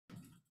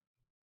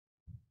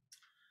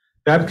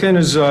The applicant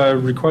is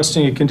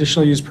requesting a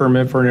conditional use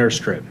permit for an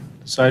airstrip.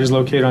 The site is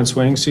located on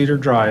Swaying Cedar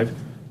Drive.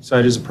 The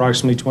site is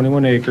approximately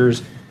 21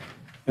 acres,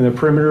 and the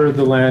perimeter of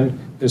the land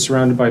is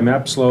surrounded by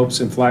mapped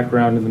slopes and flat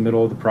ground in the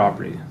middle of the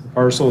property. The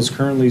parcel is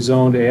currently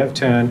zoned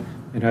AF10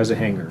 and has a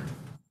hangar.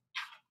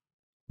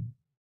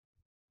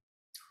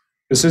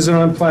 This is an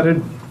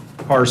unplatted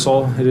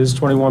parcel. It is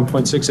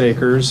 21.6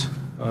 acres.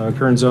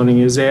 Current zoning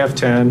is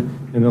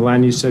AF10, and the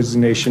land use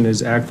designation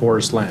is Ag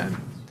Forest land.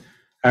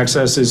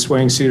 Access is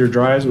Swaying Cedar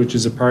Drive, which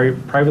is a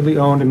privately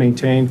owned and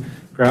maintained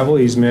gravel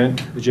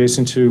easement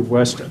adjacent to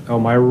West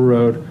Elmira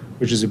Road,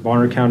 which is a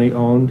Bonner County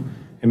owned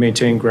and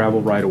maintained gravel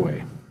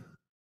right-of-way.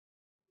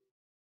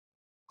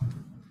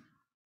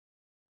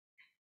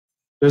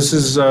 This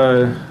is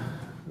a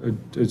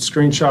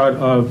screenshot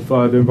of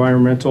the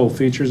environmental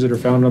features that are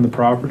found on the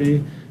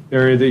property. The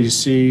area that you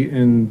see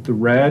in the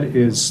red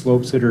is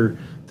slopes that are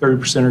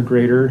 30% or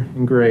greater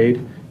in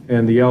grade,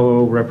 and the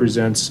yellow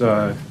represents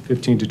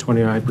 15 to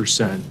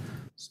 29%.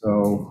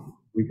 So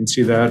we can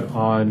see that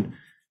on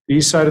the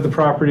east side of the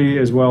property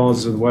as well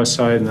as the west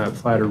side in that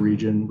flatter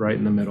region right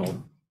in the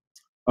middle.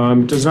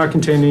 It does not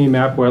contain any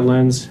mapped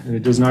wetlands, and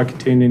it does not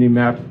contain any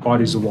mapped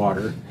bodies of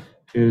water.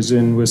 It is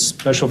in with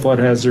special flood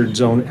hazard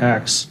zone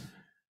X,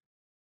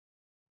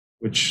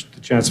 which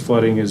the chance of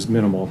flooding is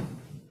minimal.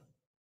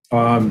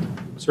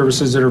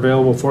 Services that are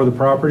available for the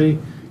property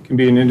can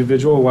be an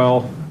individual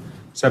well,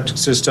 septic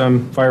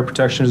system, fire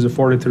protection is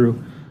afforded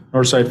through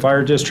Northside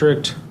Fire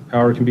District,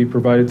 power can be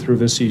provided through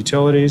Vista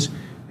Utilities,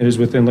 and is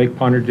within Lake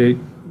Pend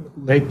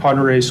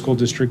Oreille School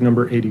District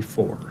number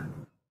 84.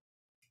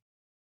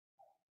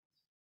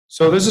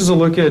 So this is a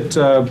look at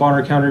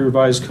Bonner County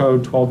Revised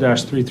Code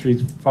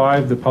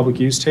 12-335, the public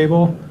use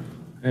table.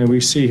 And we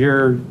see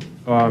here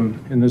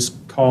in this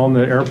column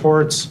that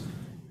airports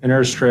and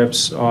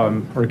airstrips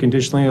are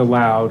conditionally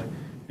allowed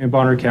in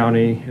Bonner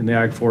County in the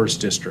Ag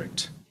Forest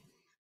District.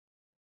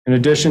 In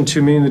addition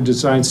to meeting the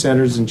design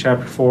standards in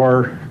Chapter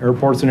 4,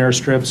 airports and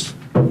airstrips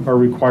are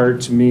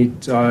required to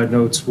meet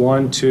notes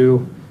 1,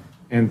 2,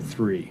 and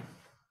 3.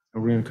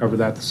 And we're going to cover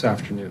that this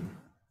afternoon.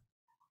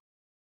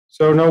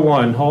 So note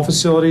 1, all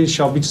facilities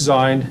shall be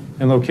designed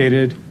and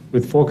located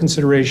with full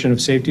consideration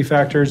of safety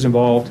factors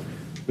involved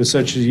with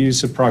such as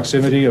use of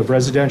proximity of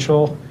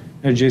residential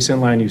and adjacent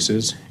land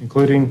uses,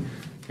 including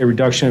a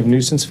reduction of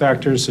nuisance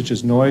factors such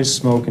as noise,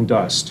 smoke, and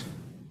dust.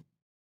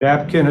 The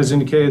applicant has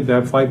indicated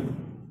that flight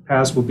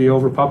paths will be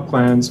over public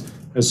lands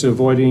as to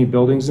avoid any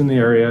buildings in the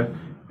area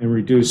and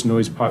reduce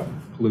noise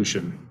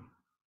pollution.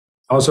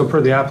 Also,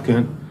 per the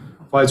applicant,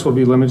 flights will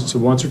be limited to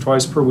once or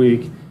twice per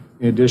week,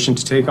 in addition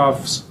to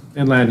takeoffs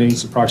and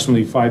landings,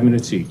 approximately 5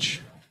 minutes each.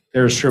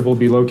 The airstrip will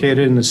be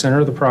located in the center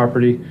of the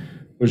property,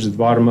 which is the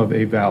bottom of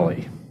a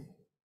valley.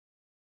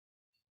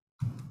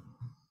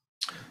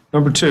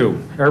 Number 2,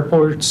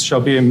 airports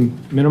shall be a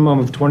minimum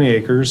of 20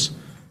 acres.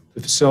 The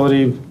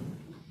facility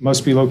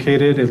must be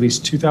located at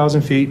least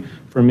 2,000 feet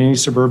from any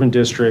suburban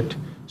district.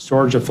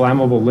 Storage of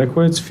flammable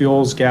liquids,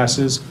 fuels,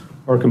 gases,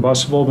 or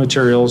combustible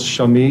materials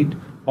shall meet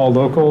all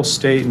local,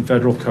 state, and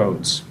federal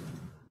codes.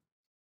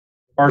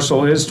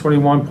 Parcel is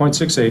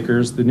 21.6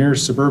 acres. The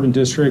nearest suburban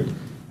district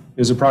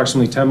is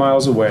approximately 10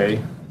 miles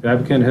away. The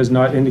applicant has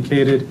not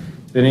indicated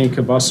that any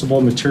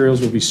combustible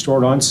materials will be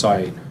stored on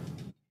site.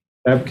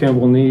 The applicant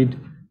will need to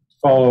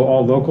follow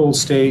all local,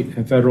 state,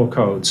 and federal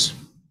codes.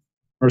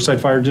 Northside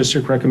Fire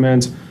District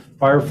recommends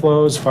fire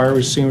flows, fire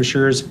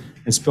extinguishers,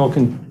 and spill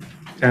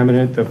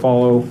contaminant that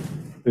follow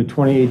the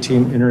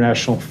 2018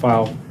 International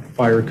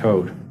Fire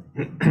Code.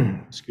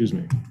 Excuse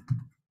me.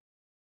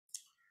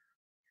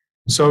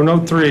 So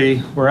note 3,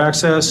 where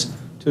access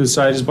to the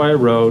site is by a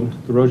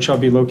road, the road shall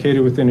be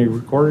located within a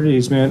recorded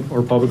easement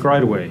or public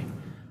right-of-way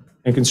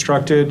and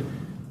constructed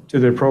to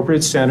the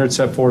appropriate standards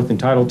set forth in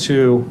Title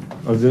II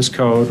of this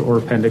code or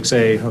Appendix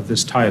A of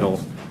this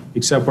title,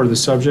 except where the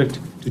subject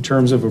to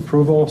terms of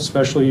approval,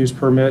 special use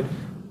permit,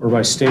 or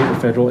by state or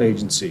federal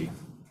agency.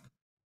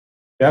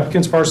 The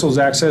applicant's parcel is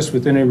accessed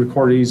within a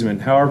recorded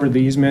easement. However, the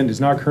easement is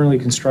not currently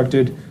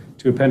constructed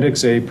to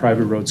Appendix A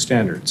private road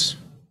standards.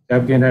 The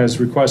applicant has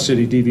requested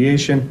a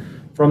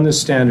deviation from this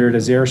standard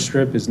as the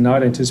airstrip is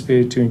not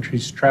anticipated to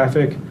increase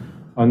traffic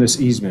on this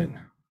easement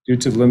due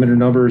to the limited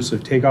numbers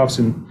of takeoffs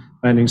and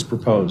landings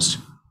proposed.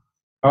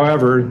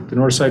 However, the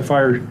Northside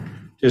Fire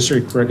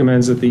District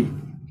recommends that the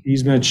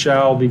easement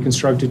shall be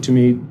constructed to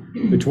meet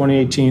the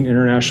 2018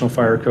 International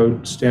Fire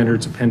Code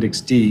Standards Appendix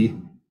D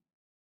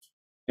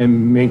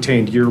and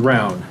maintained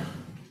year-round. I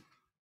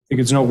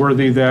think it's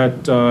noteworthy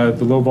that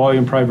the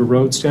low-volume private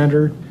road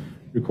standard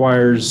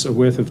requires a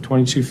width of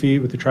 22 feet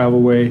with a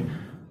travel way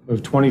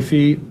of 20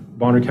 feet.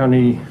 Bonner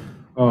County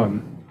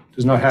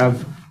does not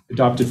have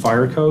adopted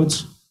fire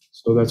codes,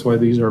 so that's why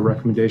these are a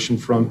recommendation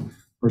from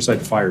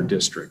Northside Fire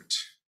District.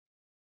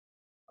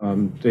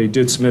 They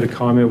did submit a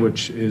comment,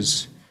 which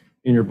is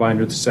in your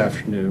binder this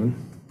afternoon.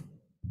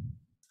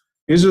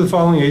 These are the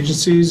following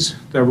agencies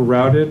that were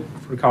routed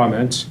for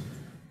comment: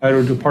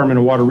 Idaho Department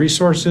of Water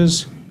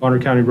Resources, Bonner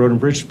County Road and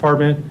Bridge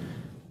Department,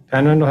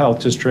 Panhandle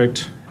Health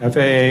District,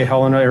 FAA,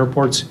 Helena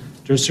Airport's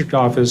District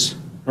Office,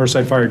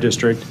 Northside Fire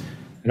District,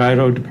 and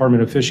Idaho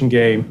Department of Fish and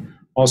Game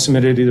all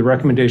submitted either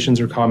recommendations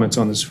or comments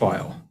on this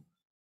file.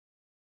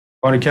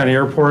 Bonner County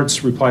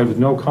Airports replied with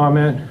no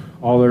comment.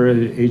 All other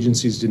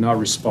agencies did not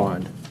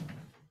respond.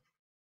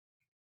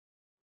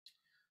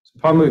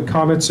 Upon the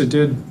comments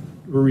that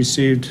were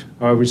received,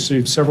 we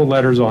received several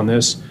letters on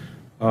this.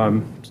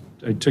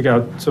 I took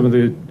out some of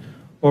the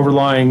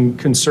overlying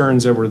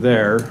concerns that were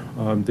there.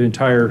 The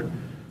entire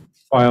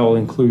file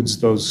includes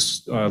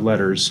those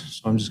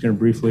letters, so I'm just going to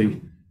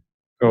briefly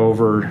go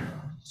over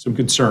some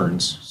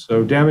concerns.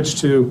 So damage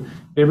to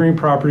neighboring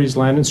properties,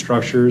 land and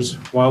structures,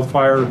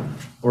 wildfire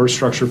or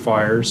structure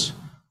fires,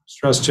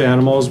 stress to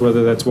animals,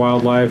 whether that's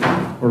wildlife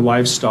or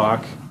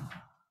livestock,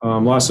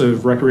 loss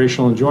of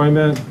recreational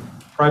enjoyment,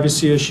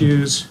 privacy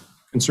issues,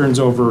 concerns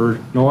over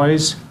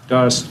noise,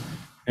 dust,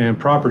 and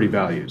property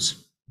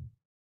values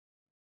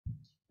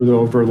were the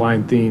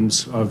overlying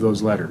themes of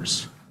those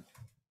letters.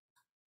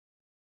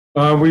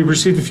 We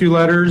received a few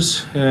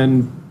letters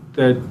and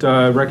that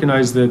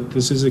recognize that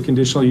this is a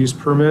conditional use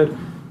permit,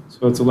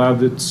 so it's allowed.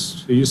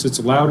 That's a use that's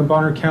allowed in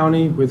Bonner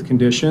County with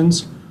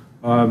conditions.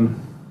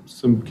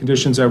 Some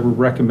conditions that were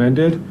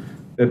recommended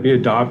that be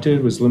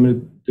adopted was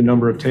limited the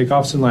number of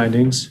takeoffs and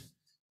landings,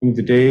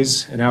 the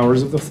days and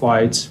hours of the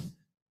flights,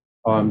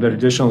 that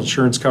additional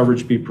insurance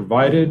coverage be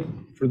provided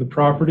for the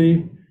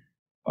property,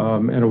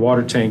 and a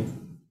water tank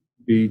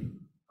be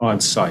on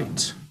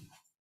site.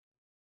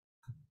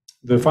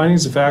 The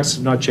findings of facts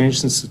have not changed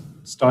since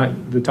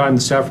the time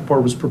the staff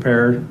report was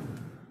prepared,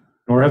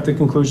 nor have the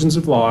conclusions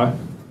of law.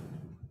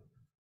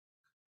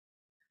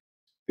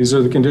 These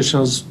are the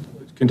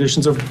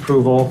conditions of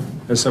approval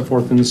as set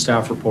forth in the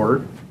staff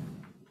report.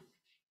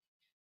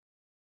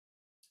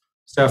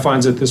 Staff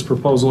finds that this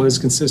proposal is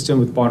consistent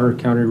with Bonner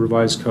County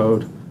Revised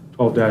Code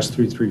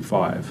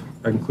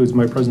 12-335. That concludes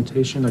my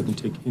presentation. I can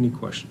take any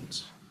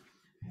questions.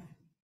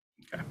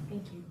 Okay.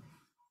 Thank you.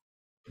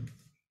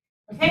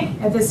 Okay,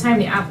 at this time,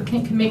 the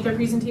applicant can make their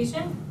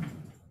presentation.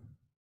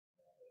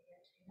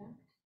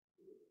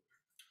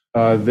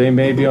 They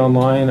may be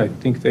online. I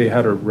think they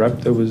had a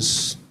rep that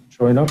was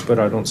showing up, but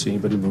I don't see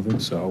anybody moving,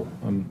 so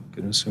I'm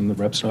going to assume the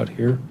rep's not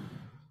here.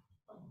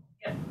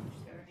 Yep.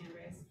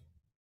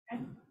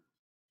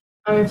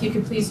 Okay. If you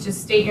could please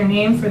just state your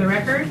name for the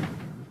record.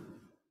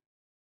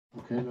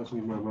 Okay, lass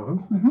mich mal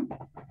machen.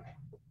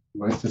 Du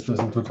weißt, dass das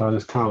ein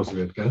totales Chaos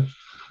wird, gell?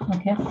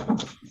 Okay.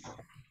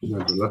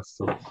 Ja, du lachst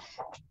so.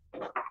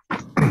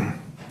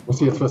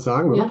 Muss ich jetzt was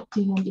sagen, oder? Ja,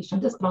 die hören dich schon,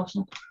 das brauchst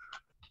du nicht.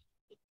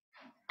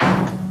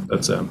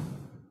 That's them.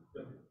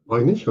 Brauch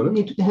ich nicht, oder?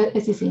 Nee,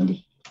 es ist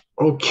ähnlich.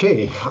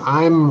 Okay,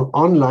 I'm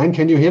online.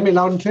 Can you hear me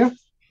loud and clear?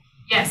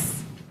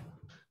 Yes.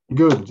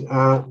 Good.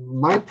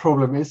 My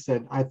problem is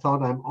that I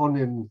thought I'm on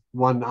in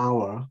 1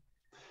 hour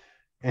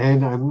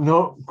and I'm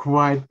not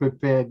quite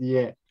prepared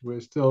yet.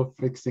 We're still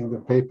fixing the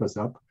papers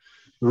up.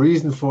 The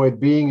reason for it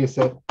being is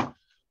that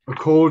a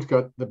cold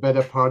got the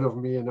better part of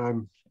me and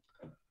I'm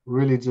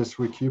really just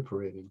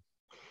recuperating.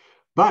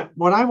 But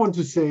what I want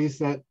to say is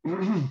that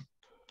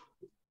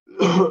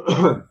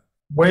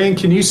Wayne,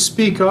 can you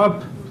speak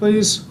up,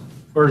 please?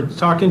 Or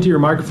talk into your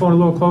microphone a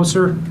little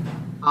closer?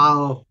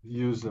 I'll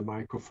use the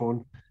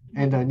microphone.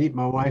 And I need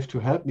my wife to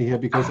help me here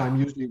because I'm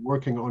usually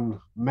working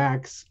on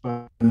Macs,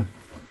 but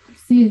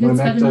See, my that's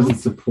Mac better doesn't now.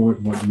 support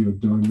what you're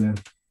doing there.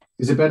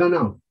 Is it better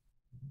now?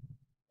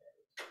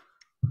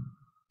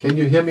 Can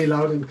you hear me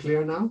loud and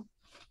clear now?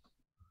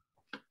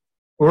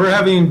 We're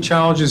having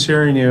challenges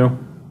hearing you.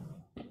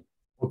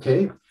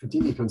 Okay.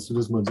 Dini, kannst du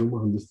das mal so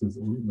machen, dass das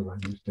unten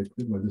reingesteckt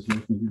wird, weil das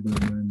läuft nicht über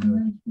meinen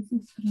Nein, das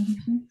ist gerade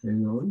schön.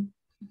 Hang-on.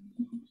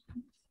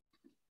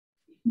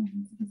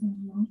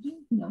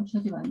 Die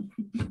Lautstärke war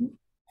eigentlich gut.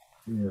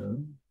 Ja.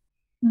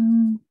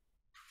 Ähm,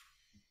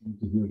 Und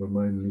hier über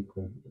mein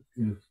Mikro.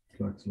 Hier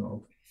schlag's mal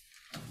auf.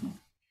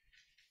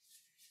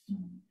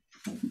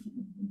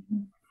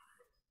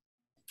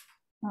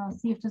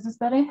 See if this is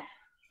better.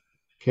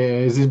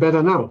 Okay, is it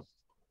better now?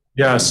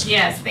 Yes.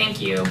 Yes,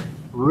 thank you.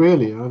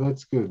 Really? Oh,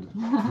 that's good.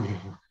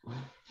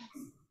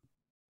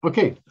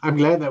 Okay, I'm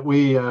glad that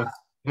we have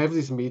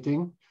this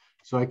meeting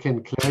so I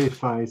can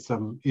clarify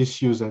some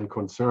issues and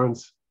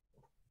concerns.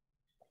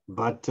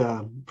 But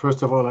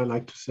first of all, I'd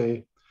like to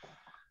say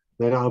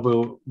that I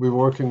will be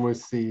working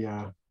with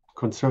the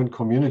concerned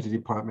community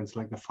departments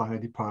like the fire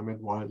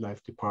department,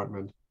 wildlife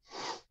department,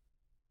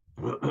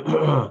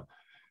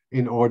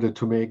 in order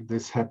to make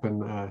this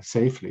happen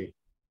safely.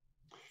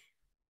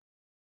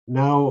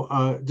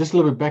 Now, just a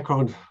little bit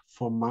background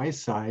from my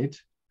side.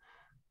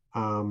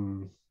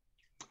 I've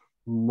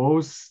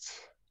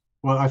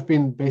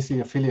been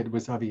basically affiliated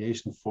with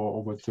aviation for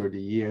over 30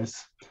 years.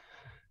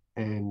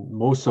 And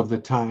most of the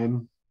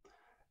time,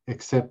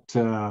 except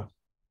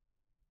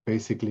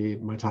basically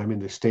my time in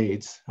the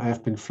States, I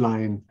have been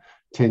flying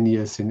 10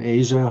 years in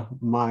Asia.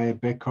 My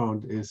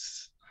background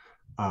is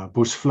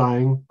bush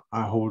flying.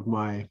 I hold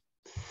my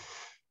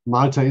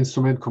Malta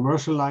instrument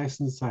commercial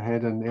license. I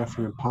had an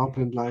airframe and power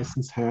plant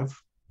license,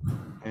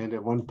 and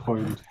at one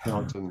point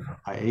held an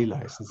IA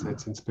license,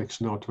 that's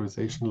inspection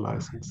authorization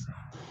license.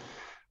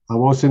 I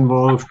was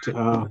involved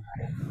in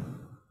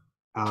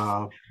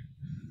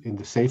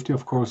the safety,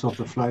 of course, of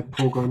the flight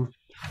program.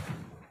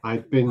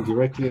 I've been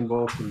directly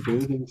involved in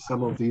building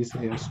some of these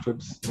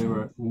airstrips. They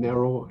were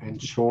narrow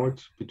and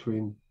short,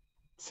 between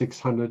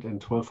 600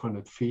 and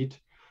 1,200 feet.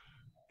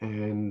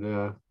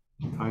 And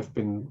I've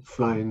been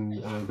flying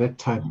that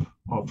type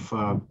of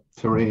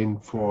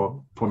terrain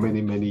for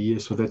many, many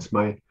years. So that's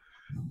my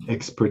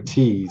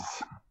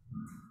expertise.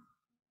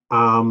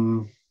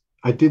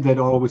 I did that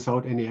all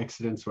without any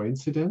accidents or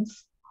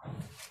incidents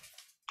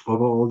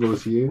over all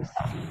those years.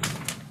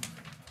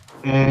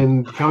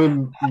 And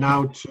coming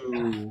now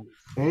to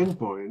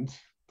Sandpoint,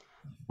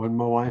 when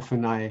my wife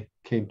and I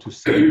came to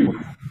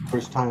Sandpoint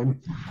first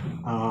time,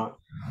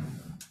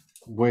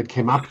 where it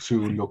came up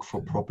to look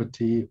for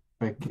property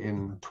back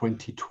in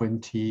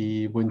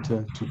 2020,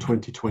 winter to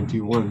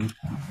 2021,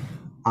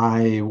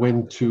 I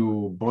went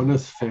to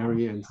Bonners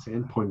Ferry and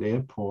Sandpoint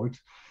Airport,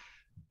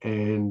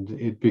 and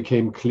it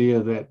became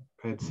clear that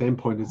at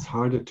Sandpoint it's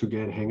harder to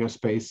get hangar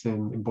space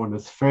than in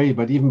Bonners Ferry.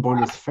 But even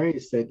Bonners Ferry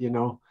said, you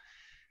know,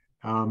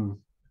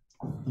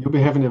 you'll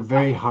be having a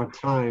very hard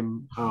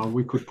time.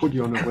 We could put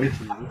you on a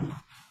waiting list.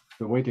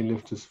 The waiting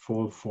list is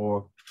full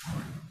for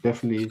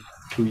definitely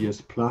 2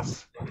 years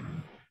plus.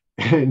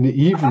 And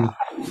even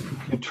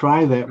if you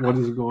try that, what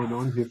is going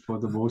on here for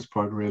the most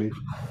part, really,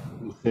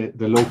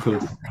 the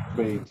locals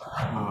trade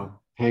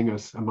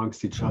hangars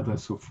amongst each other.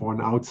 So for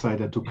an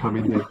outsider to come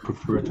in, they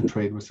prefer to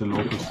trade with the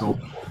locals. So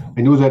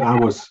I knew that I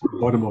was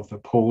bottom of the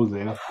pole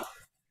there.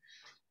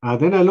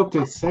 Then I looked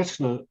at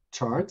sectional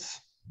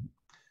charts,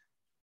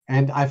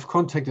 and I've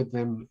contacted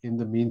them in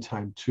the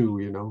meantime too,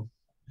 you know,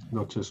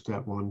 not just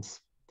that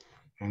once.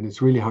 And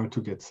it's really hard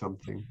to get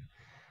something.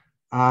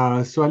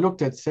 So I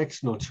looked at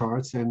sectional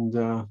charts, and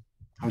I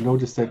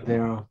noticed that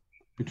there are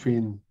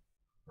between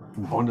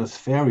Bonners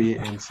Ferry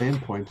and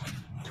Sandpoint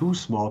 2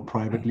 small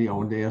privately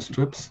owned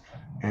airstrips,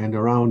 and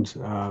around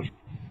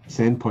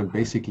Sandpoint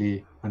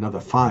basically another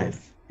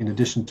 5, in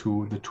addition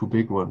to the 2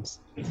 big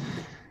ones.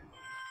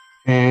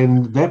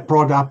 And that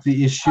brought up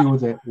the issue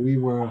that we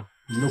were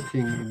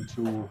going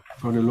to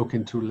look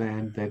into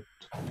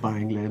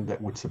buying land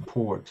that would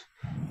support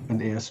an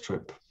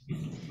airstrip.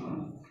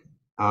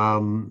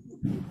 On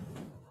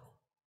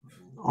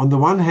the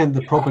one hand,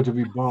 the property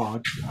we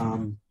bought,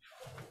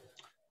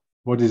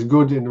 what is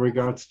good in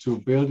regards to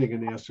building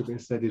an airstrip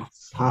is that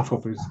half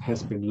of it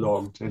has been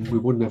logged, and we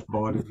wouldn't have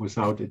bought it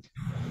without it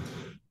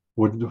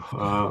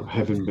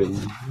having been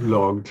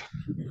logged.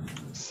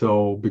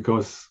 So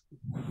because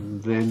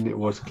then it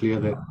was clear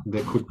that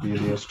there could be an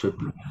airstrip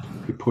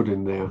we put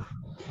in there.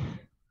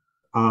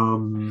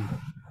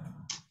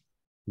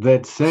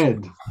 That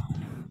said,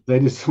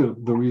 that is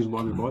the reason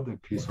why we bought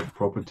that piece of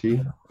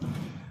property.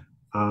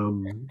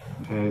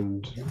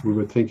 And we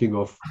were thinking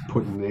of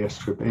putting an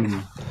airstrip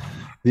in.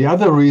 The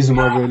other reason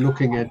why we're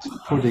looking at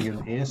putting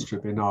an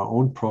airstrip in our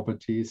own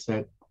property is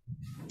that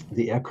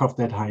the aircraft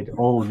that I'd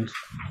owned,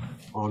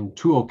 on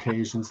 2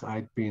 occasions,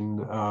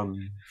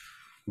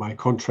 my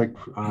contract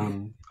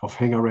of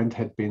hangar rent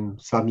had been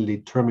suddenly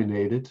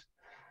terminated,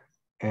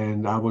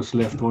 and I was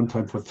left one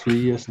time for 3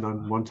 years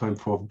and one time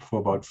for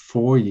about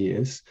 4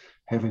 years,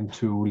 having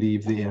to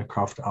leave the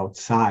aircraft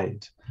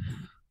outside,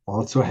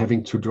 also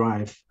having to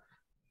drive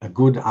a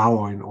good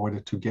hour in order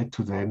to get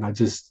to there, and I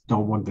just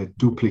don't want that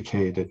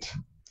duplicated.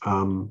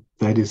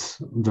 That is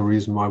the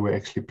reason why we're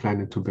actually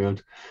planning to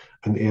build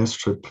an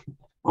airstrip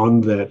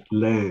on that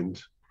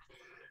land.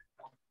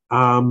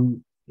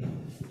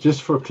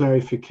 Just for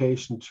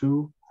clarification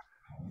too,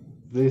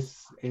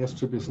 this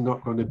airstrip is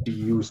not going to be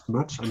used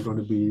much. I'm going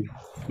to be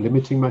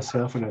limiting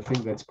myself, and I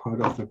think that's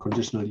part of the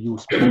conditional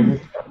use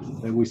permit,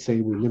 that we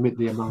say we limit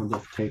the amount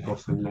of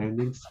takeoffs and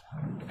landings.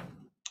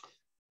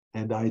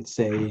 And I'd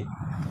say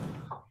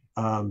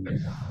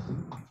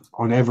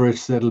on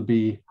average, that'll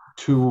be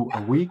 2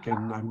 a week,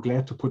 and I'm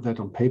glad to put that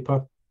on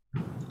paper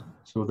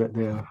so that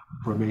there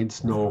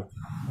remains no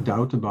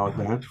doubt about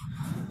that.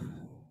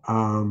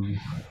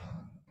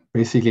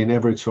 Basically an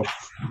average of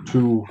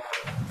two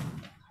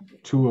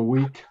a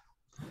week,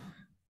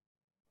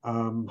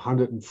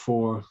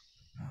 104,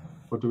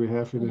 what do we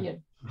have in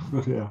it?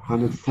 Yeah,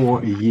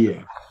 104 a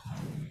year.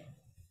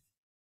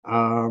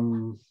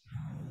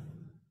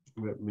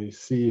 Let me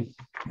see.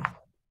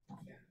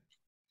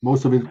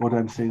 Most of it, what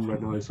I'm saying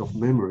right now, is of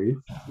memory,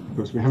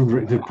 because we haven't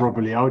written it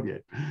properly out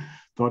yet.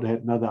 Thought I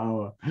had another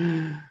hour.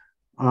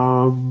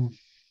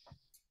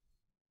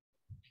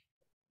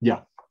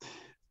 Yeah.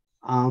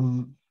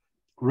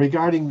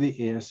 Regarding the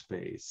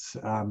airspace,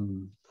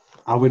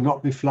 I will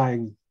not be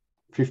flying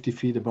 50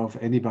 feet above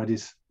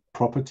anybody's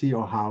property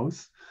or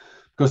house,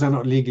 because I'm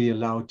not legally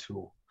allowed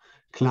to.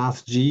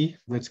 Class G,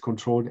 that's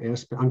controlled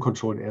airspace,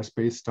 uncontrolled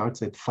airspace,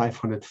 starts at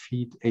 500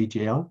 feet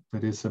AGL,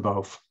 that is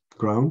above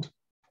ground.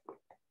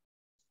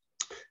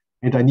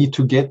 And I need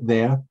to get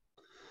there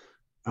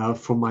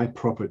from my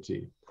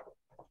property.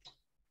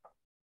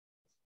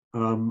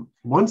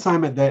 Once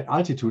I'm at that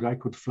altitude, I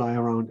could fly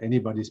around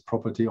anybody's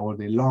property all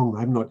day long.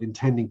 I'm not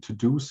intending to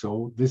do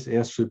so. This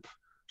airstrip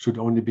should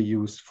only be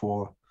used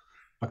for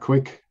a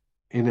quick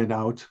in and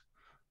out,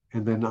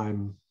 and then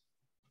I'm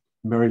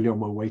merrily on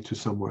my way to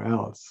somewhere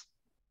else.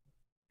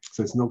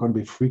 So it's not going to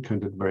be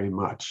frequented very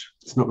much.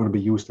 It's not going to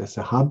be used as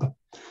a hub,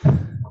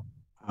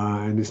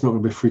 and it's not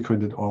going to be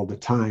frequented all the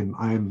time.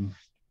 I'm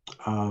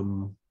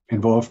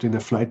involved in a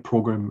flight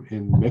program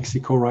in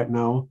Mexico right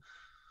now.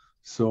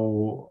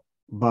 So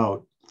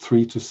about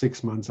 3 to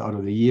 6 months out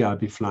of the year, I'll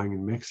be flying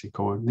in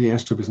Mexico. And the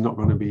airstrip is not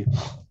going to be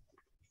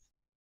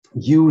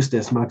used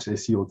as much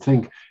as you would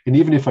think. And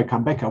even if I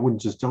come back, I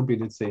wouldn't just jump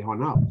in and say, oh,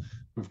 now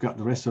we've got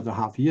the rest of the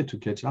half year to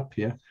catch up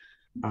here.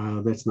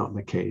 That's not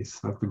the case.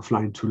 I've been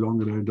flying too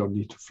long and I don't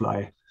need to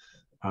fly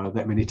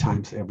that many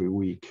times every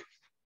week.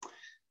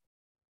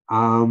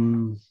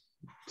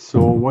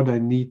 So what I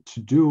needed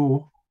to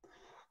do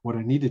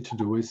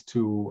is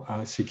to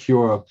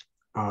secure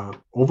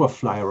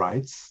overfly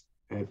rights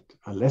at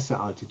a lesser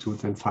altitude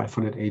than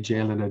 500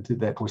 AJL, and I did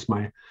that with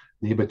my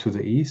neighbor to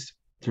the east,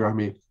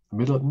 Jeremy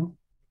Middleton,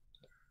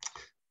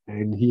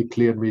 and he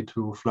cleared me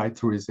to fly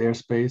through his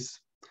airspace.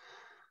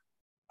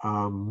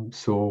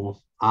 So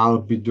I'll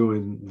be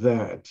doing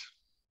that.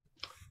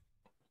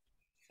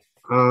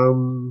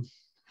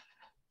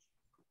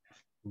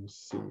 Let's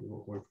see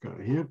what we've got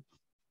here.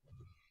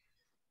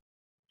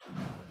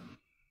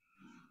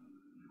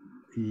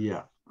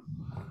 Yeah,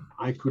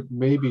 I could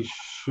maybe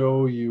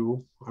show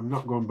you, I'm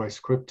not going by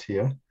script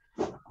here,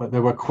 but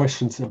there were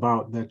questions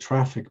about the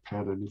traffic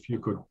pattern. If you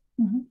could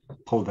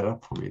pull that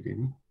up for me,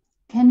 Dini.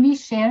 Can we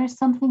share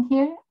something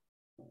here?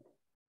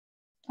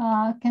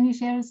 Can we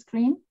share a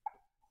screen?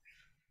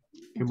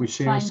 Can we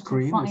share a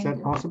screen? Is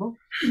that possible?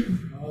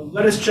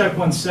 Let us check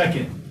 1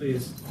 second,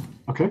 please.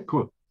 Okay,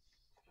 cool.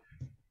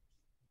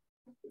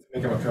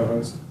 Make him a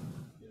co-host.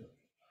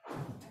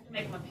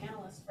 Make them a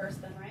panelist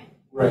first then, right?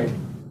 Right.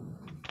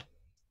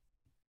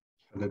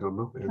 I don't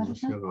know. You can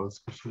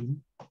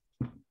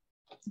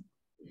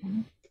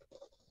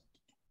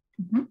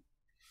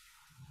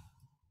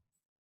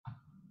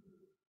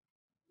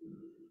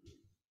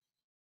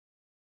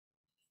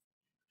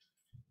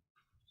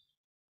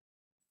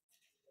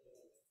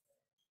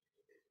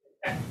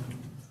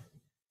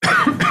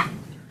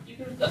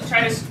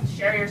try to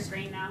share your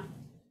screen now.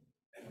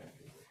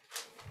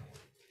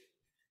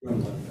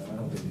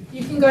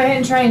 You can go ahead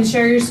and try and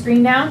share your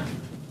screen now.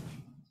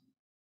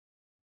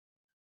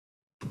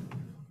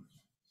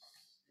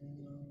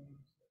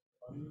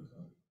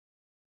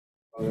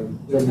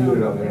 They're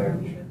muted on there.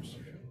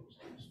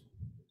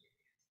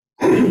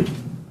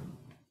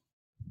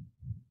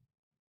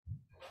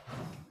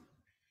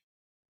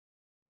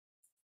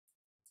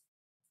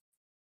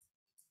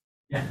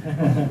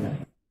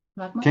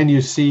 Can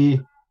you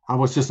see? I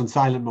was just on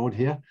silent mode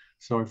here.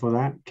 Sorry for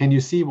that. Can you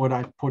see what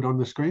I put on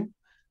the screen?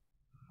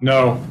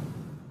 No.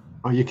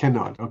 Oh, you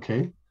cannot.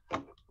 Okay.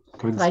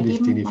 Künstlich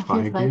Dini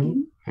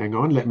freigeben. Hang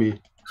on. Let me.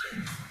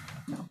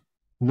 No.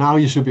 Now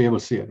you should be able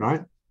to see it,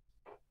 right?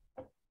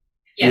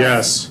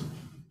 Yes.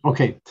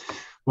 Okay.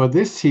 Well,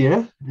 this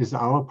here is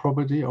our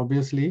property,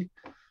 obviously.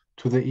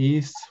 To the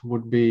east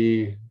would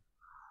be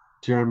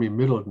Jeremy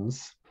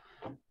Middleton's.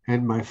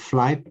 And my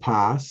flight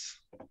path,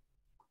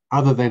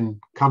 other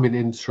than coming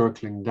in,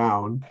 circling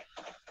down,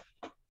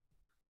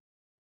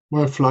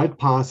 my flight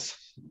path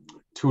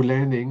to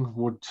landing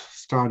would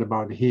start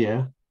about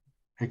here,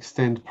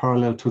 extend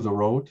parallel to the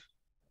road,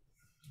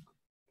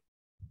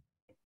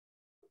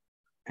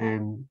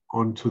 and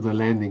onto the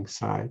landing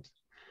side.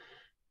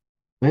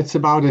 That's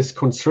about as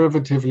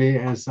conservatively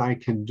as I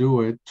can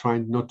do it,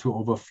 trying not to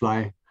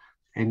overfly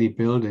any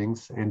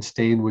buildings and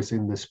staying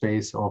within the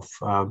space of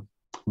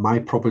my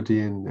property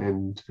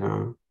and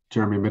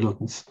Jeremy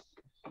Middleton's.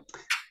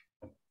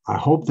 I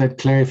hope that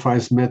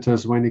clarifies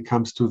matters when it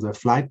comes to the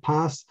flight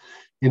path.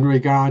 In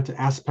regard to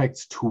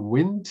aspects to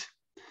wind,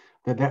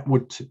 that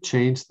would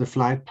change the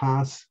flight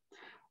path.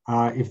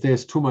 If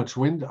there's too much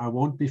wind, I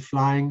won't be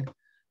flying.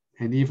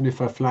 And even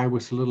if I fly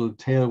with a little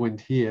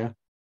tailwind here,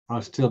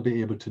 I'll still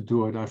be able to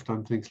do it. I've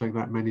done things like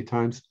that many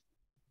times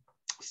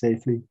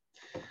safely.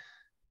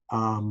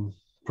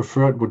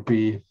 Preferred would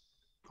be,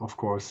 of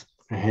course,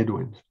 a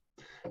headwind.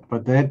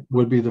 But that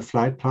will be the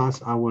flight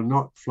path. I will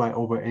not fly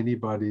over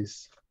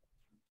anybody's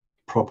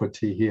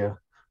property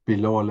here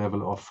below a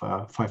level of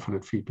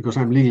 500 feet because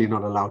I'm legally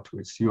not allowed to.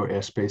 It's your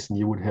airspace and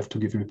you would have to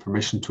give me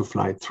permission to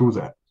fly through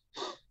that.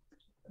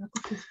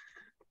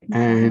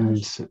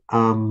 And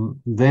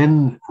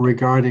then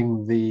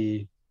regarding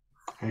the,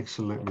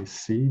 actually, let me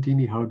see,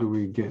 Dini, how do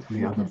we get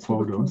the other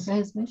photos?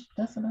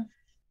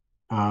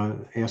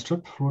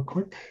 Airstrip real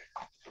quick.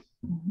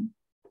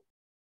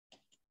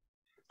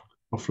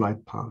 Or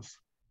flight path.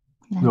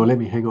 No, let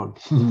me hang on.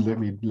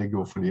 let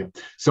go from here.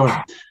 Sorry,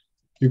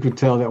 you could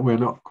tell that we're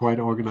not quite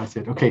organized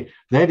yet. Okay,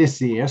 that is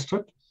the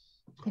airstrip,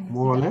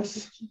 more or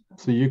less.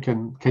 So you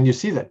can you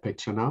see that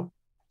picture now?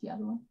 The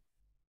other one?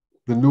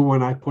 The new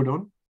one I put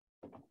on?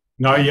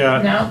 Not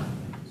yet. No.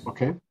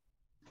 Okay.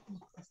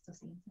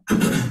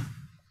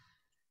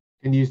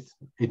 And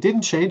it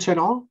didn't change at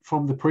all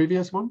from the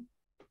previous one?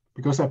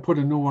 Because I put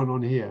a new one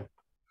on here.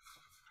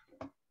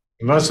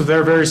 Unless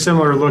they're very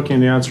similar looking,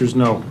 the answer is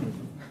no.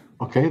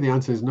 Okay, the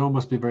answer is no,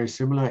 must be very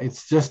similar.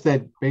 It's just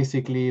that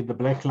basically the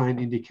black line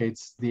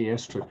indicates the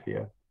airstrip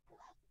here.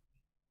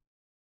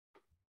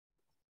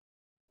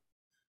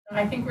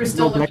 I think we're No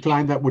still black looking.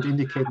 line that would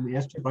indicate an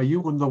airstrip. Are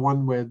you on the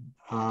one where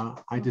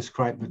I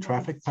described the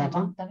traffic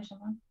pattern?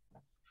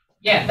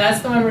 Yeah,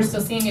 that's the one we're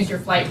still seeing is your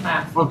flight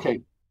path.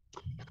 Okay.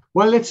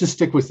 Well, let's just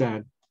stick with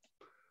that.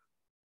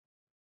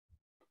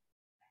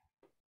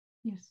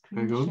 Your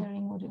Hang screen on.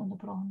 sharing wurde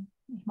unterbrochen.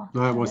 Ich mach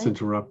No, I das was weg.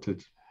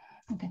 interrupted.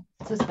 Okay,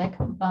 es ist weg.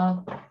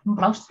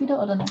 Brauchst du es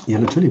wieder oder nicht? Ja,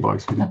 natürlich war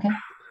ich wieder. Okay.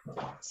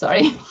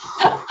 Sorry.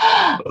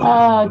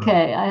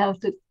 Okay, I have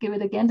to give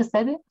it again.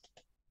 Dasselbe?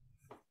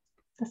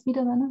 Das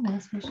wieder, Werner?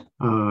 Welches Fisch?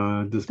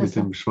 Das Das mit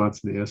da. dem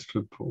schwarzen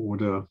Airstrip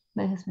oder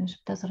Welches Fisch?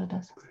 Das oder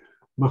das?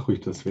 mach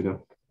ruhig das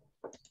wieder.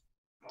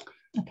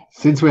 Okay.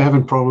 Since we're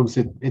having problems,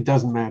 it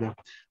doesn't matter.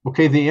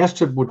 Okay, the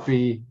airstrip would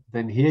be,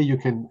 then here you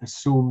can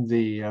assume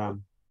the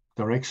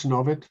direction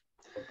of it.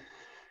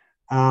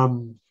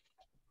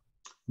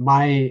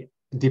 My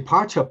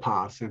departure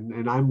path,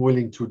 and I'm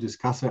willing to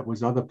discuss that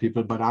with other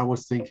people, but I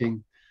was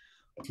thinking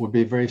would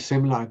be very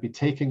similar. I'd be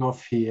taking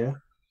off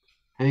here,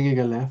 hanging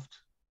a left,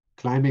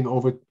 climbing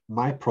over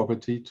my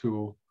property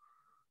to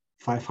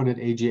 500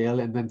 AGL,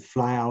 and then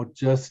fly out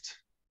just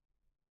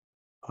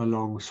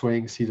along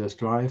Swaying Cedars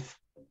Drive,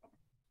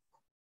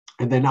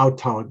 and then out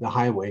toward the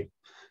highway.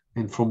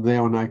 And from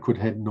there on, I could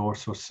head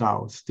north or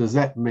south. Does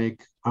that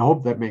make, I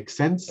hope that makes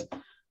sense.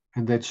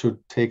 And that should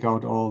take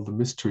out all the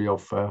mystery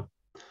of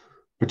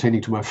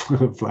pertaining to my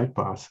flight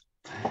path.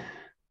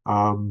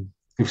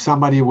 If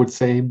somebody would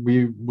say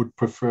we would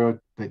prefer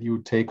that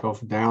you take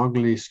off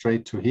diagonally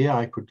straight to here,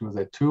 I could do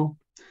that too.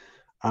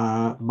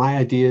 My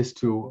idea is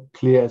to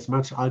clear as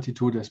much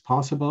altitude as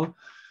possible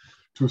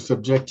to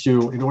subject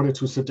you, in order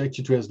to subject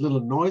you to as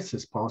little noise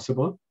as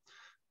possible.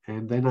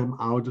 And then I'm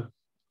out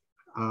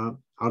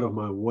of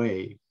my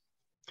way.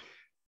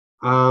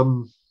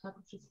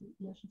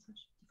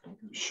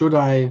 Should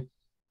I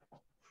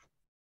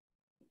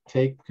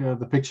take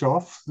the picture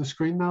off the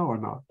screen now or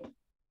not?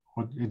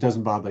 Or it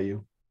doesn't bother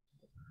you?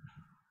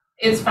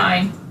 It's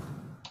fine.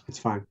 It's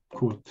fine.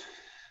 Cool.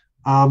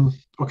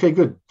 Okay,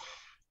 good.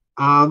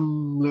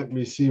 Let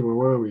me see, where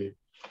were we?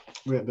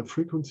 We're at the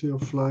frequency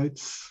of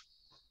flights.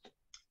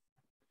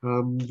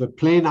 The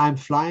plane I'm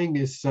flying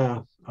is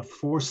a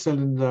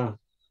 4-cylinder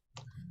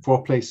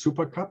 4-place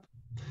Super Cup.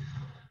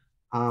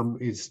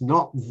 It's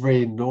not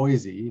very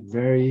noisy,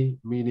 very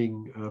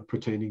meaning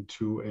pertaining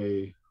to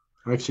a,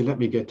 actually, let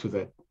me get to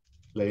that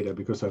later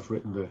because I've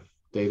written the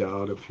data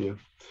out of here.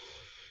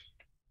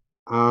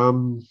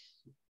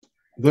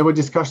 There were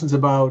discussions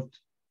about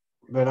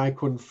that I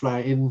couldn't fly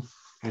in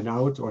and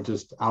out or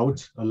just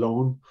out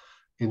alone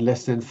in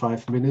less than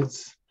 5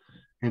 minutes.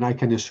 And I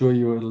can assure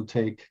you it'll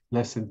take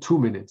less than 2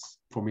 minutes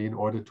for me in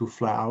order to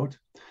fly out.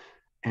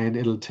 And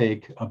it'll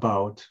take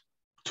about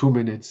 2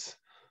 minutes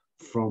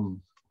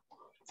from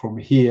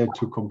here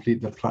to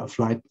complete the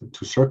flight,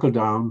 to circle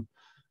down,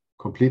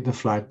 complete the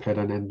flight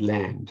pattern and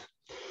land.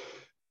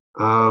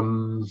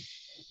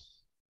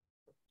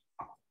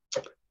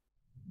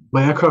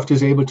 My aircraft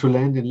is able to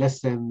land in less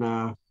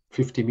than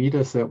 50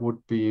 meters. That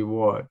would be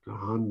what,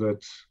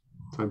 100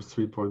 times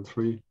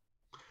 3.3,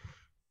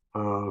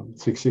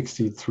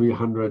 660,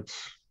 300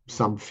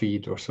 some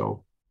feet or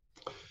so.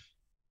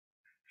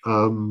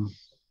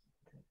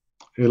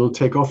 It'll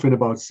take off in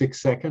about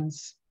 6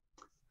 seconds.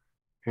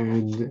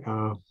 And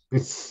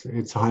it's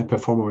a high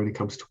performer when it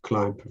comes to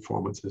climb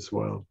performance as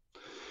well.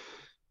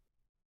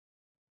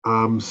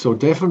 So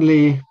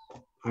definitely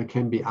I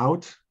can be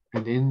out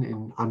and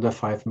in under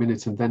 5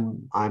 minutes, and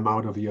then I'm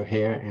out of your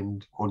hair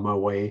and on my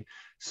way.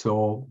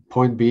 So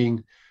point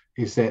being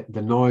is that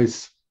the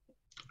noise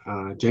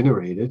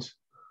generated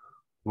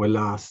will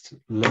last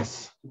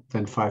less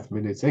than 5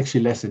 minutes,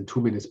 actually less than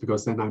 2 minutes,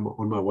 because then I'm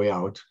on my way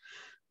out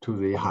to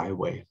the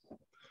highway.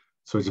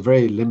 So it's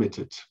very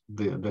limited,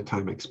 the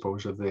time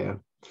exposure there.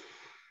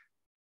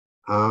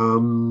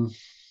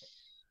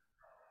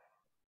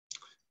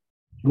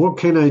 What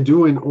can I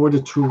do in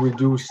order to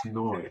reduce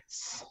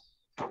noise?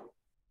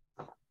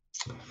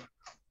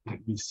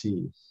 Let me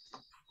see.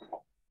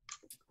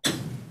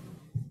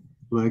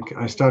 Like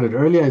I started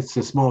earlier, it's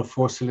a small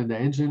 4-cylinder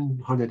engine,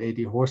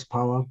 180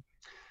 horsepower,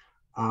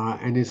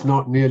 and it's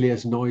not nearly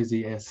as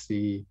noisy as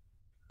the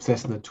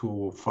Cessna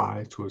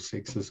 205,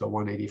 206s, or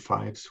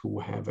 185s who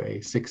have a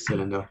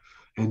 6-cylinder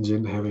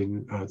engine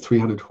having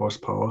 300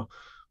 horsepower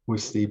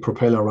with the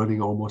propeller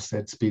running almost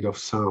at speed of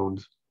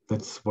sound.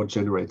 That's what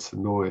generates the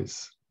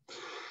noise.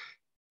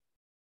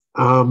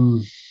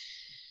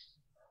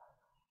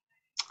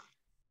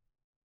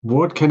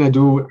 What can I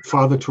do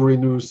further to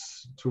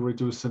reduce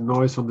the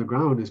noise on the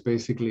ground is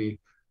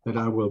basically that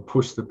I will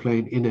push the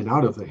plane in and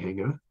out of the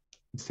hangar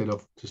instead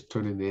of just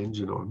turning the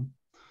engine on.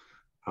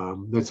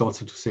 That's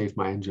also to save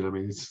my engine. I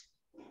mean, it's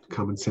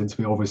common sense.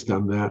 We've always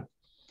done that.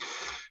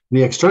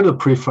 The external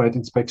pre-flight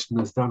inspection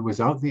is done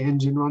without the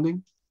engine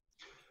running.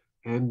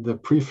 And the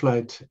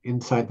pre-flight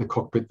inside the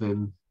cockpit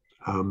then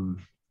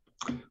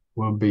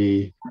will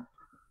be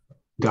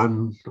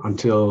done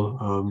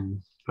until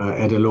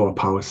at a lower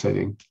power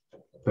setting.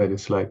 that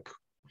is like,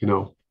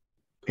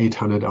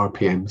 800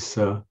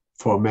 RPMs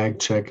for a mag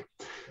check.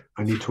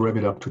 I need to rev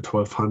it up to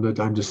 1200.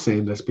 I'm just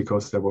saying this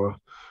because there were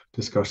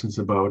discussions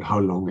about how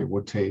long it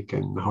would take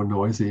and how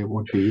noisy it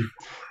would be.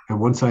 And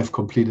once I've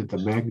completed the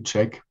mag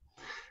check,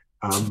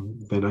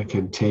 then I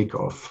can take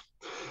off.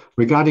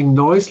 Regarding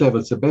noise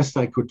levels, the best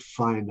I could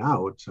find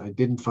out, I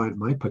didn't find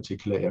my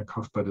particular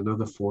aircraft, but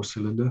another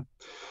 4-cylinder.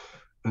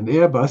 An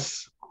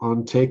Airbus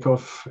on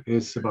takeoff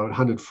is about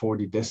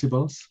 140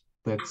 decibels.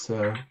 That's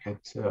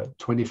at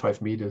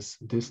 25 meters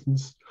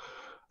distance.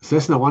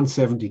 Cessna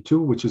 172,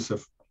 which is a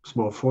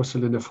small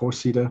 4-cylinder,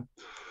 4-seater,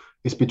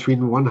 is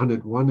between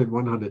 101 and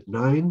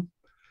 109.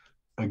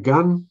 A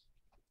gun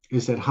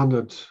is at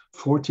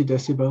 140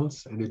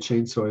 decibels, and a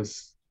chainsaw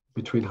is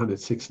between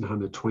 106 and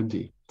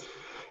 120.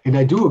 And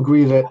I do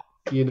agree that,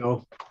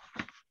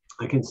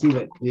 I can see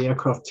that the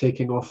aircraft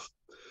taking off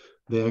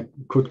there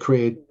could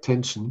create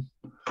tension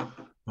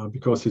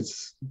because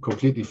it's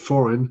completely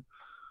foreign.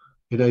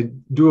 And I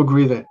do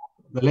agree that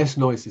the less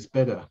noise is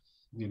better,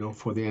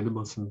 for the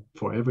animals and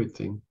for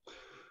everything.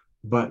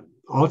 But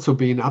also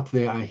being up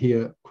there, I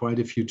hear quite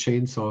a few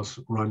chainsaws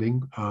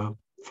running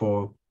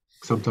for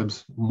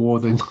sometimes more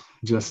than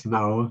just an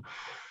hour.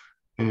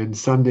 And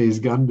Sunday is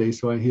gun day,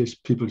 so I hear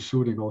people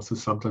shooting also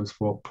sometimes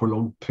for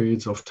prolonged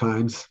periods of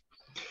times.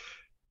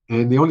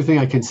 And the only thing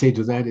I can say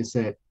to that is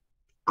that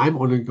I'm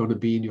only going to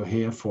be in your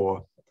hair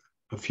for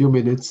a few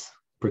minutes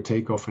per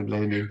takeoff and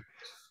landing,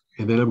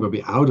 and then I'm going to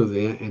be out of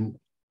there. And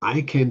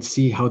I can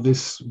see how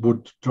this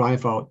would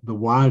drive out the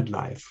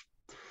wildlife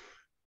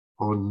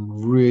on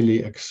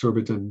really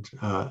exorbitant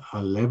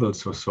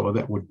levels or so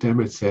that would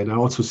damage that. I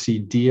also see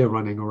deer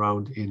running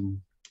around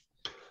in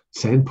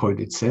Sandpoint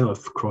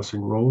itself,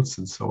 crossing roads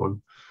and so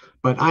on.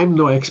 But I'm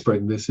no expert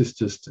in this. It's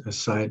just a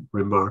side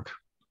remark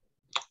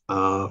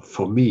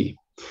for me.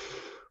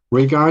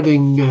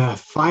 Regarding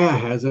fire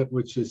hazard,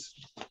 which is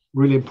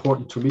really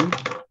important to me.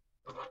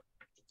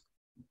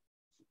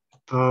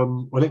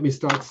 Well, let me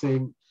start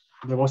saying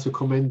there was a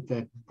comment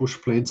that bush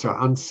planes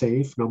are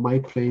unsafe. Now, my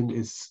plane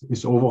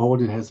is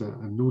overhauled. It has a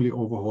newly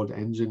overhauled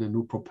engine, a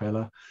new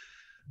propeller,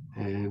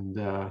 and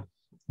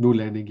new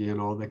landing gear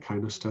and all that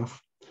kind of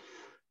stuff.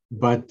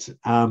 But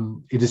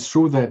it is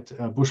true that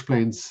bush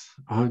planes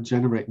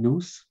generate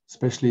noise,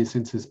 especially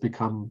since it's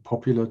become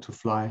popular to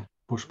fly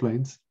bush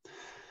planes.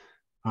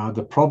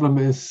 The problem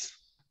is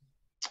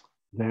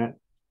that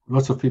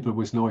lots of people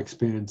with no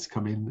experience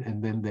come in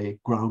and then they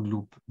ground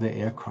loop the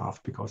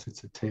aircraft because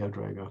it's a tail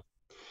dragger.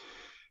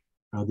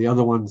 The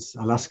other ones,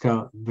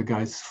 Alaska, the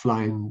guys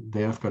flying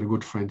there, I've got a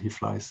good friend, he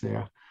flies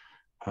there.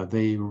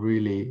 They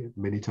really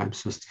many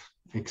times just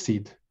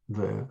exceed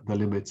the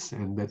limits,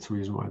 and that's the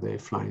reason why they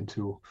fly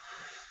into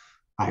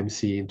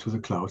IMC, into the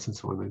clouds and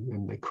so on,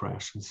 and they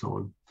crash and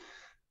so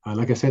on.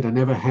 Like I said, I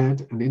never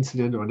had an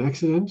incident or an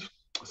accident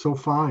so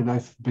far, and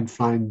I've been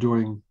flying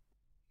during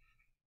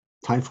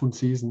typhoon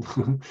season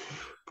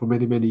for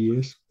many, many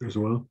years as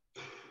well.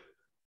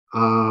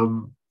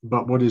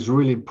 But what is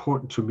really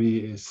important to me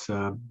is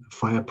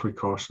fire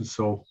precautions.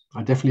 So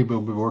I definitely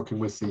will be working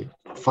with the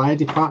fire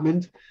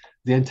department.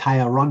 The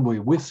entire runway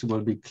width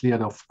will be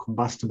cleared of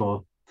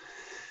combustible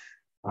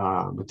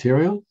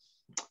material.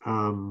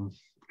 And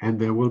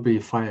there will be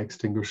fire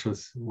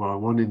extinguishers, well,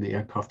 one in the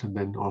aircraft and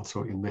then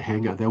also in the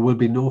hangar. There will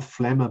be no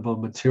flammable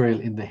material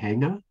in the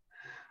hangar.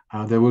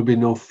 There will be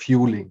no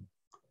fueling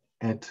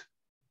at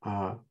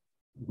our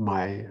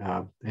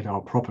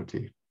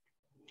property.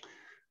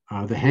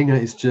 The hangar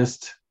is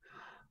just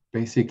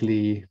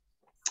basically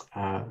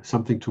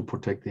something to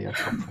protect the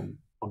aircraft from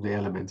the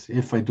elements.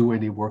 If I do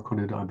any work on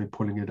it, I'll be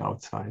pulling it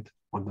outside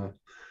on the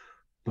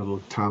little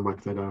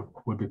tarmac that I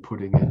will be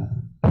putting in.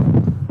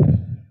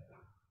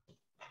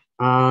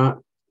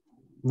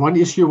 One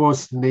issue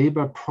was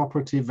neighbor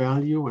property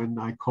value, and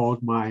I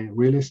called my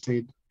real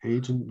estate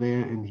agent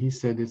there, and he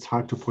said it's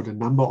hard to put a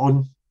number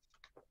on.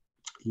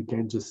 You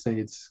can't just say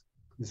it's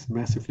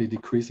massively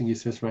decreasing. He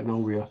says right now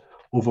we are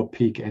over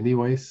peak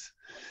anyways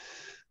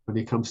when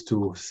it comes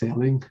to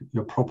selling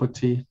your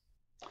property.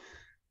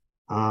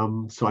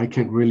 So I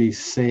can't really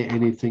say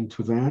anything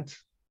to that.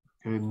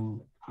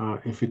 And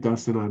if it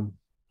does, then I'm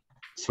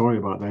sorry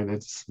about that.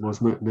 It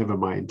was never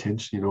my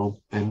intention,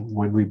 And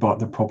when we bought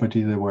the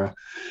property, there were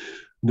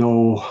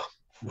no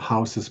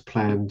houses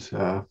planned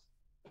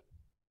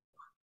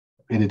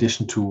in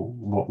addition to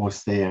what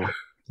was there,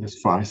 as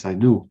far as I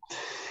knew.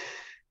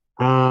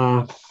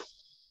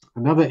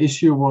 Another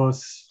issue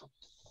was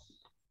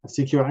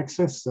secure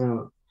access,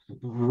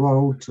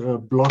 road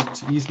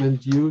blocked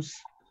easement use.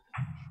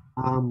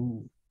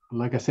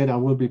 Like I said, I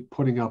will be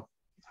putting up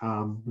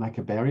like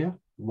a barrier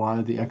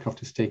while the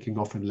aircraft is taking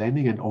off and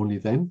landing, and only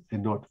then,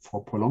 and not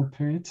for prolonged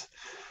periods.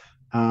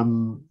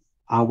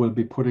 I will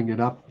be putting it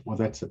up, well,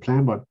 that's the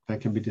plan, but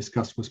that can be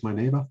discussed with my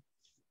neighbor,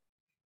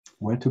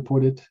 where to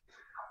put it,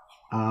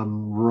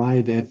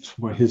 right at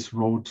where his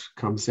road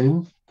comes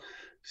in.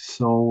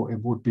 So it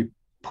would be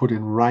put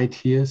in right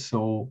here,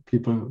 so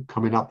people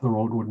coming up the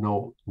road would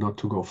know not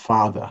to go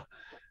farther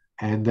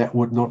and that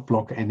would not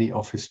block any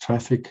of his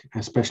traffic,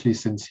 especially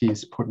since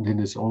he's putting in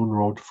his own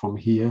road from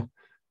here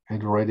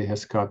and already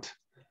has got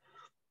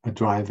a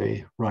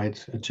driveway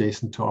right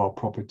adjacent to our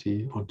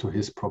property onto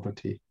his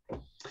property.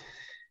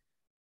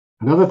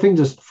 Another thing,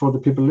 just for the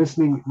people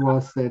listening,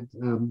 was that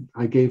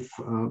I gave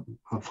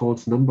a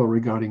false number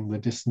regarding the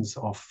distance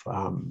of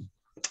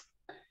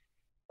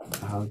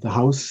the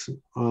house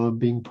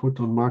being put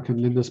on Mark and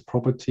Linda's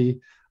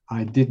property.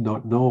 I did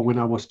not know. When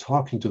I was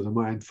talking to them,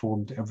 I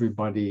informed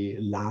everybody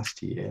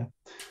last year,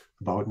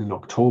 about in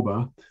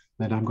October,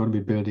 that I'm going to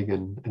be building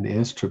an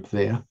airstrip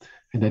there.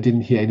 And I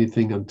didn't hear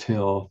anything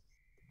until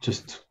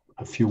just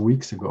a few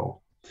weeks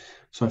ago.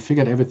 So I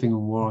figured everything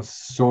was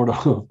sort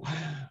of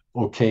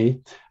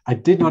okay. I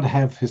did not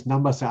have his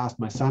numbers. I asked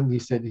my son. He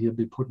said he'll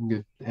be putting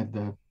it at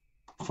the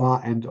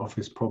far end of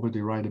his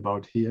property, right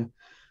about here.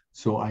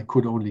 So I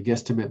could only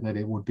guesstimate that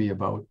it would be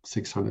about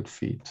 600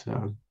 feet.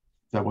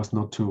 That was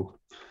not to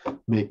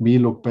make me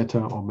look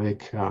better or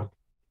make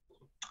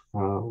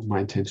my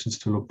intentions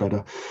to look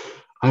better.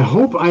 I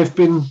hope I've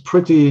been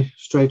pretty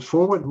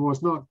straightforward. It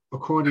was not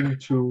according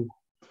to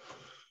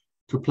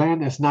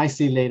plan as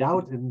nicely laid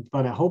out,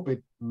 but I hope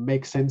it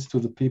makes sense to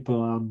the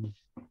people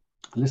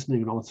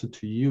listening and also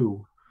to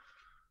you.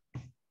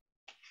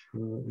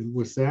 And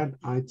with that,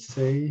 I'd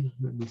say,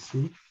 let me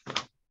see.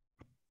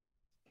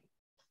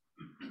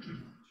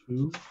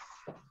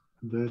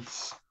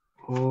 That's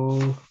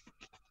all.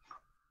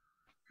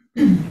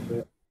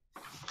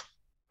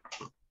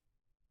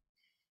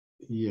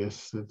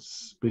 Yes,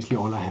 that's basically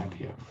all I have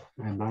here.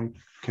 And I'm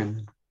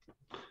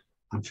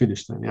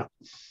finished then, yeah.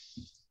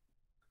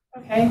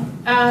 Okay.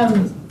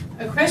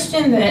 A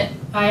question that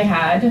I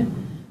had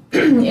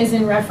is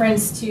in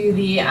reference to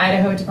the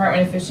Idaho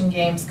Department of Fish and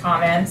Game's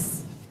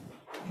comments.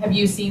 Have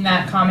you seen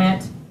that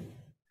comment?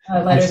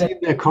 I've seen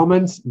their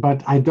comments,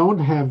 but I don't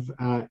have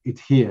it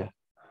here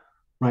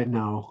right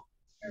now.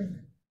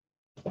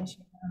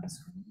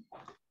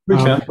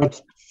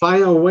 But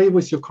fire away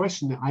with your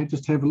question. I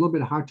just have a little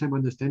bit hard time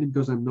understanding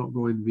because I'm not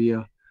going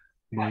via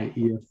my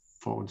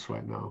earphones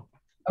right now.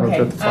 Okay.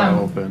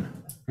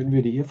 Können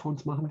wir die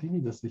Earphones machen,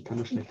 Dini? Das ich kann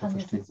das schlechter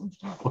verstehen.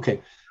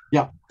 Okay,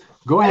 yeah,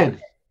 go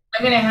ahead.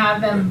 I'm going to have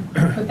them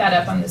put that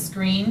up on the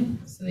screen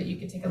so that you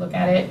can take a look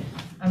at it.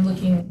 I'm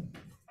looking.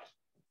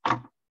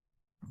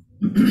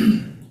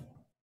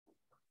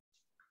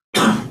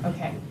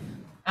 Okay.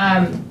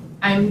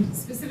 I'm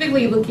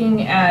specifically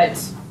looking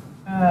at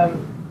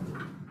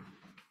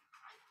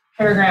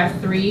paragraph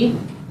 3.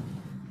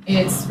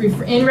 It's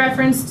in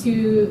reference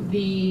to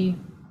the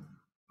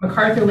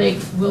MacArthur Lake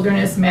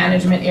Wilderness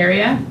Management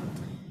Area.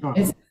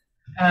 It's,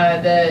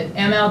 the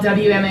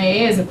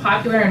MLWMA is a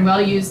popular and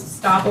well-used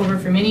stopover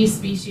for many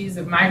species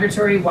of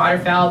migratory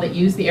waterfowl that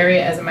use the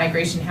area as a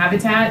migration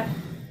habitat.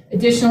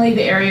 Additionally,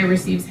 the area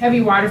receives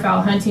heavy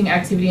waterfowl hunting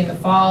activity in the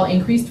fall.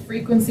 Increased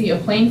frequency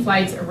of plane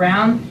flights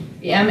around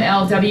the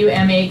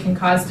MLWMA can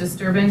cause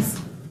disturbance,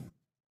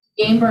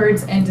 game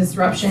birds, and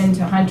disruption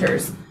to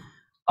hunters.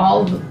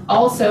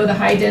 Also, the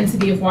high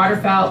density of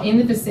waterfowl in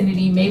the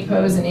vicinity may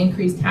pose an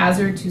increased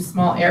hazard to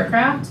small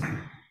aircraft.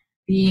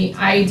 The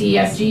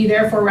IDFG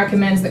therefore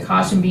recommends that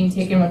caution being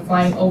taken when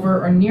flying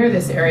over or near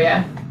this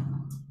area.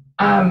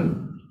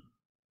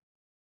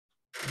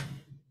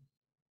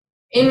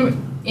 In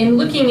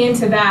looking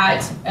into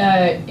that,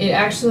 it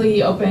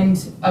actually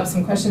opened up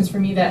some questions for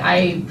me that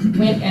I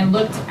went and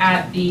looked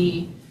at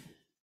the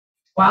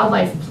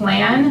wildlife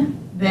plan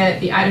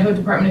that the Idaho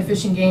Department of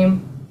Fish and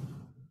Game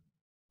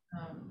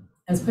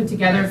has put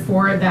together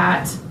for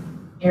that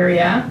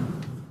area.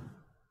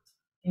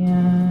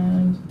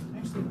 And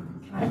actually,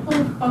 can I pull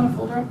a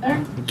folder up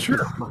there?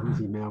 Sure.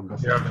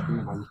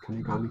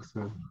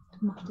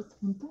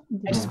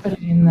 I just put it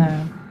in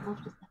the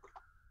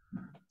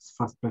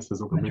Fast besser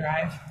sogar mit.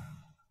 drive.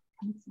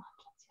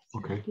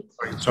 Okay.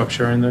 Stop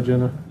sharing that,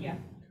 Jenna. Yeah.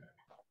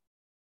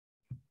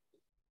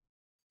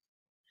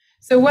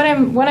 So what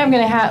I'm going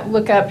to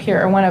look up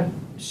here, I want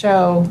to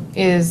show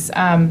is,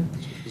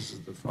 This is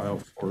the file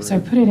for so I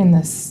put it in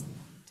the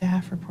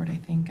staff report, I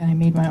think, and I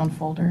made my own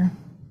folder.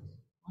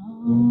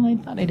 Oh, I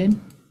thought I did.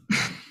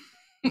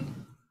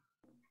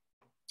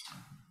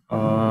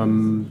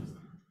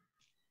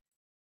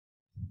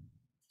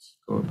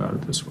 Go about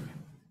it this way.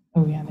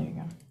 Oh yeah, there you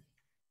go.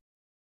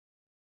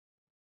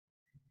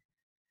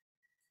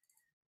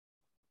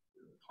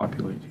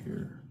 Populate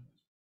here.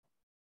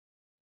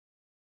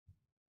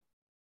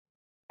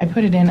 I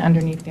put it in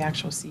underneath the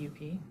actual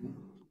CUP.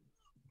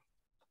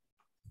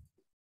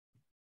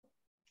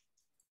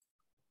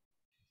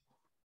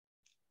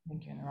 I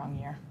think you're in the wrong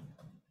year.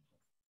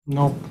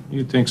 Nope,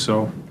 you'd think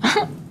so.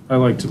 I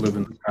like to live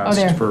in the Oh,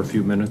 there. past for a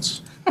few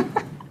minutes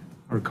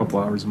or a couple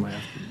hours in my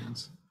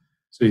afternoons.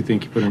 So you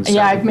think you put in Yeah,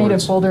 staff I've made a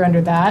reports? folder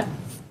under that.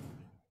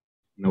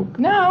 Nope.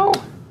 No.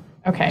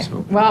 Okay,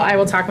 So- well, I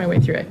will talk my way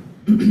through it.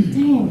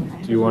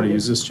 Dang. Do you want to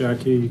use this,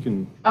 Jackie? You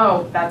can.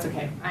 Oh, that's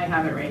okay. I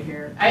have it right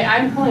here.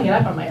 I'm pulling it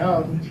up on my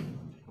own.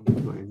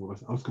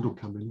 Was ausgedruckt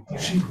haben will.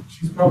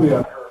 She's probably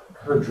on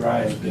her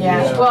drive.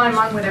 Yeah, well, I'm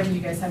on whatever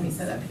you guys have me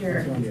set up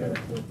here.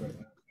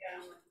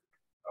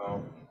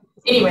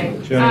 Anyway,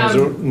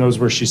 Jenna knows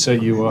where she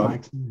set you up.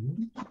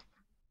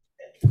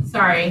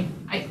 sorry,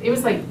 it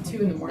was like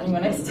 2 in the morning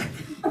when I started.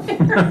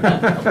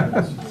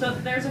 So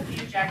there's a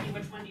few, Jackie.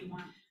 Which one do you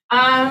want?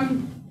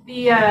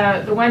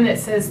 The one that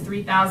says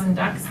 3,000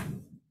 ducks.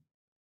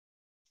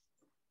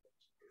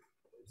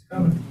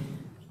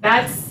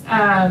 That's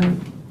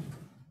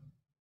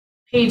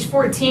page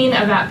 14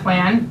 of that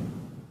plan.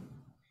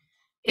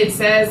 It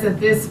says that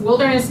this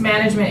wilderness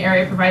management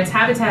area provides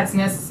habitats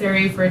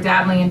necessary for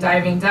dabbling and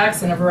diving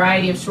ducks, and a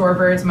variety of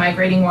shorebirds.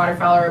 Migrating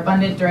waterfowl are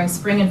abundant during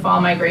spring and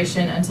fall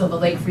migration until the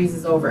lake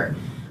freezes over.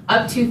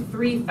 Up to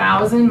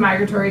 3,000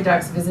 migratory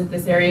ducks visit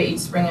this area each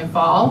spring and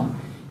fall,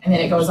 and then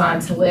it goes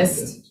on to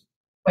list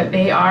what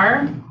they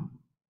are.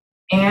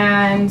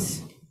 And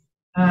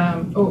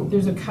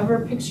there's a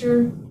cover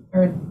picture,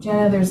 or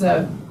Jenna, there's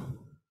an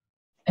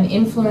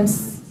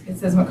influence. It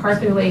says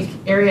MacArthur Lake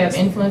area of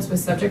influence with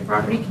subject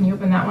property. Can you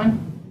open that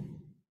one?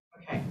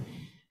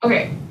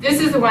 Okay, this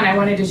is the one I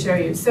wanted to show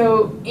you.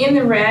 So in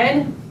the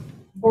red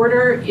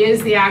border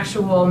is the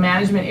actual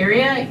management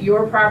area.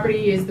 Your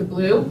property is the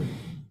blue.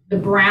 The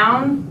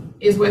brown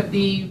is what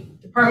the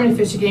Department of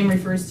Fish and Game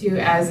refers to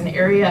as an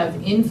area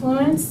of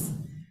influence.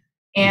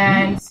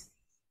 And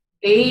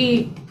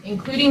they,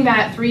 including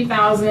that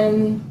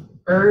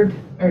 3,000 bird,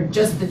 or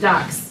just the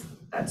ducks,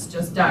 that's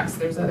just ducks,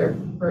 there's other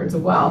birds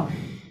as well.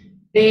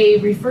 They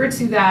refer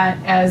to that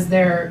as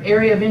their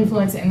area of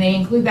influence, and they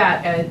include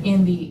that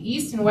in the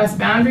east and west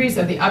boundaries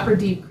of the Upper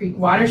Deep Creek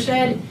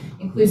watershed,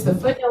 includes the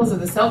foothills of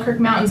the Selkirk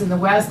Mountains in the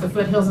west, the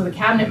foothills of the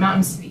Cabinet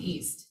Mountains to the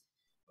east.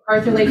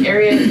 MacArthur Lake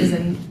area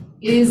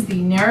is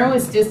the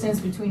narrowest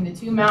distance between the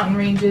two mountain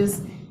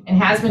ranges and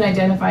has been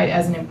identified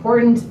as an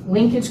important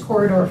linkage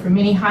corridor for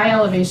many high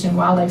elevation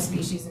wildlife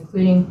species,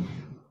 including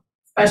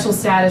special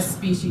status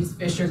species,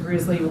 fisher,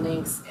 grizzly,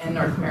 lynx, and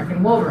North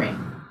American wolverine.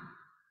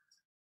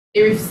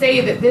 They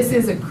say that this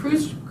is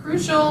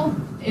crucial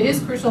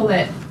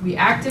that we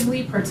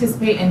actively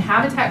participate in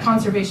habitat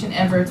conservation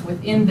efforts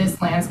within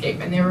this landscape,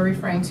 and they were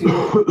referring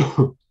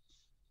to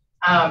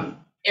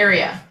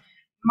area.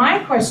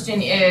 My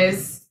question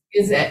is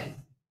it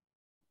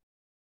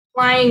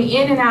flying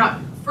in and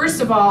out,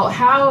 first of all,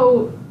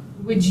 how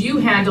would you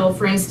handle,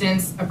 for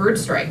instance, a bird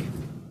strike?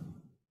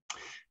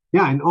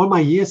 Yeah, in all my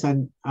years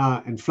and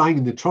flying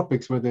in the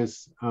tropics where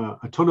there's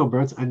a ton of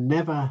birds, I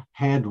never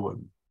had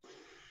one.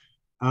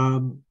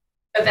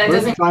 But that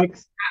doesn't happen.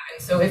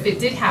 So if it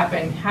did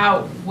happen,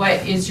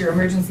 what is your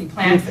emergency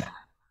plan for that?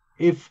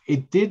 If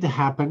it did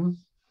happen,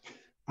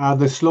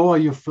 the slower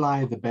you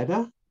fly, the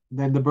better.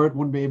 Then the bird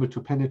wouldn't be able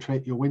to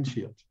penetrate your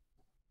windshield.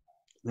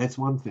 That's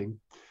one thing.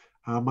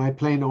 My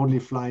plane only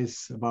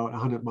flies about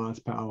 100 miles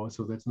per hour,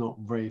 so that's not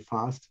very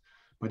fast.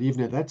 But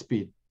even at that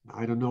speed,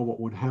 I don't know what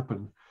would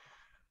happen.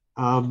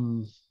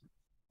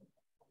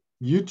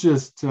 You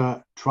just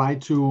try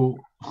to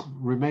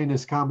remain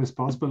as calm as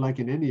possible, like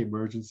in any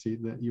emergency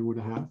that you would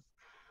have,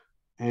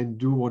 and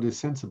do what is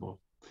sensible.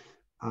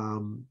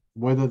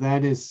 Whether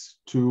that is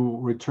to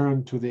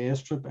return to the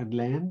airstrip and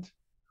land,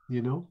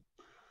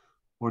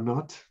 or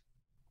not,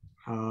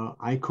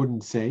 I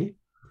couldn't say.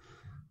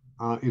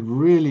 It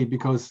really,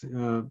 because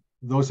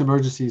those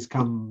emergencies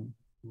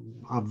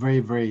are very,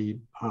 very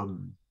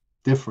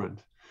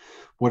different.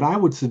 What I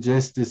would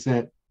suggest is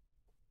that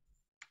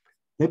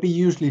they'd be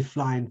usually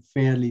flying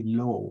fairly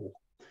low,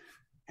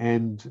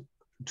 and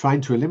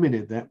trying to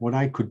eliminate that. What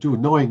I could do,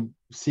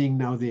 seeing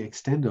now the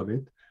extent of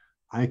it,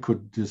 I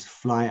could just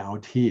fly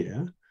out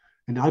here,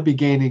 and I'll be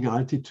gaining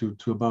altitude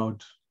to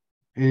about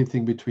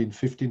anything between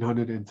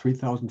 1,500 and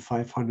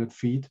 3,500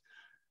 feet.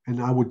 And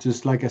I would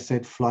just, like I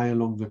said, fly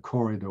along the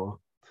corridor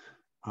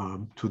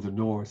to the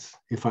north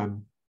if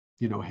I'm,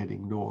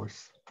 heading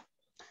north.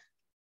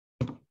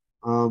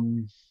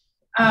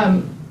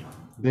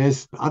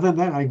 There's, other than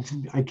that,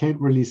 I can't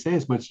really say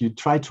as much. You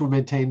try to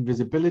maintain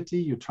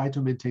visibility, you try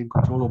to maintain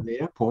control of the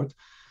airport,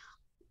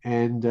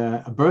 and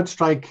a bird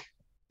strike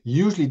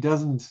usually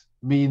doesn't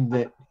mean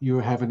that you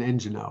have an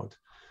engine out.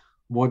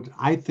 What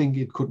I think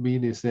it could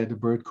mean is that a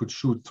bird could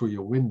shoot through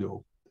your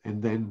window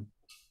and then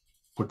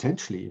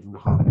potentially even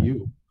harm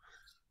you.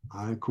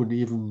 I couldn't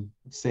even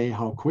say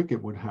how quick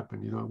it would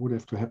happen. It would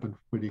have to happen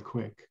pretty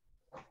quick.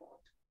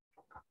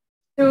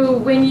 So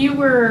when you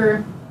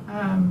were,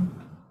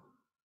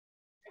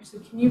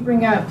 actually, can you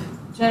bring up,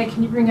 Jenna,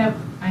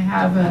 I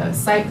have a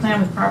site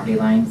plan with property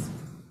lines.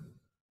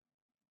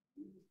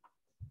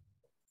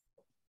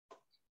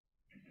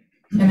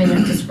 And then you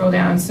have to scroll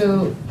down.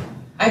 So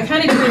I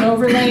kind of do an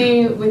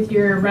overlay with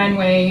your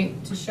runway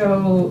to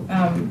show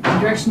the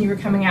direction you were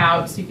coming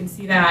out, so you can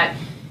see that.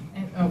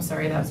 And, oh,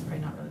 sorry, that was probably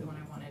not really the one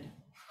I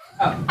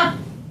wanted.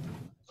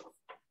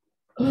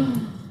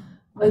 Oh.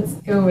 Let's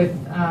go with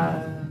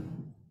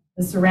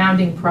the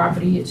surrounding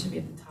property. It should be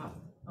at the top.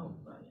 Oh,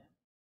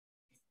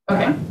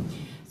 yeah. Okay.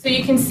 So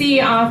you can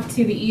see off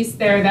to the east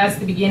there, that's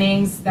the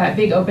beginnings, that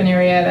big open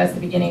area, that's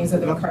the beginnings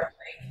of the MacArthur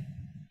Lake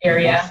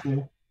area.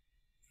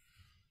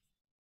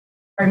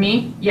 Pardon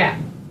me? Yeah.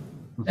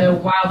 The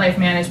wildlife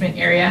management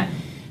area.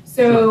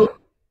 So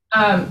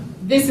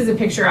this is a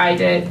picture I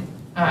did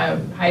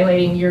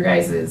highlighting your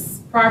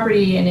guys'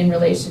 property and in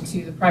relation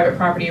to the private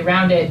property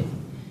around it,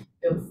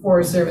 the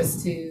Forest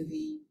Service to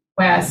the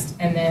west,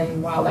 and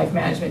then wildlife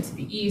management to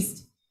the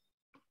east.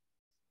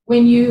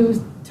 When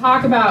you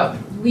talk about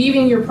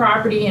leaving your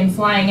property and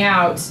flying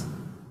out,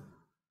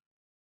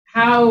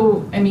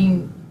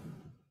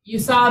 you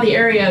saw the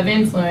area of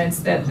influence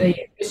that the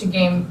Fish and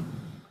Game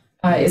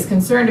is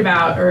concerned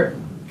about or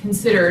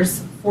considers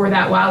for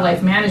that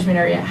wildlife management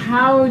area.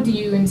 How do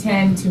you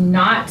intend to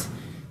not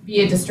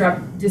be a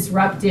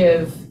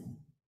disruptive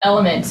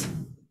element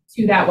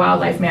to that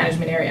wildlife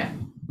management area?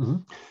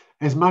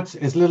 As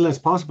little as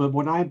possible.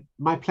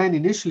 My plan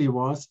initially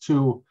was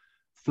to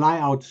fly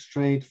out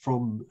straight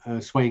from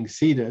Swaying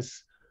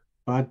Cedars,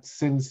 but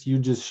since you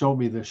just showed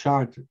me the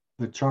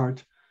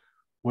chart,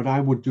 what I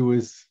would do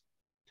is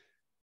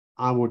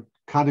I would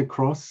cut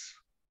across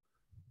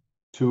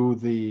to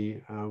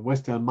the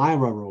West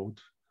Elmira Road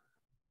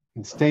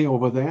and stay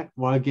over there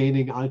while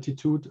gaining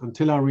altitude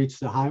until I reach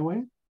the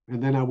highway.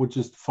 And then I would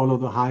just follow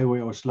the highway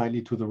or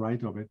slightly to the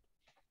right of it.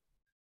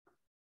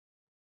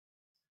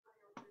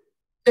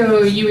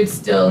 So you would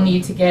still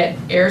need to get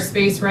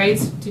airspace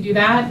rights to do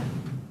that?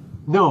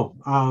 No,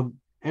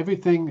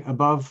 everything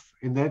above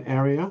in that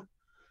area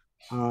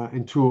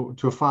and to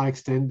a far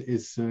extent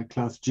is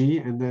Class G,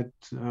 and that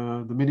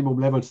the minimum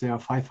levels there are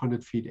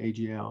 500 feet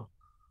AGL.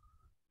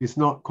 It's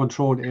not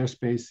controlled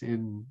airspace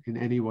in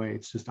any way.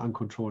 It's just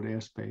uncontrolled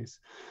airspace.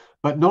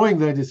 But knowing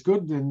that is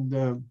good,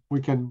 and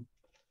we can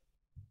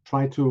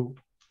try to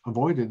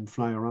avoid it and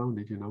fly around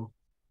it,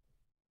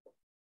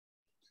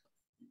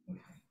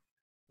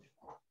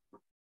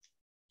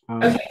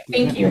 Okay,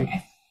 thank you.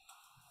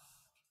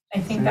 I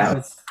think that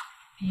was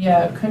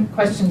the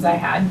questions I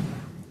had.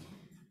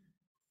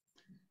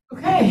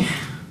 Okay.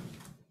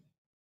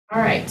 All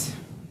right.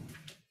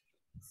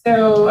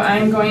 So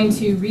I'm going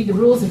to read the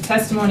rules of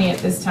testimony at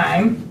this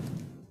time.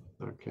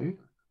 Okay.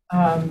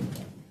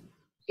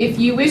 If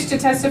you wish to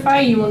testify,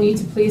 you will need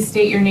to please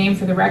state your name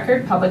for the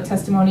record. Public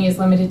testimony is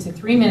limited to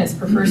 3 minutes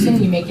per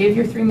person. You may give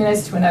your 3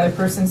 minutes to another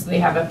person so they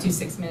have up to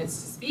 6 minutes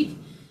to speak.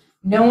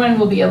 No one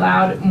will be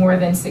allowed more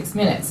than 6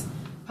 minutes.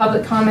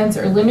 Public comments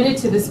are limited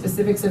to the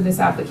specifics of this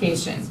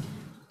application.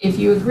 If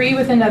you agree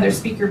with another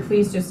speaker,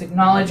 please just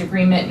acknowledge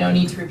agreement. No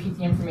need to repeat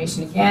the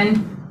information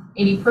again.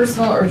 Any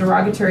personal or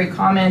derogatory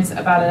comments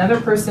about another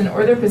person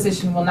or their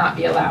position will not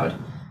be allowed.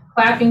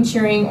 Clapping,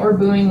 cheering, or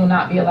booing will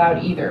not be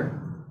allowed either.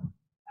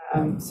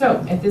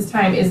 So at this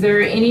time, is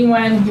there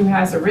anyone who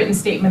has a written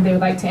statement they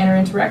would like to enter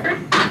into record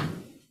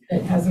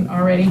that hasn't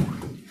already?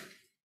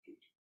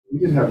 We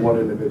did have one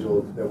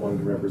individual that wanted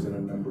to represent a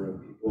number of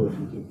people.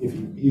 If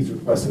he's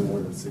requesting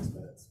more than 6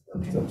 minutes,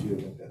 it's up to you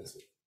to make that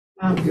decision.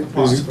 If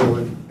possible,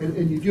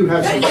 and you do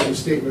have some written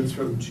statements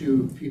from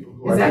 2 people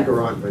who I think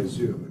are on by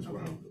Zoom as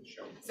well.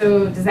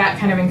 So does that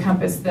kind of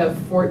encompass the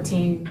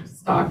 14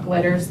 stock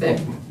letters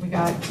that we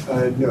got?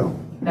 No.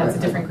 That's a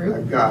different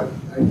group?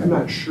 I'm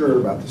not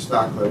sure about the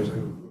stock letters.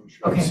 I'm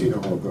sure I've seen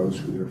all of those,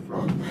 who they're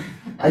from.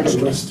 I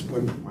can list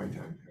when my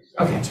time comes.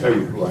 I can tell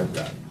you who I've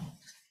got.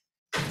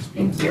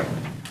 Thank you.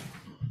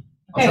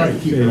 I'll try to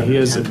keep it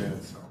under 10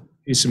 minutes.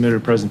 He submitted a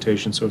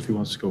presentation, so if he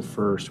wants to go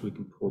first, we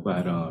can pull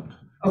that up.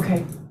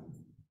 Okay.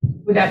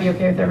 Would that be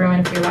okay with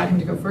everyone if we allowed him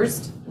to go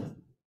first?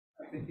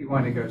 I think you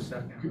want to go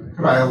second, right?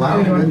 Could I allow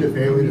Linda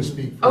Bailey to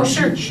speak first? Oh,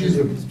 sure. She's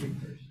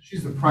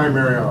the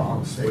primary,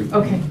 I'll say,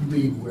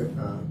 lead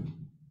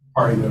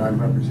party that I'm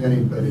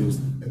representing, but is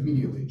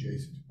immediately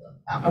adjacent to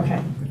that.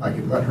 Okay. If I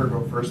could let her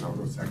go first, I'll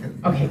go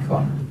second. Okay,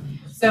 cool.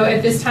 So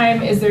at this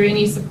time, is there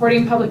any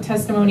supporting public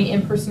testimony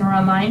in person or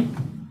online?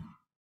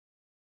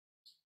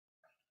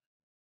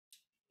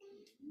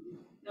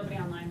 Nobody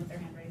online with their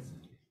hand raised.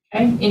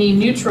 Okay. Any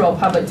neutral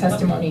public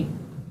testimony?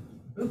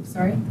 Oops,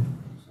 sorry.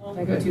 Well,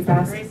 Did I go too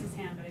fast? Raise his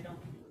hand, but I don't.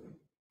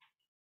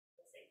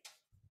 Let's see.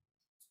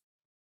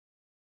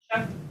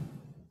 Chuck? I'm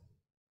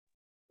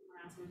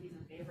asking if he's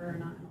in favor or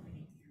not. I don't think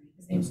he can hear me.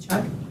 His name's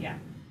Chuck. Yeah.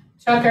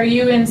 Chuck, are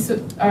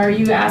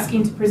you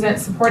asking to present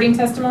supporting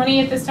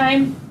testimony at this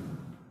time?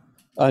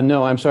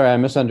 No, I'm sorry. I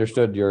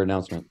misunderstood your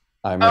announcement.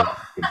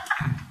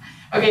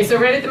 Okay, so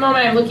right at the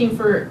moment, I'm looking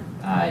for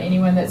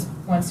anyone that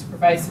wants to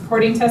provide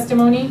supporting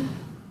testimony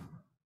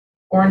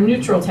or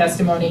neutral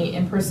testimony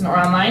in person or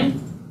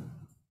online.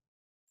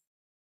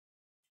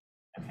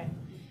 Okay.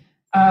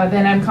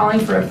 Then I'm calling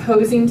for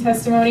opposing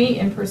testimony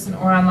in person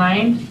or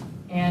online.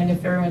 And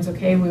if everyone's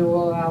okay, we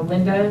will allow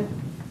Linda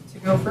to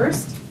go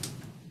first.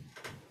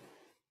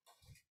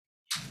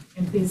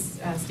 And please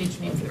state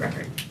your name for the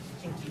record.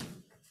 Thank you.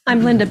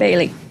 I'm Linda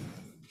Bailey.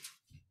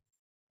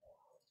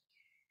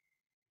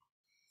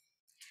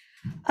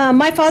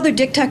 My father,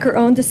 Dick Tucker,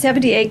 owned the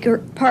 70-acre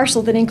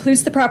parcel that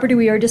includes the property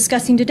we are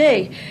discussing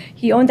today.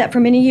 He owned that for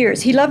many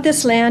years. He loved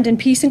this land and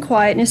peace and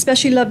quiet, and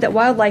especially loved that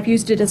wildlife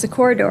used it as a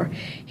corridor.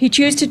 He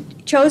chose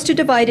to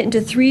divide it into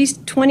 3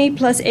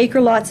 20-plus acre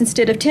lots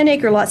instead of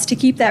 10-acre lots to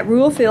keep that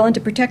rural feel and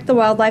to protect the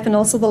wildlife and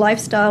also the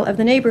lifestyle of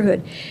the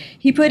neighborhood.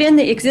 He put in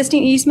the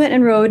existing easement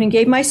and road and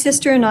gave my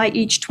sister and I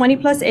each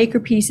 20-plus acre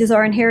piece as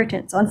our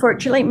inheritance.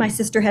 Unfortunately, my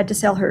sister had to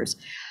sell hers.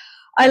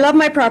 I love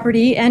my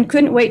property and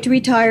couldn't wait to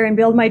retire and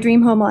build my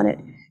dream home on it.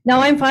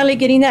 Now I'm finally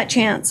getting that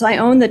chance. I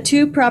own the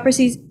two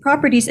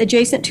properties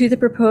adjacent to the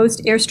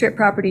proposed airstrip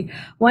property,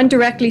 one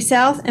directly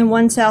south and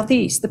one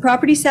southeast. The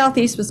property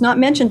southeast was not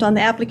mentioned on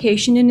the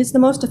application and is the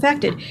most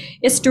affected.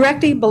 It's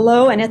directly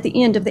below and at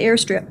the end of the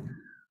airstrip.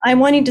 I'm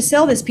wanting to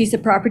sell this piece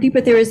of property,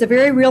 but there is a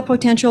very real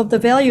potential of the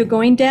value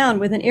going down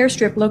with an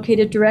airstrip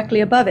located directly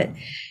above it.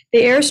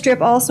 The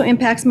airstrip also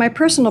impacts my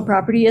personal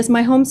property as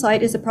my home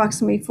site is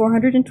approximately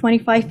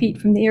 425 feet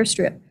from the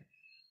airstrip.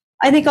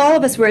 I think all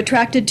of us were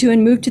attracted to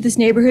and moved to this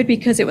neighborhood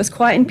because it was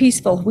quiet and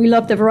peaceful. We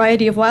love the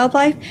variety of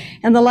wildlife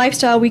and the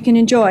lifestyle we can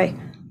enjoy.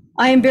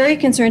 I am very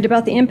concerned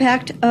about the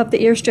impact of the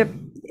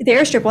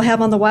airstrip will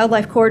have on the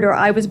wildlife corridor.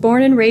 I was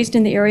born and raised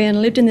in the area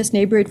and lived in this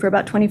neighborhood for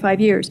about 25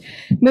 years.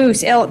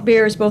 Moose, elk,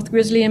 bears, both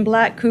grizzly and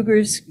black,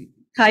 cougars,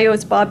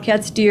 coyotes,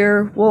 bobcats,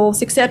 deer,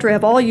 wolves, etc.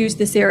 have all used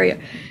this area.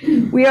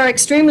 We are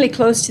extremely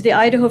close to the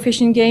Idaho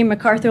Fish and Game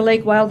MacArthur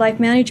Lake Wildlife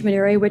Management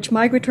Area, which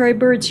migratory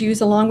birds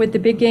use along with the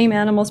big game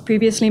animals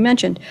previously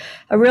mentioned.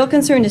 A real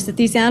concern is that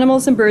these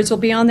animals and birds will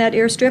be on that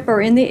airstrip or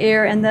in the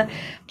air, and the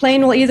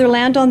plane will either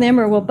land on them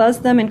or will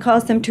buzz them and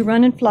cause them to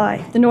run and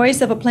fly. The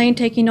noise of a plane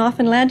taking off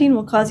and landing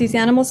will cause these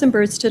animals and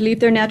birds to leave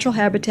their natural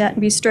habitat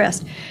and be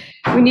stressed.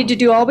 We need to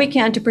do all we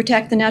can to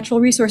protect the natural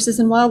resources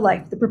and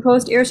wildlife. The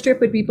proposed airstrip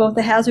would be both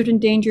a hazard and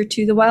danger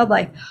to the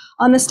wildlife.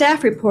 On the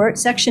staff report,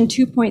 section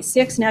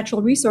 2.6,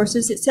 natural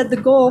resources, it said the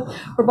goal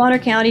for Bonner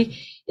County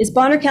is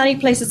Bonner County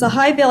places a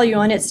high value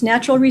on its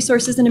natural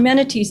resources and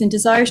amenities and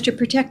desires to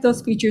protect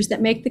those features that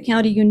make the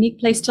county a unique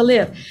place to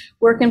live,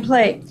 work, and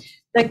play.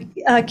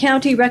 The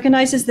county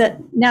recognizes that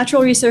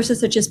natural resources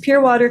such as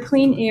pure water,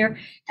 clean air,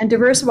 and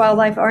diverse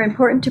wildlife are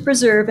important to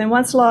preserve, and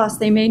once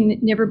lost, they may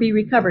never be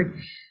recovered.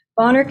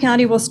 Bonner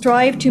County will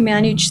strive to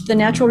manage the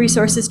natural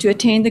resources to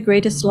attain the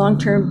greatest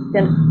long-term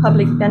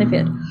public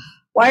benefit.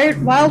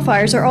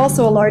 Wildfires are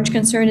also a large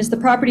concern as the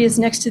property is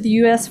next to the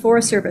U.S.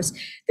 Forest Service.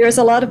 There is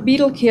a lot of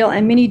beetle kill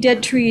and many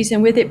dead trees,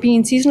 and with it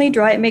being seasonally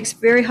dry, it makes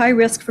very high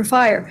risk for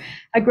fire.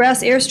 A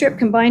grass airstrip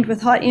combined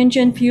with hot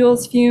engine,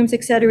 fuels, fumes,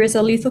 etc. is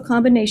a lethal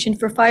combination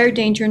for fire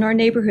danger in our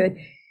neighborhood.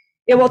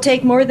 It will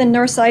take more than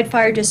Northside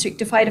Fire District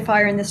to fight a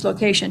fire in this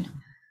location.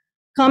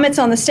 Comments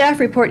on the staff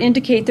report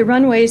indicate the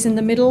runway is in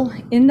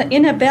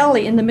a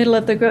valley in the middle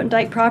of the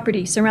Grotendijk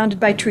property,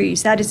 surrounded by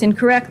trees. That is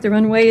incorrect. The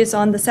runway is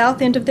on the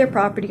south end of their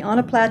property on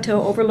a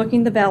plateau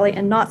overlooking the valley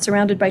and not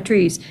surrounded by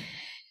trees.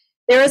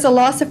 There is a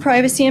loss of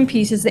privacy and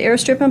peace as the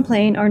airstrip and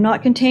plane are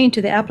not contained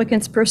to the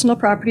applicant's personal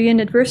property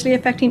and adversely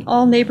affecting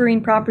all neighboring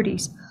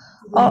properties. Does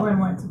anyone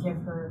want to give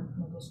her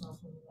an additional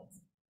 3 minutes?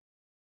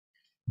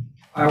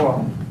 I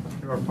will.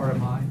 You're part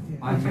of mine.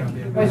 Mine's going to be.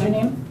 What's your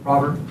name?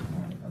 Robert.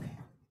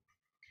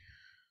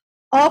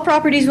 All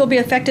properties will be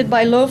affected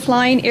by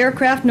low-flying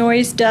aircraft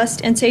noise, dust,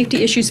 and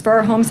safety issues for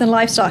our homes and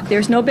livestock.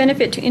 There's no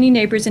benefit to any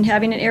neighbors in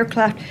having an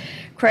aircraft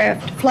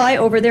fly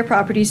over their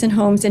properties and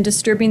homes and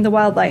disturbing the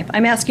wildlife.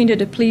 I'm asking you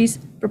to please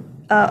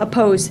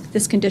oppose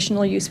this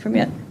conditional use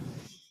permit.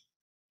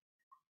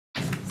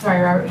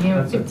 Sorry, Robert, you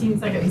have 15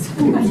 seconds.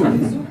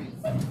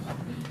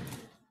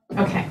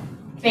 Okay,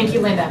 thank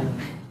you, Linda.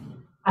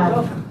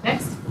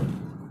 Next.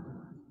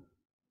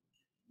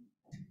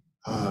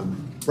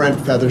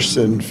 Brent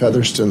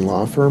Featherston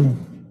Law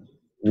Firm,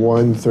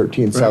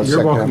 113 South You're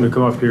 2nd welcome to Avenue.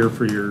 come up here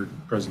for your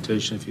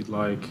presentation if you'd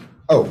like.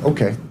 Oh,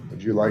 okay.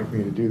 Would you like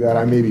me to do that?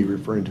 I may be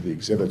referring to the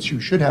exhibits. You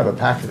should have a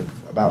packet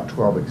of about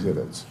 12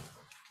 exhibits.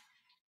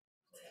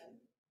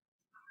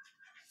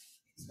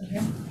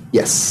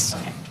 Yes.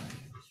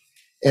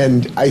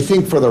 And I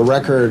think for the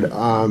record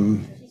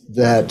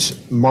that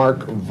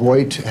Mark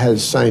Voigt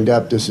has signed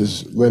up. This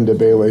is Linda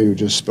Bailey, who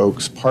just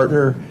spoke's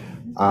partner.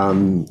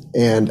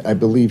 And I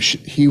believe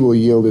he will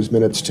yield his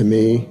minutes to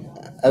me,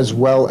 as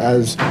well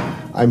as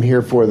I'm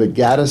here for the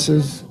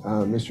Gaddises,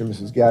 Mr. and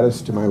Mrs.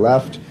 Gaddis to my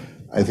left.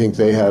 I think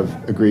they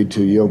have agreed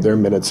to yield their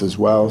minutes as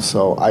well.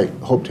 So I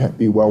hope to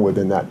be well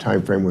within that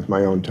time frame with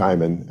my own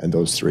time and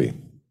those three.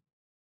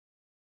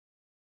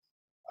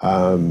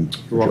 You're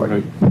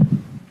welcome.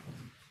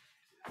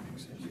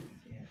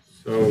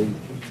 So you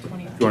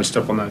want to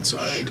step on that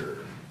side?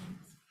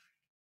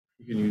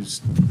 You can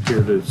use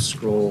here to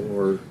scroll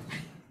or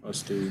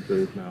us to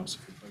the mouse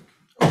if you'd like.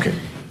 Okay.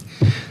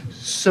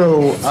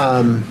 So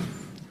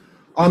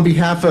on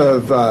behalf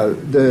of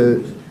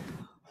the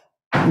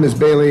Ms.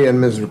 Bailey and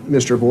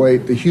Mr.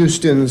 Voigt, the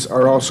Houstons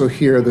are also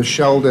here. The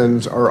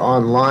Sheldons are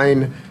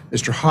online.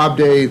 Mr.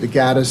 Hobday, the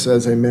Gaddis,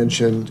 as I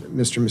mentioned,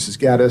 Mr. and Mrs.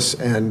 Gaddis,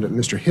 and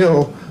Mr.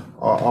 Hill,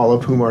 all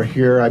of whom are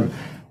here.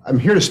 I'm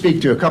here to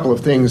speak to a couple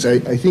of things.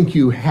 I think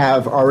you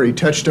have already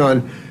touched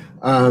on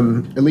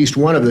at least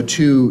one of the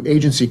two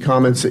agency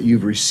comments that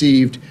you've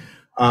received,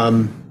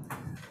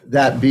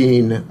 that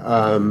being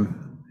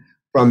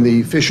from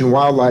the Fish and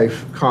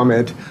Wildlife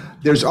comment.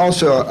 There's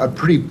also a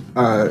pretty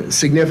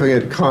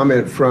significant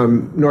comment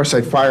from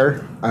Northside Fire,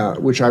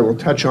 which I will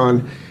touch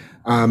on.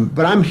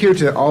 But I'm here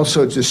to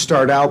also to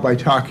start out by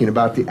talking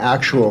about the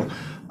actual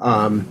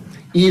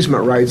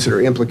easement rights that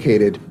are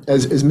implicated.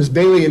 As Ms.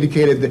 Bailey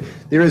indicated,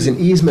 there is an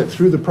easement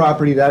through the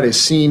property that is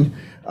seen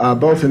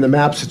both in the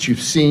maps that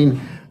you've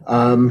seen.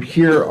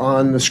 Here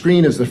on the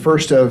screen is the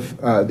first of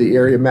the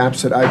area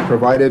maps that I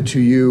provided to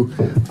you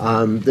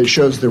that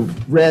shows the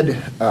red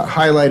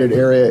highlighted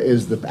area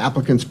is the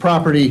applicant's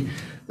property.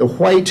 The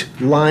white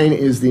line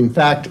is, in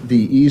fact,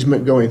 the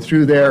easement going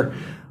through there.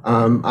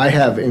 I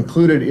have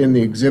included in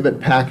the exhibit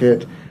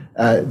packet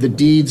the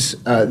deeds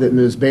that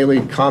Ms.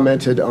 Bailey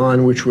commented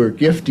on, which were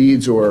gift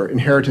deeds or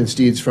inheritance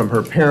deeds from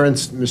her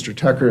parents, Mr.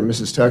 Tucker and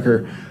Mrs.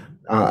 Tucker,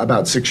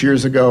 about 6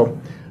 years ago.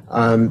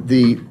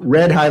 The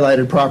red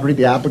highlighted property,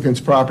 the applicant's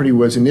property,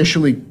 was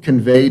initially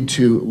conveyed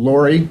to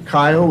Lori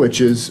Kyle,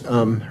 which is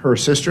her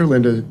sister,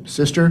 Linda's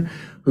sister,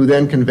 who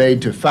then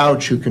conveyed to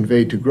Fouch, who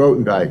conveyed to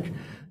Grotendijk.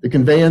 The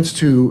conveyance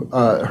to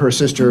her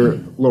sister,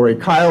 Lori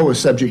Kyle, was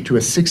subject to a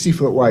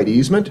 60-foot wide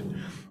easement.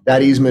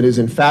 That easement is,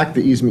 in fact,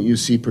 the easement you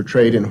see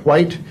portrayed in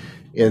white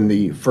in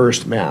the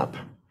first map.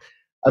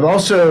 I've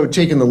also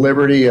taken the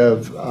liberty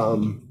of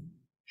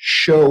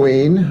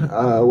showing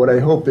what I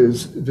hope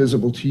is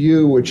visible to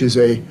you, which is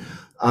a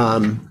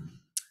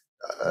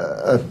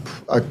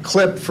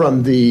clip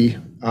from the,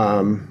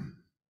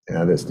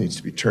 this needs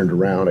to be turned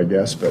around, I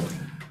guess, but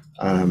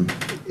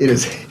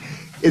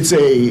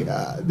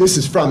this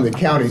is from the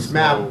county's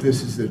map.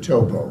 This is the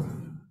topo.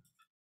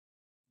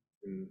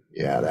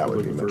 Yeah, that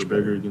would be much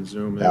bigger. You can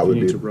zoom in. That would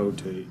If you need be- to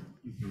rotate,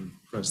 you can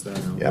press that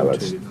and Yeah,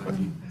 rotate it.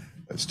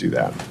 let's do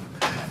that.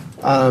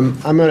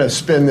 I'm going to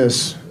spin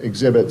this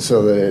exhibit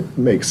so that it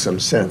makes some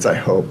sense, I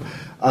hope.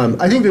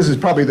 I think this is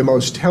probably the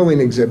most telling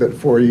exhibit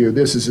for you.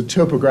 This is a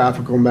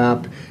topographical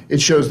map. It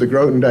shows the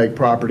Grotendijk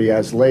property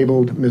as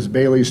labeled, Ms.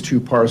 Bailey's 2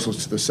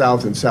 parcels to the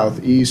south and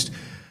southeast,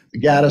 the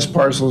Gaddis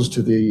parcels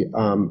to the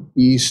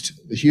east,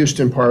 the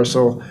Houston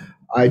parcel.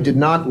 I did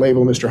not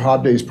label Mr.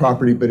 Hobday's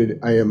property, but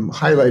I am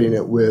highlighting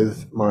it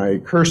with my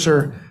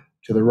cursor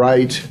to the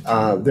right.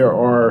 There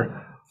are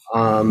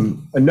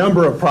a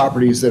number of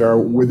properties that are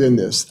within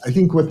this. I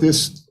think what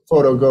this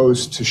photo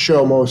goes to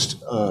show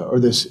most,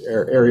 or this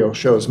aerial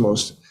shows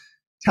most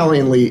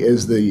tellingly,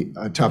 is the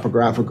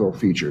topographical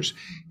features.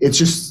 It's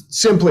just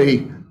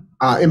simply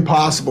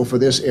impossible for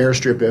this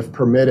airstrip, if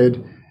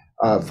permitted,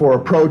 for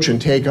approach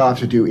and takeoff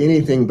to do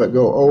anything but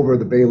go over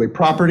the Bailey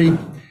property.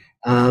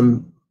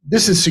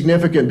 This is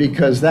significant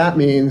because that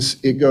means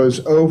it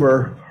goes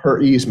over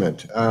her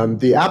easement.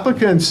 The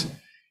applicants,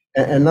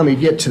 and let me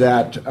get to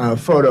that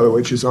photo,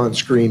 which is on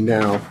screen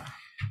now.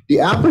 The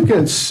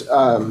applicant's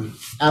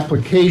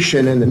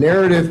application in the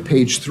narrative,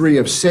 page 3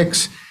 of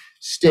 6,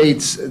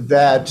 states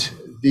that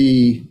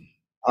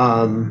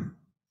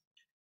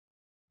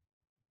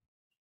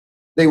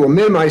they will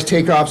minimize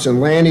takeoffs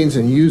and landings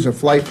and use a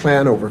flight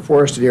plan over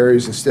forested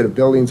areas instead of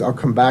buildings. I'll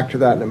come back to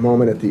that in a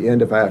moment at the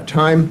end if I have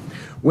time.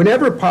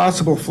 Whenever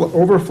possible,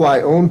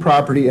 overfly own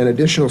property and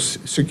additional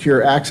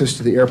secure access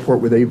to the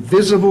airport with a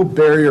visible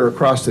barrier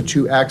across the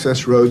 2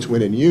 access roads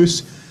when in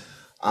use.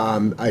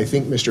 I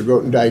think Mr.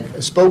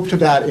 Grotendijk spoke to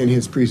that in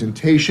his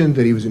presentation,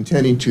 that he was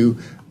intending to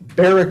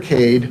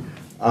barricade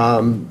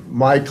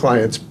my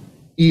client's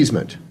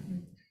easement.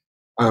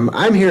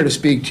 I'm here to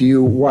speak to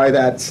you why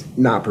that's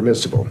not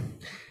permissible.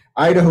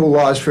 Idaho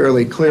law is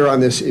fairly clear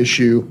on this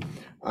issue.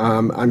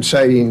 I'm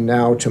citing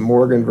now to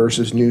Morgan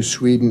versus New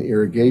Sweden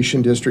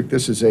Irrigation District.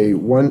 This is a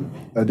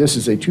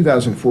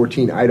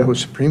 2014 Idaho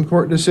Supreme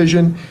Court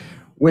decision.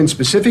 When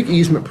specific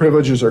easement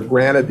privileges are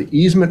granted, the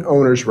easement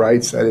owner's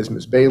rights, that is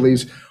Ms.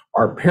 Bailey's,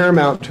 are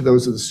paramount to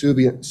those of the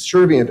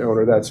servient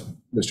owner, that's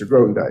Mr.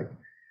 Grotendijk.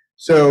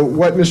 So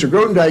what Mr.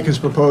 Grotendijk is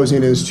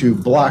proposing is to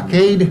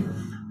blockade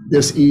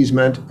this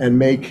easement and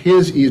make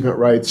his easement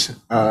rights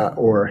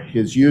or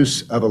his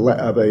use of a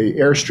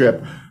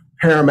airstrip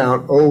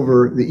paramount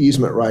over the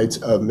easement rights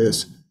of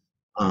Ms.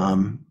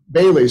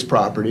 Bailey's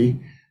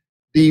property.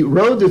 The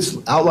road that's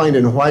outlined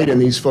in white in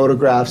these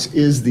photographs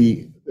is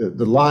the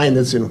line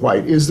that's in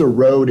white is the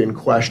road in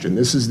question.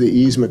 This is the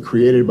easement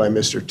created by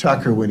Mr.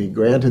 Tucker when he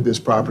granted this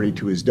property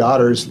to his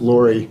daughters,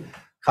 Lori,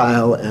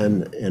 Kyle,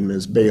 and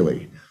Ms.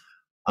 Bailey.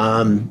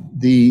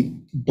 The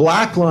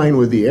black line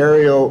with the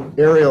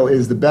aerial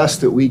is the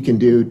best that we can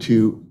do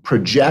to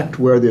project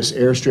where this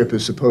airstrip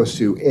is supposed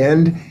to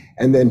end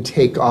and then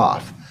take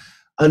off.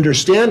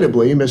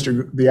 Understandably,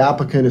 the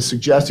applicant is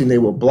suggesting they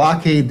will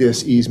blockade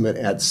this easement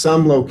at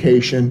some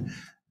location,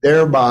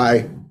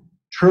 thereby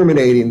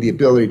terminating the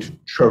ability to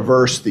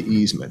traverse the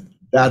easement.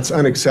 That's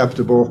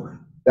unacceptable.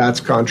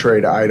 That's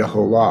contrary to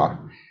Idaho law.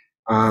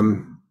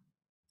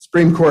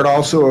 Supreme Court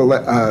also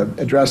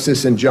addressed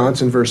this in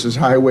Johnson versus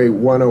Highway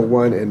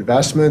 101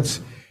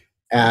 Investments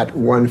at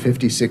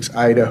 156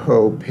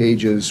 Idaho,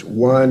 pages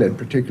 1 and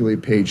particularly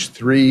page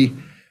 3.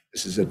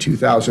 This is a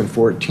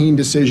 2014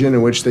 decision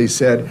in which they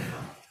said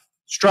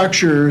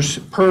structures,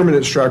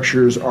 permanent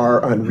structures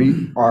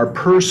are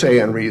per se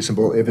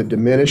unreasonable if it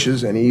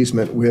diminishes an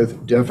easement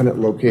with definite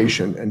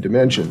location and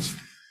dimensions.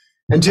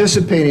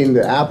 Anticipating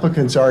the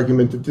applicant's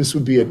argument that this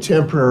would be a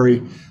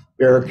temporary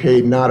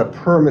barricade, not a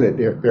permanent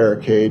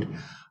barricade,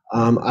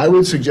 I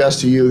would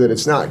suggest to you that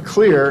it's not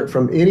clear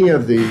from any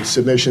of the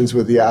submissions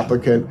with the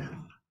applicant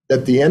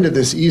that the end of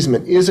this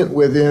easement isn't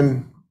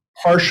within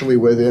partially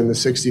within the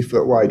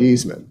 60-foot wide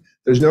easement.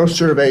 There's no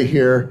survey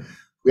here.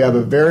 We have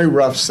a very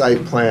rough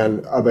site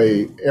plan of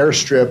a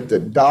airstrip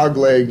that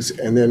doglegs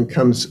and then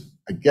comes,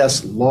 I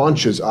guess,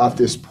 launches off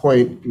this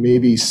point,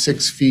 maybe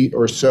 6 feet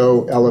or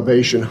so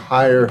elevation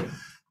higher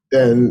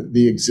than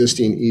the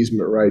existing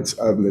easement rights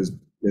of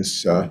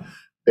Ms.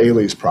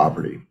 Bailey's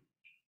property.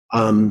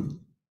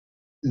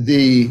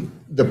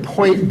 The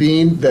point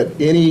being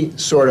that any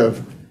sort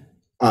of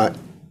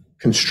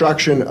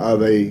construction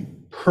of a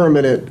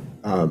permanent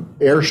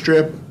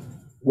airstrip,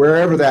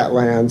 wherever that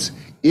lands,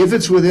 if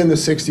it's within the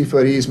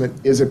 60-foot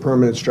easement, is a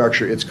permanent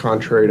structure. It's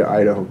contrary to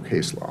Idaho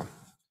case law.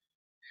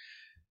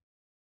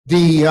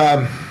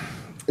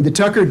 The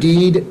Tucker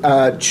deed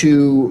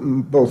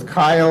to both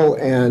Kyle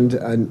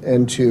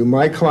and to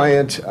my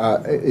client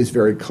is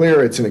very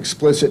clear. It's an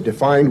explicit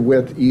defined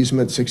width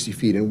easement, 60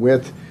 feet in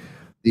width.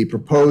 The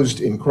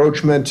proposed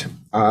encroachment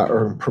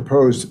or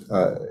proposed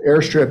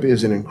airstrip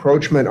is an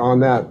encroachment on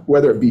that,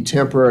 whether it be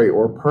temporary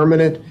or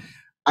permanent.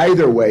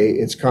 Either way,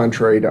 it's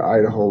contrary to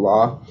Idaho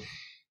law.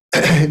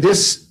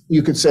 This,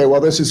 you could say,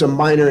 well, this is a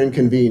minor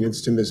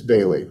inconvenience to Ms.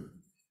 Bailey.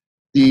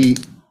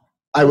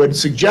 I would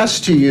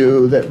suggest to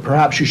you that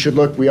perhaps you should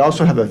look. We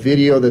also have a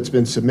video that's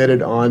been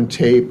submitted on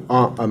tape,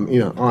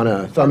 on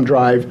a thumb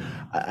drive.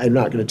 I'm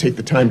not going to take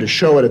the time to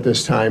show it at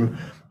this time,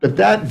 but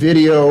that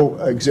video,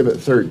 Exhibit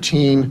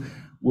 13,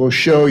 will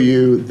show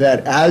you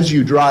that as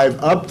you drive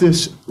up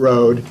this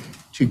road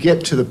to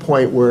get to the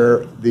point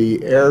where the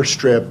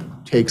airstrip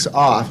takes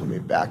off, let me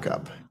back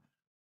up,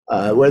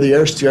 where the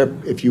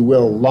airstrip, if you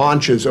will,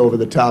 launches over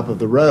the top of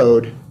the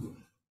road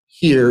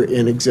here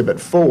in Exhibit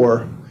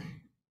 4,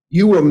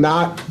 you will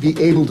not be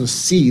able to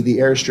see the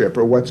airstrip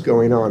or what's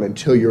going on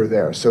until you're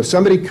there. So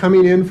somebody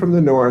coming in from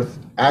the north,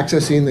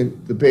 accessing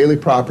the Bailey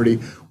property,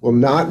 will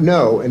not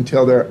know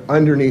until they're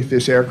underneath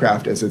this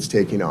aircraft as it's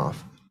taking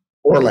off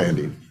or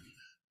landing.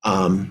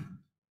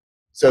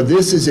 So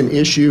this is an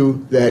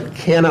issue that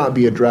cannot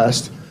be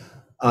addressed.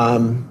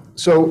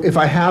 So if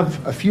I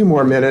have a few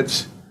more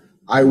minutes,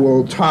 I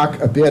will talk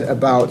a bit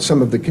about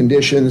some of the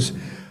conditions.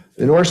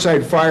 The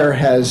Northside Fire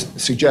has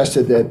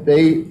suggested that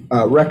they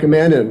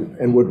recommend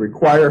and would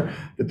require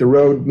that the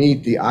road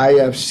meet the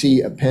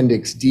IFC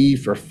Appendix D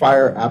for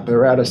fire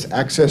apparatus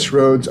access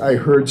roads. I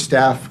heard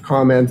staff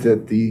comment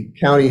that the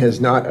county has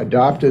not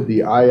adopted the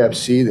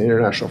IFC, the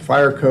International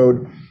Fire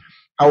Code.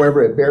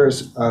 However, it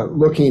bears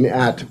looking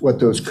at what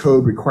those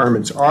code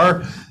requirements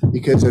are,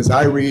 because as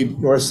I read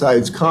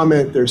Northside's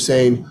comment, they're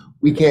saying,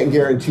 we can't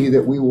guarantee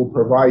that we will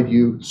provide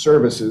you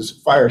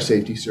services, fire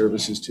safety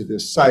services to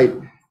this site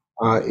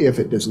if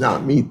it does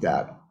not meet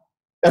that.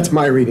 That's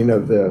my reading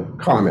of the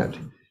comment.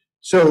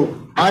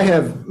 So I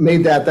have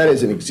made that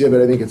is an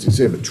exhibit. I think it's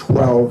Exhibit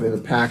 12 in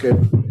the packet.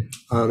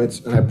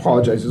 And I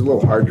apologize, it's a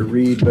little hard to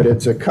read, but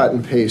it's a cut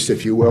and paste,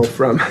 if you will,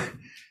 from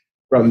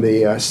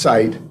the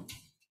site.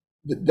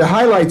 The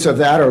highlights of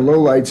that, or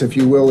lowlights, if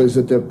you will, is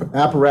that the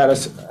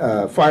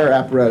fire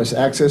apparatus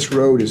access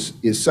road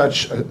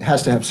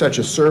has to have such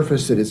a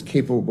surface that is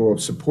capable of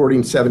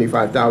supporting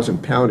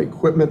 75,000 pound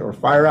equipment or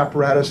fire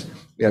apparatus.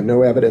 We have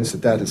no evidence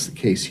that that is the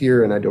case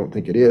here, and I don't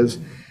think it is.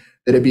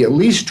 That it be at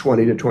least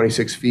 20 to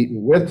 26 feet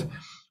in width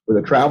with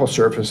a travel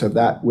surface of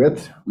that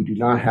width. We do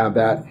not have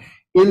that.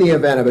 In the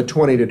event of a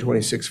 20 to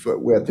 26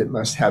 foot width, it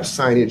must have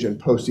signage and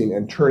posting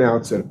and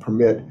turnouts that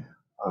permit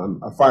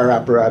a fire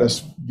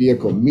apparatus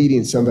vehicle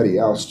meeting somebody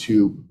else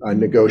to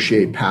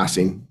negotiate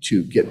passing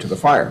to get to the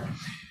fire.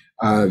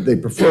 They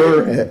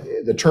prefer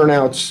the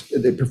turnouts,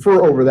 they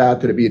prefer over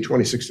that it be at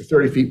 26 to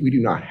 30 feet. We do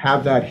not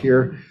have that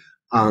here.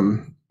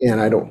 And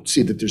I don't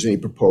see that there's any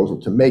proposal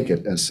to make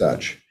it as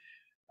such.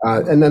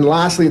 And then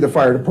lastly, the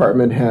fire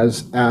department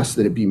has asked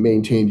that it be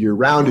maintained year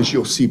round, as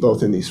you'll see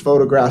both in these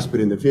photographs, but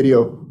in the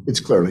video,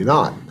 it's clearly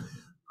not.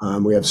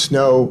 We have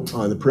snow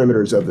on the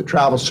perimeters of the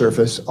travel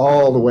surface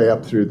all the way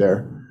up through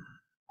there.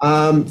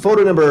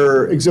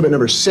 Exhibit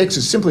number 6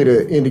 is simply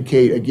to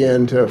indicate,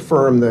 again, to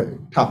affirm the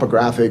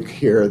topographic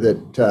here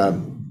that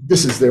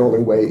this is the only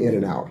way in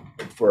and out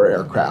for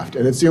aircraft,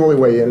 and it's the only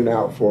way in and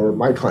out for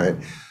my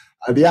client.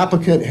 The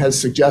applicant has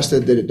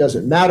suggested that it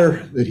doesn't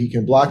matter that he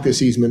can block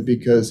this easement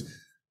because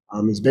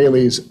Ms.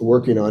 Bailey's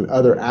working on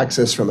other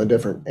access from a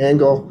different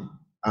angle.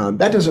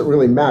 That doesn't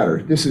really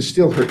matter. This is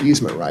still her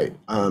easement right.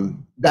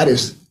 That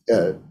is,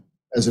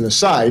 as an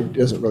aside,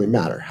 doesn't really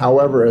matter.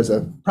 However, as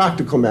a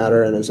practical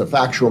matter and as a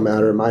factual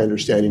matter, my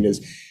understanding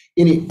is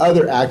any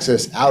other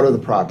access out of the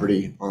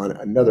property on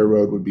another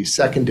road would be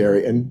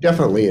secondary and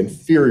definitely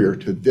inferior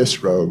to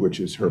this road, which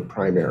is her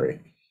primary.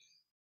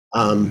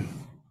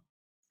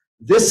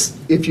 This,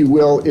 if you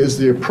will, is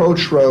the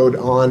approach road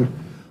on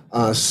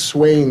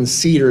Swain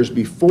Cedars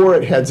before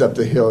it heads up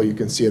the hill. You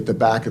can see at the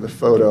back of the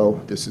photo,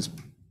 this is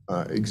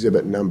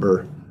exhibit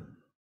number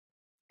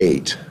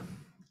 8.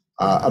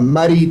 A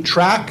muddy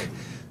track.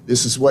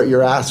 This is what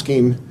you're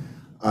asking.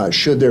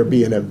 Should there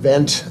be an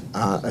event,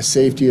 a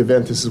safety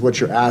event, this is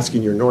what you're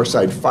asking your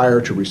Northside Fire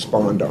to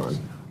respond on.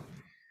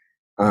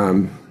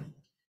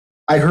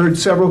 I heard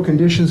several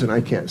conditions, and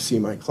I can't see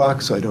my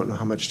clock, so I don't know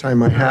how much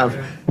time I have.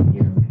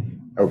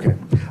 Okay,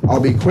 I'll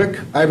be quick.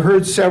 I've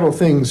heard several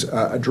things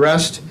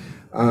addressed.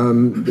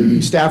 The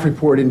staff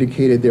report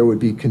indicated there would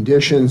be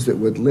conditions that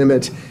would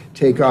limit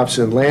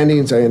takeoffs and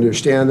landings. I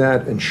understand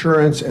that.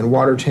 Insurance and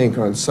water tank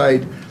on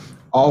site,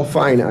 all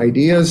fine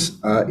ideas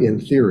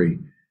in theory.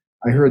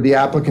 I heard the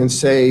applicant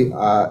say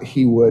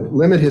he would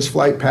limit his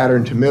flight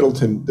pattern to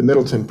Middleton, the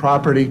Middleton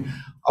property.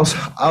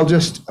 I'll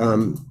just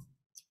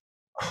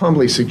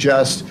humbly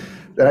suggest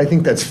that I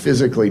think that's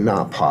physically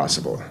not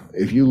possible.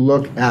 If you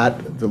look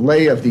at the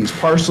lay of these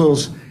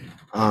parcels,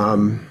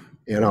 and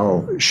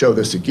I'll show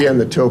this again,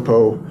 the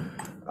topo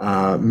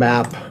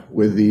map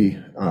with the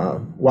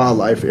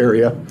wildlife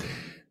area,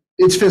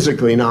 it's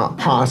physically not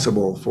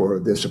possible for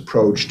this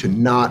approach to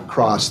not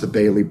cross the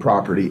Bailey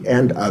property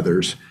and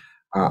others.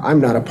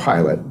 I'm not a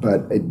pilot,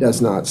 but it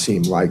does not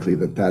seem likely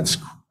that that's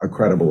a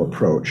credible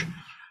approach.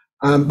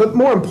 But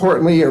more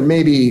importantly, or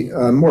maybe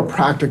more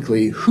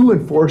practically, who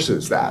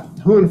enforces that?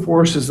 Who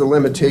enforces the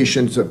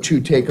limitations of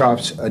 2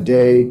 takeoffs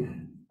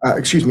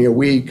a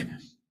week,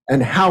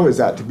 and how is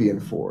that to be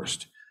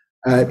enforced?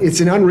 It's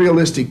an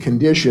unrealistic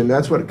condition.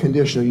 That's what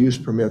conditional use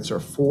permits are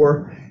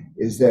for,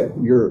 is that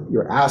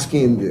you're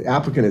asking, the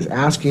applicant is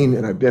asking,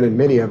 and I've been in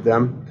many of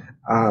them,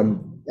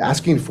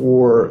 asking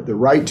for the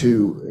right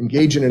to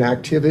engage in an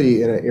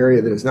activity in an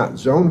area that is not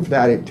zoned for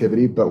that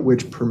activity, but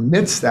which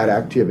permits that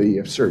activity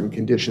if certain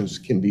conditions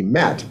can be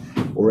met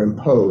or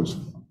imposed.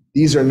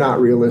 These are not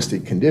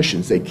realistic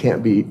conditions. They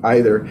can't be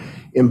either,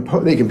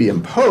 they can be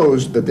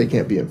imposed, but they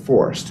can't be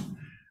enforced.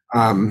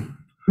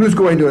 Who's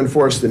going to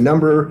enforce the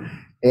number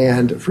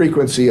and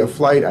frequency of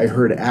flight? I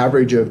heard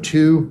average of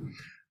 2.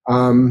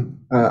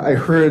 I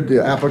heard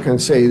the applicant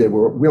say that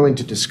we're willing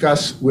to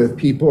discuss with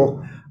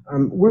people.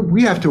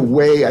 We have to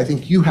weigh, I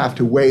think you have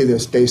to weigh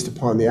this based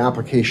upon the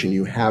application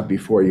you have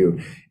before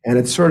you. And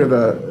it's sort of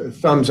a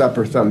thumbs up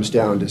or thumbs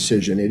down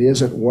decision. It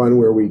isn't one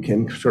where we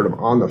can sort of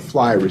on the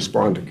fly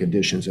respond to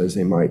conditions as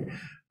they might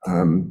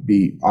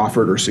be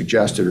offered or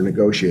suggested or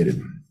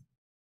negotiated.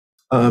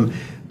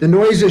 The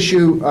noise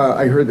issue,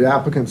 I heard the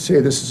applicant say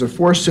this is a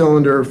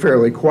 4-cylinder,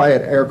 fairly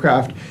quiet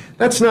aircraft.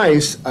 That's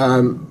nice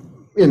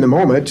in the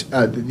moment.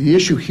 The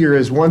issue here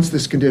is once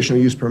this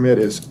conditional use permit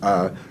is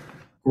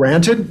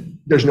granted,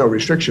 there's no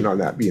restriction on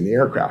that being the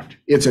aircraft.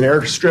 It's an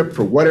airstrip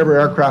for whatever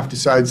aircraft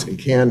decides and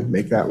can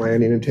make that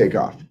landing and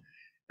takeoff.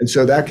 And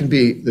so that can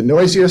be the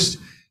noisiest,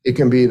 it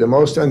can be the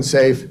most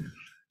unsafe.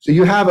 So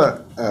you have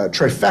a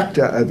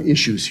trifecta of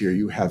issues here.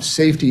 You have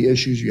safety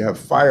issues, you have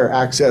fire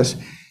access,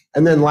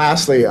 and then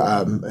lastly,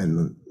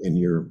 and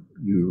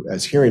you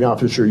as hearing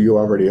officer, you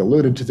already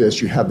alluded to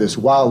this, you have this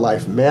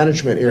wildlife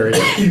management area,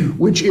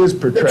 which is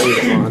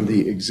portrayed on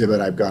the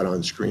exhibit I've got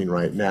on screen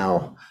right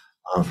now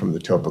from the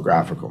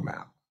topographical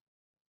map.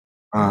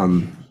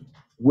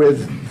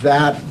 With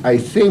that, I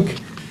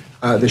think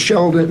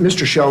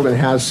Mr. Sheldon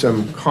has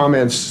some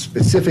comments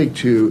specific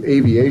to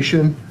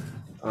aviation.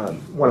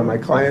 One of my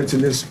clients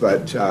in this,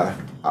 but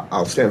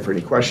I'll stand for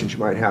any questions you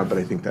might have, but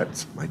I think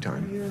that's my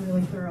time. You're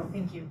really thorough.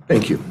 Thank you.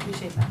 Thank you.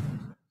 Appreciate that.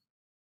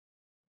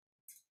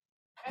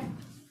 Okay.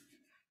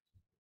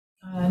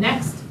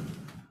 Next.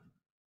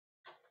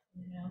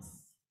 Anyone else?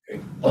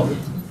 Okay.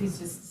 Please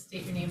just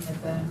state your name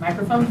at the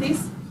microphone,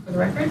 please, for the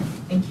record.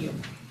 Thank you.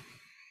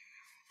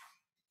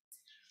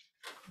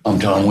 I'm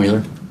Tom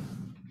Wheeler.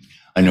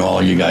 I know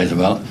all you guys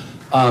about.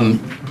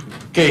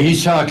 Okay,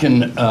 he's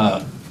talking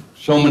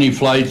so many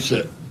flights,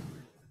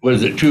 what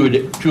is it,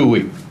 2 a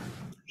week?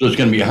 So it's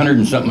gonna be 100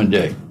 and something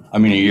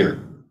a year.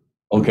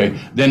 Okay,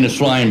 then it's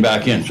flying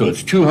back in. So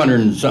it's 200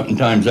 and something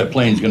times that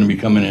plane's gonna be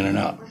coming in and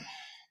out.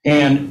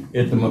 And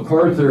at the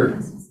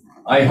MacArthur,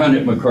 I hunt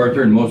at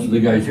MacArthur and most of the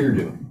guys here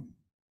do.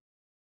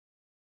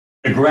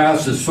 The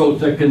grass is so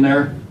thick in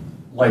there,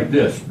 like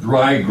this,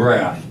 dry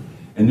grass.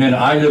 And then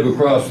I live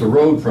across the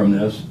road from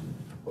this,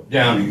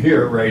 down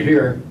here, right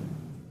here,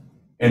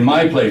 and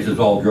my place is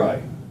all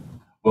dry.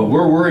 But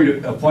we're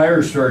worried a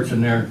fire starts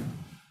in there,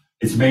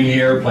 it's mainly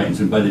airplanes,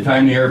 and by the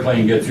time the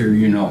airplane gets here,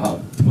 you know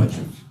how much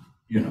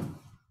it's,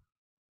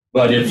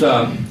 But it's,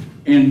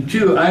 and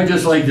two, I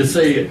just like to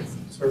say it.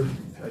 Sir,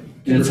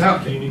 It's how.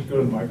 can you need to go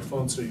to the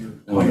microphone so you're.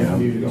 Oh, yeah,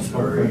 muted on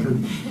sorry. record?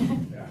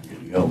 You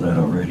yelled that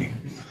already.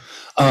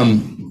 I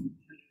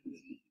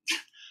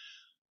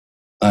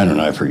don't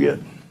know, I forget.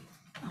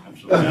 I'm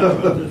so mad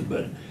about this,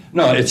 but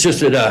no, it's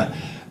just that,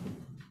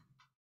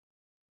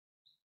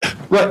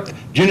 right,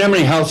 do you know how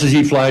many houses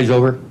he flies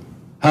over?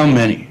 How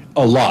many?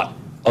 A lot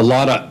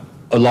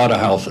of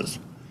houses.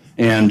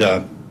 And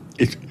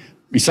it's,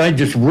 besides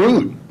just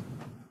rude,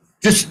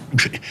 you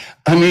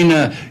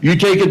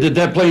take it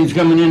that plane's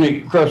coming in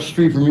across the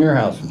street from your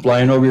house and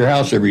flying over your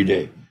house every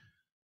day.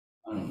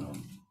 I don't know.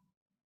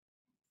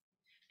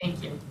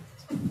 Thank you.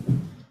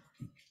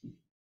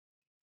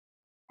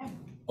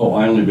 Oh,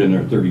 I only been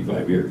there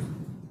 35 years.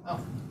 Oh,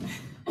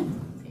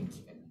 thank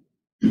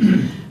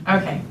you.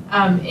 Okay,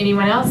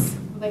 anyone else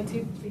would like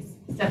to please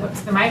step up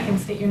to the mic and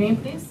state your name,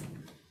 please?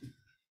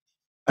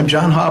 I'm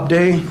John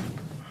Hobday.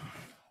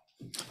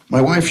 My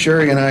wife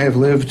Sherry and I have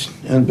lived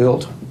and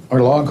built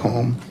our log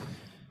home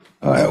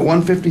at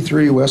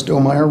 153 West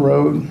Elmira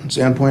Road,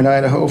 Sandpoint,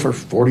 Idaho, for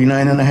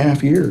 49 and a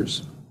half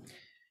years.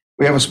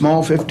 We have a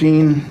small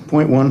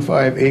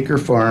 15.15 acre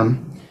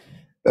farm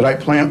that I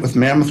plant with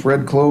mammoth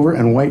red clover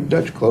and white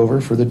Dutch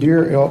clover for the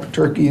deer, elk,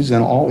 turkeys,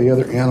 and all the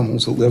other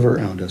animals that live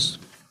around us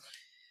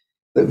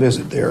that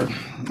visit there.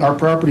 Our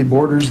property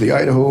borders the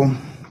Idaho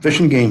Fish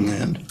and Game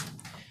Land.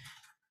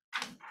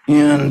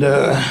 And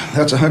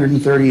that's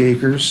 130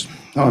 acres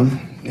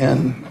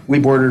and we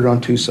border it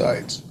on two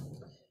sides.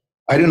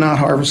 I do not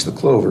harvest the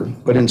clover,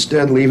 but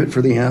instead leave it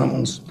for the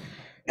animals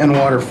and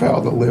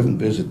waterfowl that live and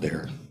visit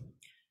there.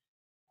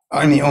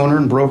 I'm the owner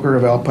and broker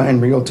of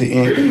Alpine Realty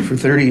Inc. for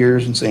 30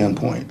 years in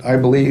Sandpoint. I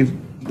believe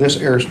this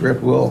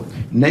airstrip will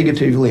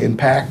negatively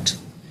impact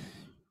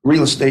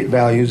real estate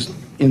values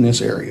in this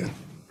area.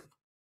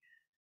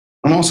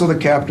 I'm also the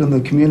captain of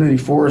the community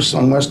forest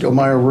on West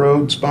Elmira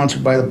Road,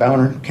 sponsored by the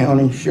Bonner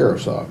County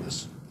Sheriff's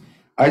Office.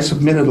 I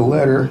submitted a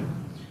letter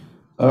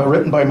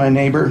written by my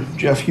neighbor,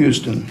 Jeff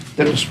Houston,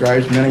 that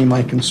describes many of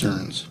my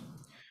concerns.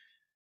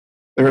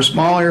 There are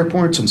small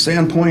airports in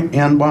Sandpoint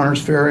and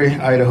Bonners Ferry,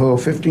 Idaho,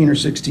 15 or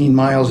 16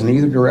 miles in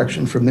either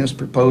direction from this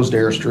proposed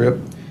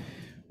airstrip.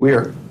 We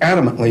are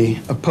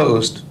adamantly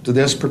opposed to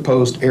this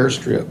proposed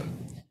airstrip.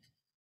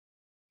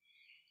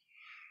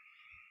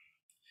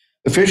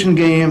 The Fish and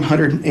Game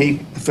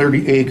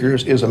 130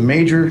 acres is a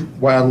major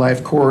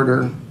wildlife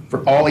corridor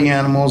for all the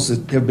animals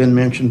that have been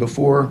mentioned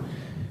before,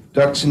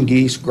 ducks and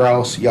geese,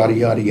 grouse, yada,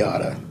 yada,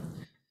 yada.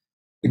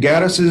 The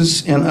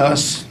Gattises and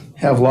us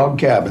have log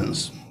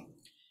cabins.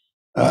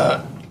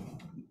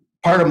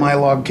 Part of my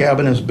log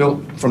cabin is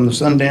built from the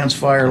Sundance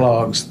fire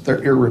logs.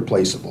 They're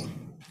irreplaceable.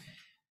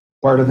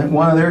 One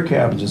of their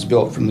cabins is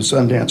built from the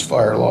Sundance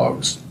fire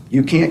logs.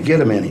 You can't get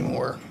them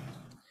anymore.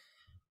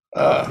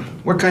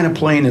 What kind of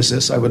plane is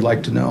this, I would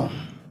like to know.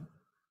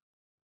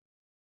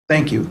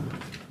 Thank you.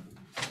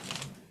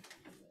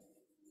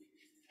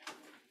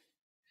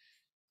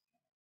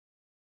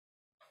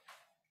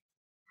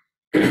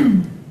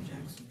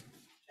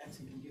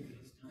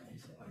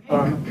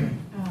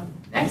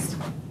 Next.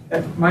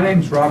 My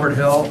name's Robert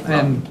Hill,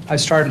 and I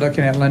started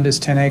looking at Linda's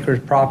 10 acres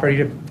property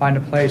to find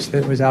a place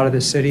that was out of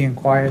the city and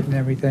quiet and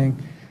everything,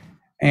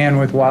 and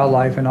with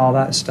wildlife and all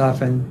that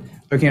stuff. And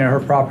looking at her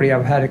property,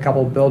 I've had a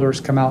couple of builders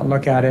come out and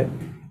look at it,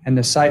 and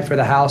the site for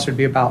the house would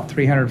be about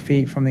 300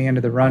 feet from the end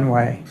of the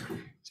runway.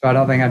 So I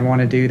don't think I'd want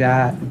to do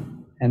that.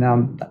 And,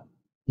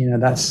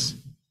 that's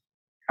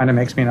kind of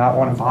makes me not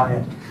want to buy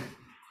it.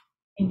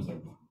 Thank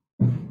you.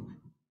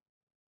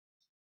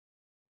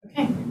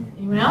 Okay,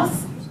 anyone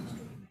else?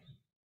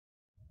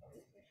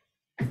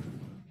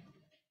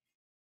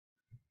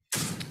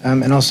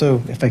 And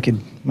also, if I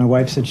could, my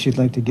wife said she'd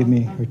like to give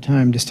me her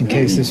time just in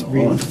case this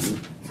reads.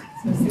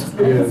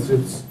 Yes,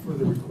 it's for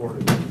the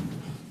recording.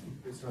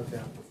 It's not to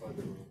amplify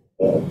the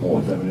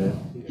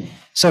room.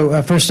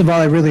 So first of all,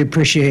 I really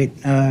appreciate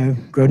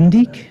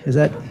Grodendijk. Is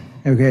that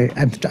okay?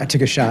 I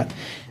took a shot.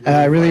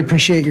 I really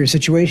appreciate your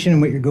situation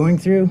and what you're going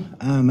through.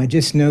 I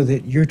just know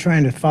that you're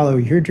trying to follow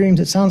your dreams,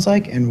 it sounds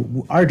like,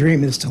 and our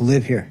dream is to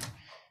live here.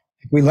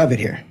 We love it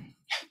here.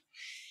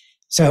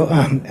 So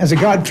as a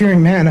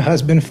God-fearing man, a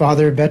husband,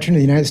 father, veteran of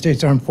the United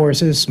States Armed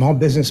Forces, small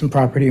business and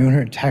property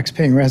owner, and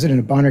tax-paying resident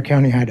of Bonner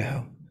County,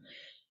 Idaho,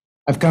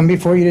 I've come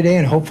before you today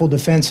in hopeful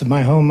defense of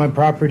my home, my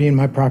property, and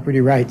my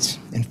property rights,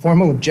 in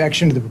formal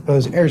objection to the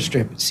proposed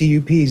airstrip at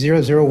CUP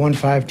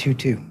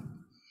 001522.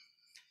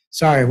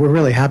 Sorry, we're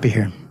really happy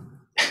here.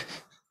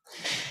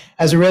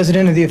 As a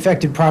resident of the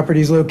affected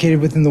properties located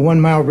within the 1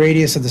 mile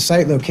radius of the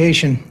site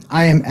location,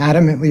 I am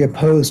adamantly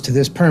opposed to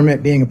this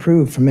permit being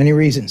approved for many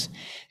reasons,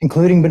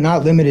 including but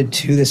not limited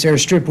to this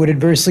airstrip would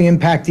adversely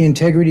impact the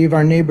integrity of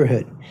our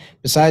neighborhood.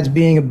 Besides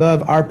being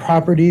above our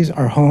properties,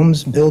 our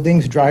homes,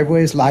 buildings,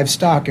 driveways,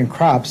 livestock, and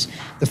crops,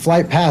 the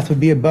flight path would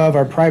be above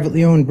our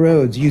privately owned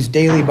roads used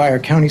daily by our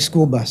county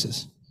school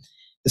buses.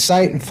 The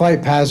site and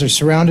flight paths are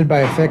surrounded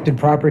by affected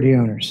property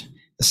owners.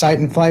 The site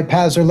and flight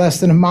paths are less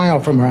than a mile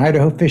from our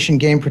Idaho Fish and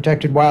Game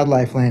Protected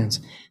Wildlife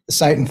Lands. The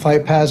site and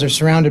flight paths are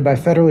surrounded by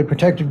federally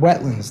protected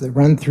wetlands that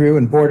run through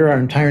and border our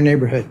entire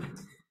neighborhood.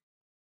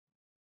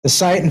 The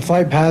site and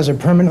flight paths are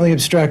permanently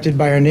obstructed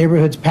by our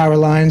neighborhood's power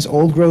lines,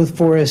 old-growth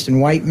forest,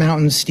 and White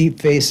Mountains' steep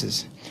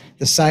faces.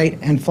 The site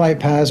and flight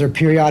paths are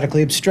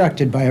periodically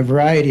obstructed by a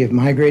variety of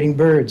migrating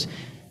birds,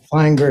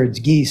 flying birds,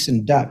 geese,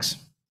 and ducks.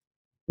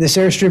 This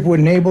airstrip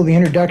would enable the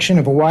introduction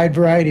of a wide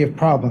variety of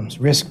problems,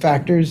 risk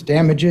factors,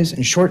 damages,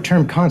 and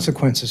short-term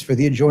consequences for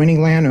the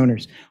adjoining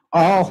landowners,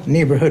 all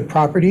neighborhood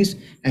properties,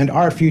 and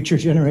our future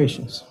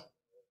generations.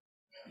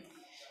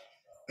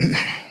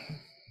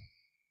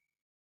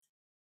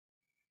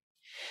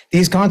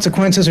 These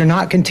consequences are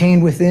not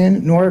contained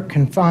within nor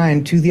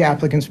confined to the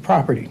applicant's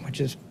property, which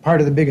is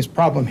part of the biggest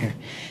problem here.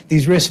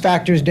 These risk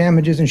factors,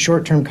 damages, and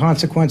short-term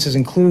consequences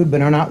include,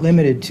 but are not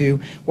limited to,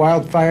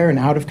 wildfire and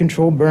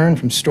out-of-control burn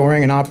from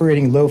storing and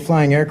operating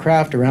low-flying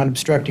aircraft around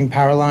obstructing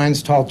power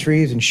lines, tall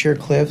trees, and sheer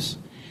cliffs,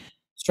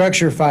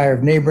 structure fire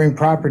of neighboring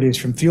properties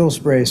from fuel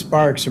spray,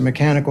 sparks, or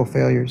mechanical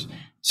failures,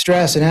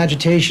 stress and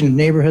agitation of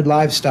neighborhood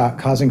livestock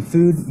causing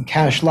food and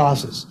cash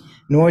losses,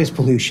 noise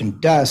pollution,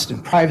 dust,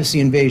 and privacy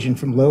invasion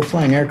from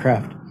low-flying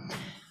aircraft.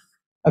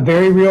 A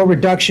very real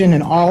reduction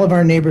in all of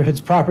our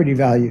neighborhood's property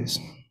values.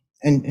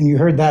 And you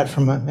heard that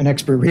from an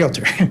expert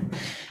realtor.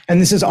 And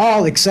this is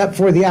all except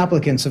for the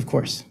applicants, of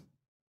course.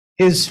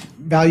 His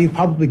value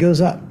probably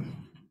goes up.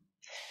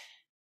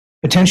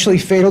 Potentially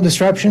fatal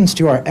disruptions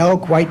to our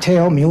elk,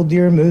 whitetail, mule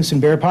deer, moose, and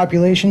bear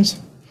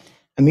populations.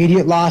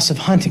 Immediate loss of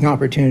hunting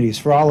opportunities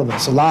for all of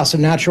us. A loss of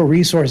natural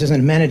resources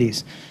and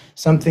amenities,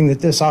 something that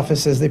this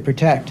office says they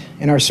protect.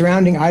 In our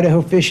surrounding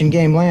Idaho fish and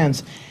game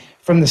lands,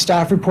 from the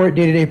staff report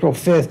dated April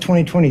 5th,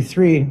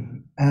 2023,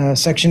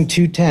 Section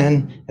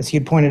 210, as he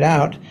had pointed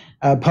out,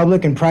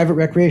 public and private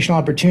recreational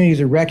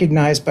opportunities are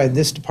recognized by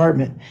this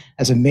department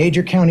as a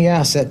major county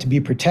asset to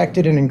be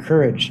protected and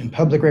encouraged, and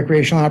public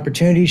recreational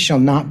opportunities shall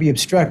not be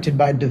obstructed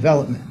by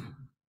development.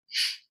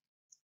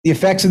 The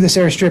effects of this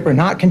airstrip are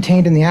not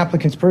contained in the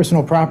applicant's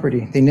personal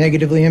property. They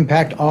negatively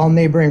impact all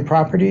neighboring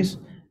properties,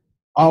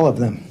 all of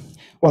them.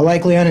 While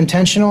likely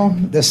unintentional,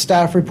 the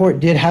staff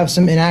report did have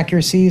some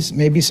inaccuracies,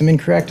 maybe some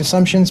incorrect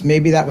assumptions.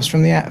 Maybe that was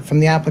from the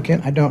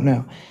applicant, I don't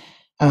know.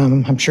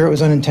 I'm sure it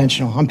was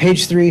unintentional. On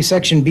page 3,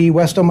 section B,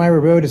 West Elmira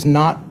Road is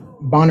not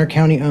Bonner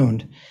County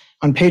owned.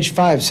 On page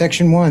 5,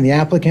 section 1, the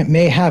applicant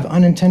may have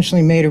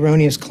unintentionally made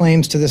erroneous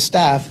claims to the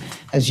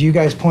staff, as you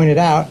guys pointed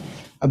out,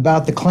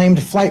 about the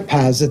claimed flight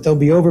paths that they'll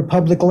be over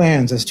public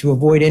lands as to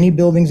avoid any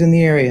buildings in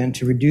the area and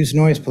to reduce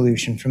noise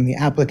pollution from the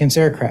applicant's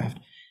aircraft.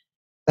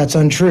 That's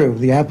untrue.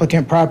 The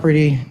applicant's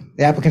property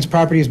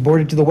is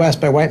bordered to the west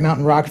by White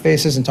Mountain rock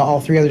faces and to all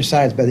 3 other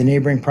sides by the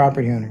neighboring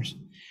property owners.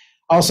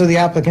 Also, the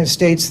applicant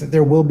states that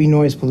there will be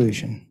noise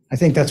pollution. I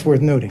think that's worth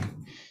noting.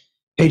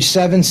 Page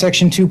 7,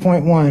 section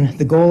 2.1,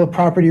 the goal of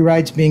property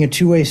rights being a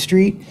two-way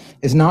street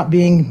is not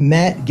being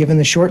met given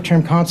the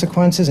short-term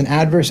consequences and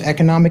adverse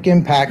economic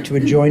impact to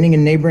adjoining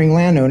and neighboring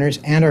landowners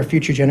and our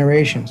future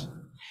generations.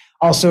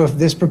 Also, if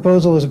this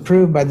proposal is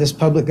approved by this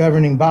public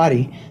governing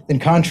body, then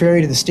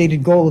contrary to the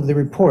stated goal of the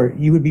report,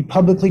 you would be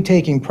publicly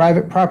taking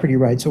private property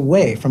rights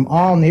away from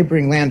all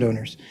neighboring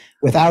landowners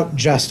without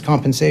just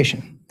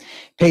compensation.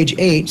 Page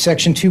 8,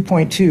 section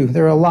 2.2,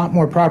 there are a lot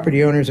more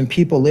property owners and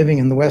people living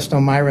in the West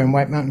Elmira and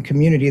White Mountain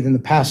community than the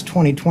past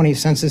 2020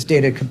 census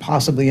data could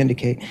possibly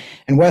indicate.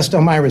 And West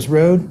Elmira's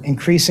road,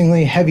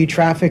 increasingly heavy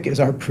traffic is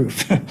our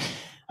proof.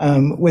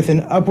 With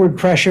an upward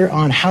pressure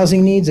on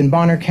housing needs in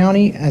Bonner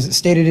County, as it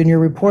stated in your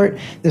report,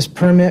 this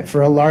permit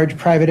for a large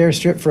private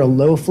airstrip for a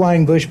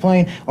low-flying bush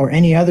plane or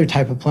any other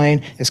type of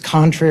plane is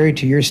contrary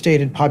to your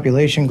stated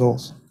population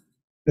goals.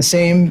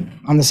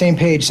 On the same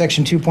page,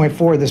 section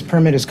 2.4, this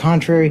permit is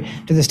contrary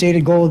to the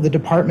stated goal of the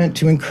department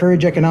to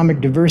encourage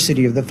economic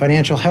diversity of the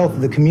financial health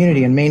of the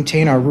community and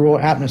maintain our rural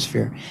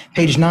atmosphere.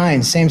 Page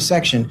 9, same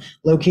section,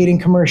 locating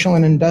commercial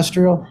and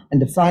industrial and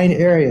defined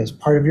areas,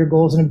 part of your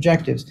goals and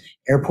objectives.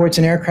 Airports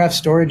and aircraft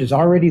storage is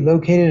already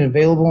located and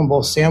available in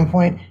both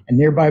Sandpoint and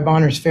nearby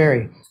Bonner's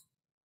Ferry.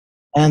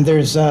 And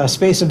there's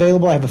space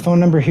available. I have a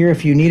phone number here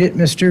if you need it,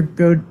 Mr.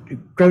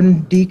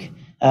 Grodendyk.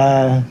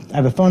 I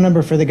have a phone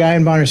number for the guy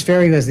in Bonner's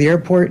Ferry who has the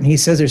airport, and he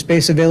says there's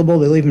space available.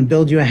 They'll even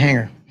build you a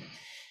hangar.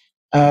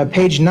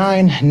 Page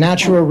 9,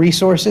 natural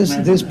resources.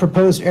 This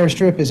proposed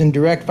airstrip is in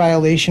direct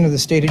violation of the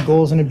stated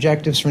goals and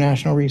objectives for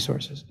national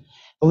resources.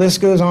 The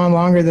list goes on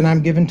longer than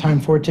I'm given time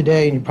for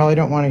today, and you probably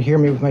don't want to hear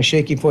me with my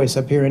shaky voice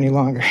up here any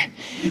longer.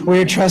 We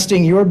are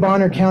trusting your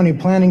Bonner County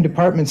Planning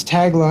Department's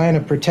tagline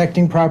of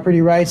protecting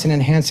property rights and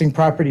enhancing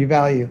property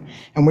value,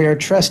 and we are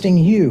trusting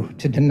you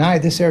to deny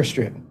this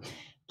airstrip.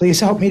 Please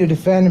help me to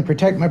defend and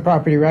protect my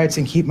property rights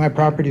and keep my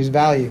property's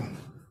value.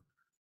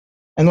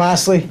 And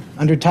lastly,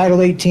 under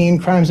Title 18,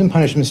 Crimes and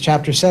Punishments,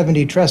 Chapter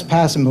 70,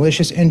 Trespass and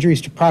Malicious Injuries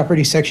to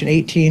Property, Section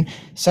 18,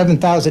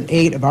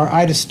 7008 of our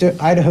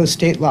Idaho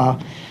state law,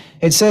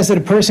 it says that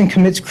a person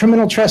commits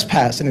criminal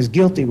trespass and is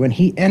guilty when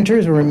he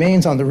enters or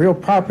remains on the real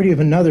property of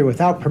another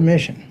without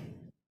permission.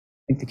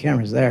 I think the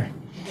camera's there.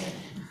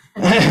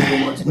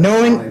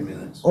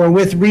 Knowing or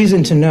with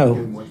reason to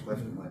know.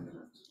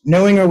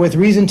 Knowing or with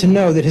reason to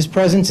know that his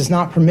presence is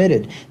not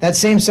permitted. That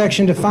same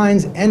section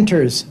defines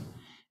enters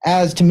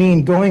as to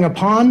mean going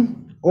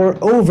upon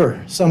or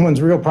over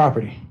someone's real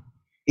property,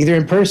 either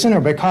in person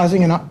or by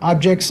causing an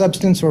object,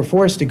 substance, or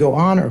force to go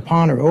on or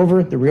upon or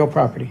over the real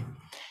property.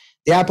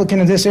 The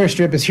applicant of this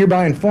airstrip is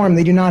hereby informed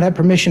they do not have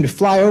permission to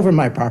fly over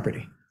my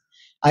property.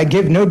 I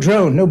give no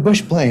drone, no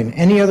bush plane,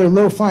 any other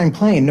low-flying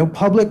plane, no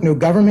public, no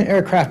government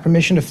aircraft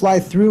permission to fly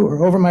through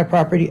or over my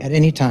property at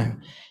any time.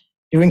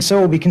 Doing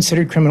so will be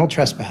considered criminal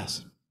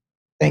trespass.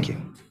 Thank you.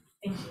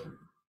 Thank you.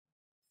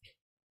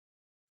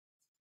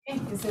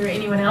 Okay, is there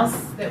anyone else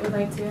that would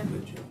like to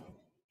comment?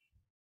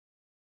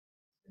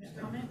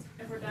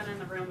 If we're done in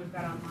the room, we've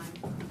got online.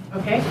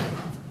 Okay,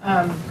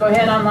 go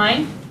ahead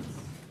online.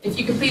 If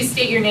you could please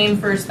state your name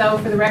first, though,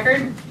 for the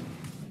record.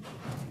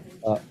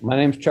 My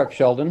name's Chuck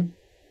Sheldon.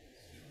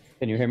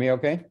 Can you hear me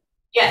okay?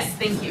 Yes,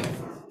 thank you.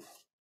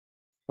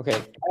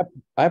 Okay,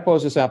 I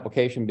oppose this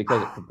application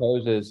because it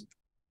proposes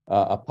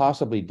a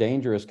possibly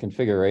dangerous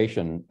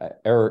configuration,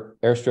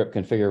 airstrip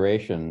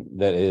configuration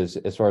that is,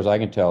 as far as I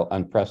can tell,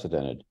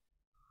 unprecedented.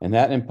 And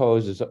that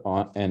imposes,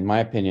 on, in my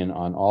opinion,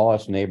 on all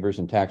us neighbors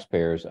and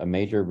taxpayers, a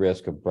major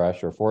risk of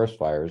brush or forest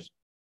fires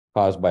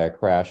caused by a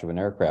crash of an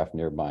aircraft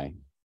nearby.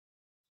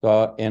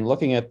 So in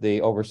looking at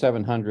the over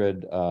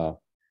 700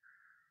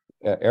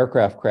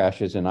 aircraft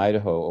crashes in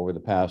Idaho over the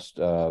past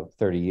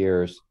 30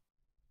 years,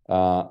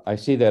 I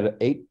see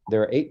that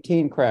there are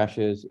 18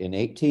 crashes in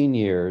 18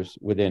 years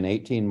within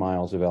 18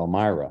 miles of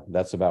Elmira.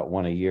 That's about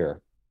one a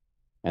year.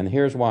 And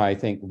here's why I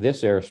think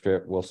this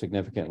airstrip will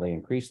significantly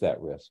increase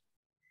that risk.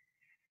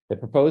 It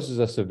proposes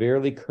a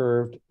severely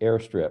curved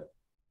airstrip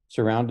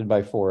surrounded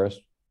by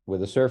forest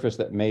with a surface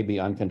that may be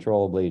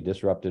uncontrollably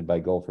disrupted by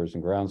gophers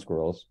and ground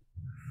squirrels,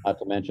 not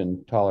to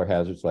mention taller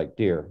hazards like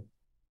deer.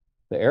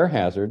 The air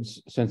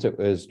hazards, since it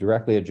was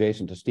directly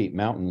adjacent to steep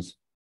mountains,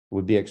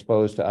 would be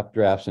exposed to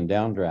updrafts and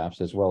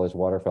downdrafts, as well as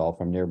waterfowl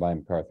from nearby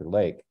MacArthur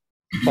Lake,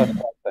 plus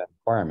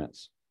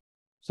requirements.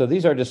 So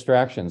these are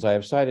distractions. I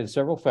have cited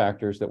several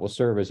factors that will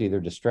serve as either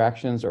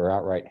distractions or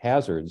outright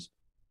hazards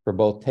for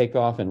both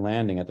takeoff and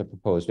landing at the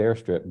proposed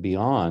airstrip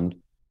beyond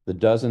the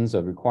dozens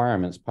of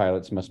requirements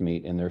pilots must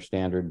meet in their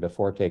standard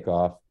before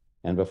takeoff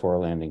and before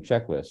landing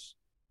checklists.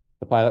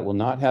 The pilot will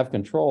not have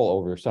control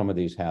over some of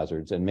these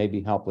hazards and may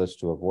be helpless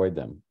to avoid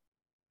them.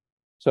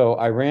 So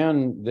I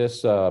ran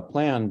this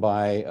plan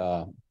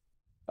by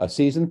a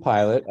seasoned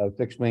pilot of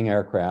fixed-wing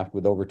aircraft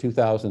with over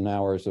 2,000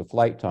 hours of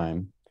flight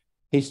time.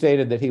 He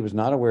stated that he was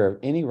not aware of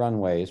any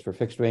runways for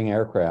fixed-wing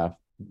aircraft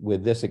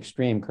with this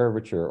extreme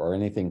curvature or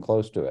anything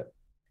close to it.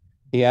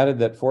 He added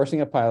that forcing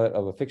a pilot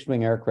of a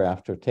fixed-wing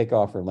aircraft to take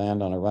off or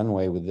land on a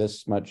runway with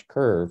this much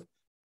curve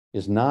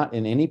is not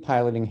in any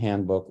piloting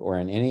handbook or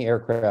in any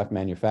aircraft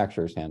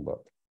manufacturer's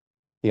handbook.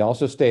 He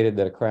also stated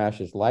that a crash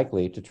is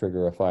likely to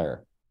trigger a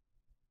fire.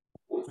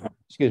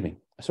 Excuse me.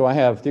 So I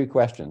have 3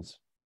 questions.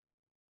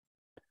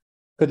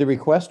 Could the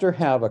requester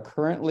have a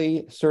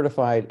currently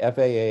certified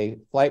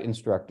FAA flight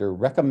instructor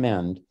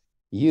recommend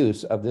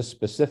use of this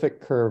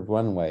specific curved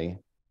runway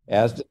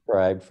as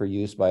described for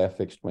use by a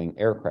fixed-wing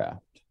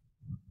aircraft?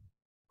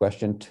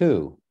 Question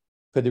 2,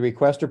 could the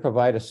requester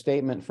provide a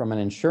statement from an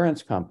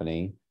insurance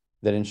company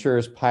that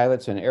insures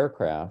pilots and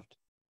aircraft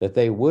that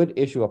they would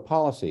issue a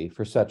policy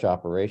for such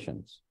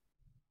operations?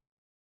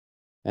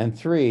 And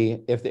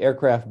 3, if the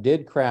aircraft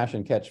did crash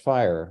and catch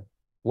fire,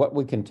 what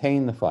would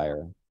contain the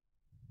fire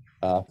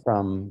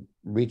from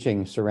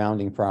reaching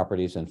surrounding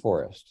properties and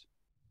forest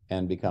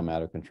and become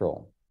out of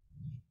control?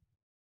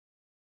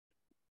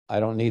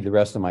 I don't need the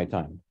rest of my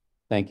time.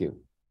 Thank you.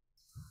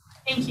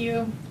 Thank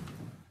you.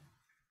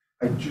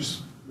 I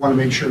just want to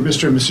make sure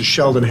Mr. and Mrs.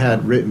 Sheldon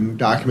had written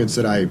documents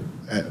that I,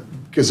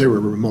 because they were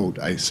remote,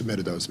 I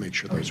submitted those, make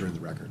sure those are in the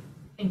record.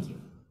 Thank you.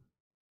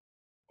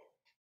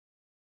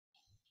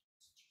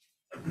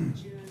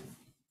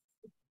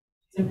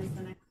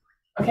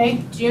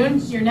 Okay,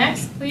 June, you're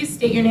next. Please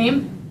state your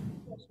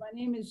name. Yes, my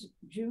name is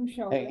June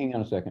Sheldon. Hey, hang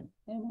on a second.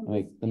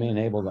 Let me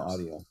enable the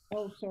audio.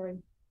 Oh, sorry.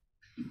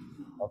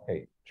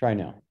 Okay, try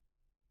now.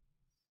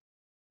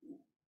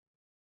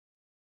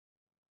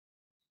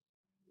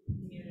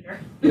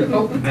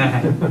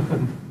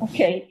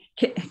 Okay,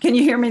 can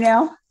you hear me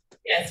now?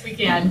 Yes, we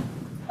can.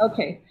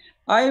 Okay,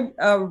 I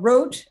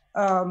wrote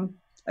a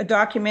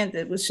document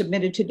that was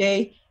submitted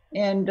today,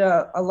 and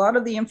a lot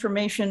of the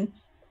information,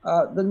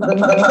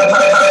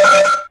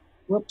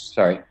 whoops.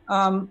 Sorry.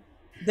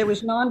 There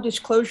was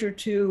non-disclosure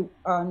to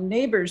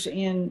neighbors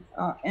in,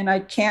 and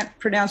I can't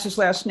pronounce his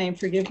last name,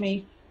 forgive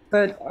me,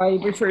 but I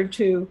referred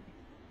to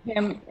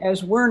him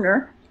as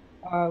Werner,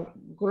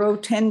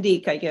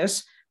 Grothendieck, I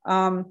guess.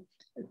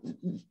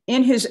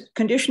 In his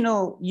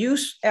conditional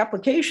use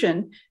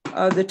application,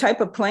 the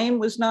type of plane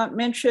was not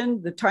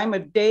mentioned, the time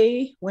of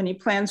day when he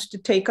plans to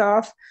take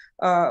off.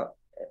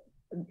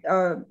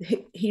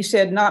 He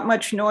said not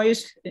much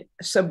noise,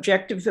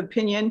 subjective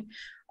opinion,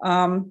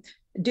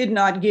 did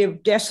not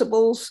give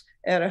decibels.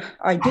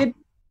 I did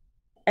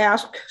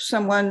ask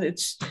someone,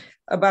 it's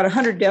about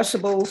 100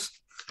 decibels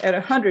at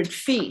 100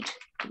 feet,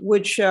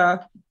 which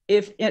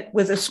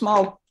with a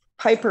small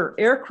Piper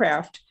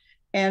aircraft,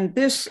 and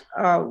this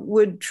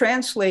would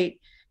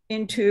translate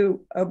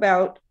into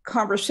about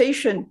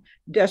conversation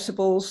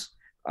decibels,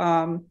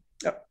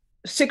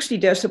 60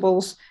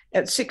 decibels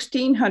at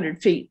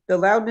 1,600 feet. The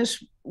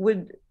loudness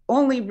would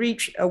only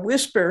reach a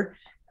whisper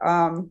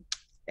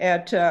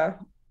at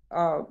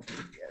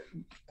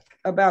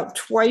about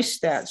twice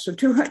that. So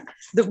 200.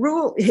 The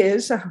rule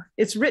is,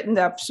 it's written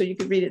up so you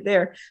can read it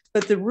there,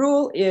 but the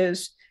rule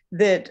is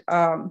that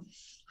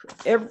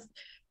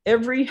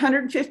every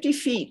 150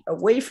 feet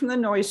away from the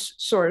noise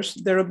source,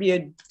 there will be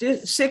a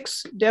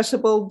 6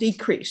 decibel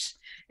decrease.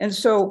 And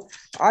so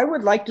I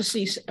would like to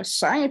see a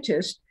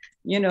scientist,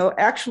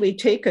 actually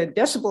take a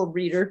decibel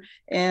reader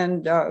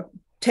and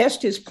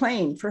test his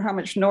plane for how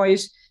much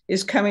noise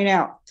is coming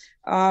out.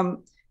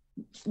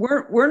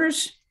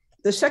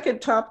 The second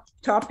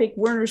topic,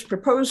 Werner's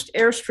proposed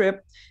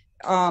airstrip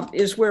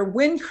is where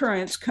wind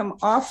currents come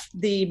off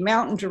the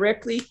mountain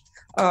directly,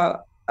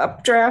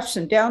 updrafts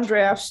and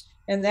downdrafts,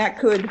 and that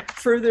could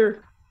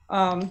further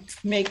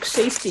make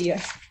safety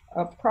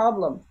a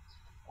problem.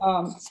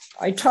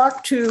 I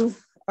talked to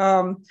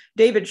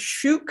David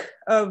Shuk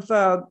of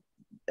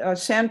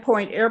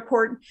Sandpoint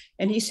Airport,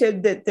 and he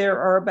said that there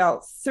are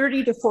about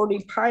 30 to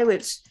 40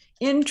 pilots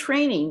in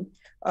training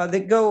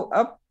that go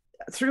up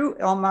through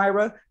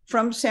Elmira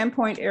from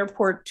Sandpoint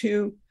Airport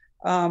to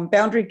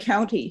Boundary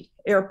County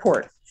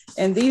Airport.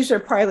 And these are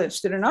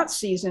pilots that are not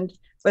seasoned,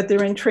 but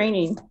they're in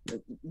training.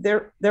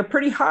 They're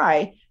pretty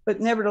high, but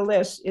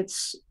nevertheless,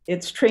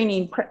 it's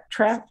training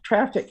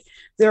traffic.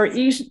 There are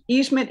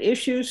easement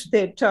issues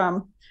that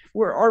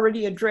were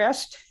already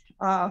addressed,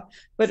 but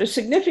a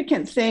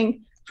significant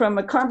thing from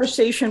a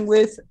conversation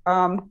with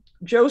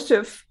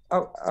Joseph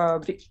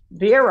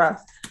Vieira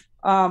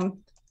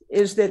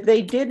is that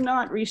they did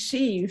not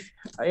receive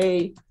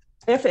a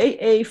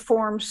FAA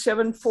Form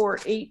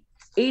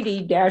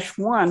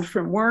 74880-1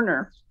 from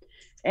Werner.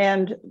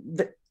 And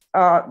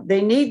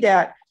they need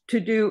that to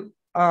do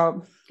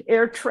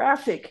air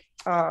traffic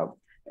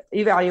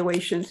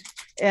evaluations.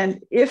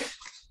 And if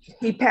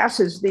he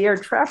passes the air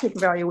traffic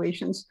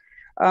evaluations,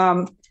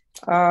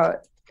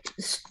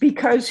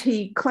 because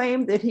he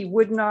claimed that he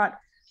would not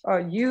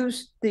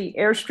use the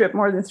airstrip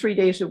more than 3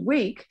 days a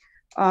week,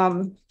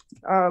 the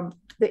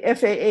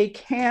FAA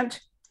can't,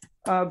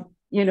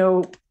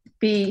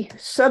 be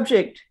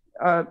subject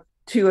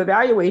to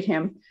evaluate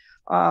him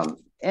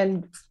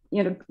and,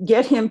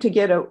 get him to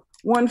get a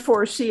 14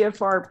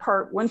 CFR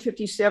Part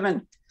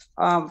 157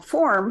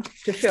 form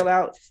to fill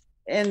out.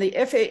 And the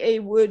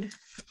FAA would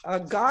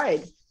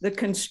guide the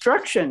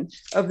construction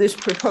of this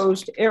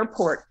proposed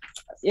airport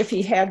if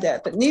he had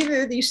that. But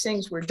neither of these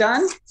things were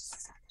done.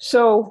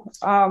 So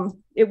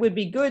it would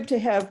be good to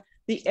have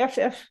the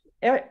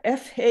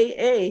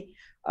FAA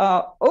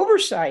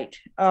oversight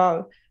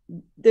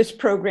this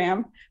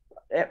program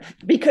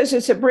because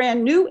it's a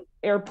brand new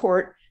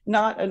airport,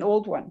 not an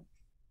old one.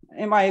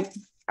 Am I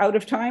out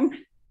of time?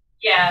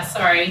 Yeah,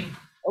 sorry.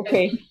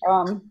 Okay.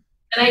 And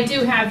I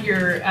do have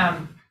your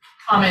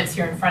comments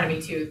here in front of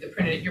me too.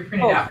 You're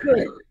printed out.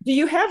 Good. Do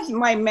you have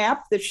my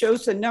map that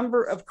shows the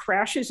number of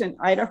crashes in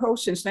Idaho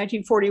since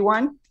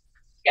 1941?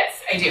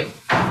 Yes, I do.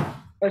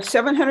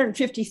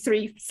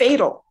 753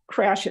 fatal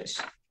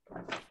crashes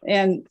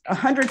and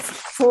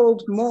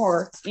 100-fold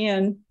more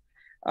in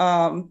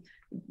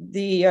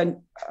the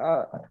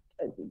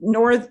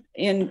north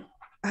in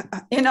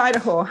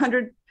Idaho,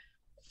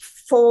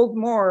 100-fold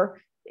more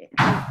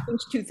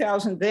since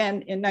 2000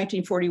 than in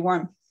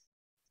 1941.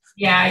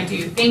 Yeah, I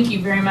do. Thank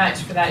you very much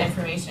for that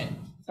information.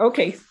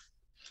 Okay.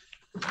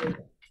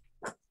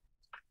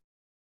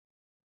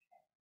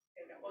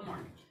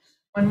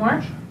 One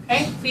more?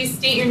 Okay, please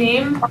state your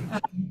name.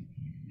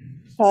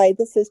 Hi,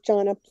 this is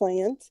Jonna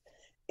Plant,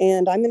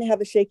 and I'm going to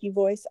have a shaky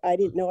voice. I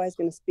didn't know I was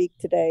going to speak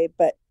today,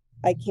 but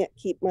I can't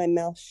keep my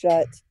mouth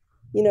shut.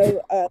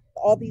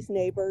 All these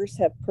neighbors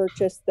have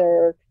purchased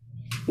their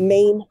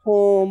main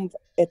home.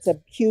 It's a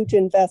huge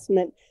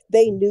investment.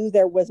 They knew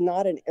there was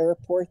not an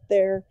airport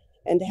there.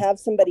 And to have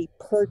somebody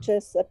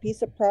purchase a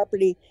piece of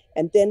property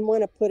and then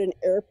want to put an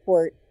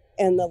airport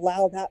and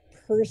allow that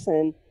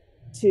person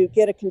to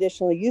get a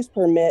conditional use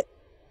permit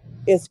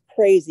is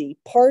crazy.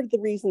 Part of the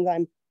reasons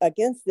I'm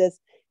against this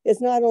is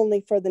not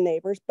only for the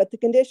neighbors, but the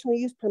conditional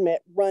use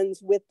permit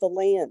runs with the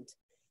land.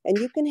 And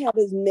you can have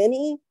as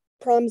many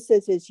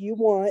promises as you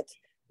want,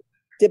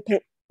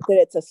 that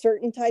it's a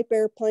certain type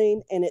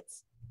airplane and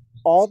it's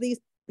all these,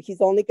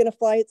 he's only going to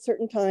fly at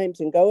certain times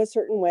and go a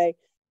certain way.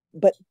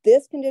 But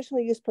this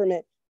conditional use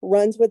permit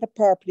runs with the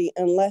property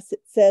unless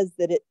it says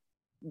that it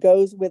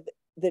goes with,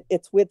 that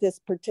it's with this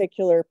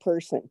particular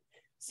person.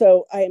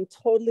 So I am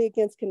totally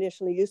against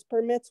conditional use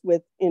permits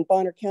in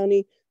Bonner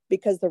County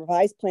because the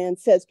revised plan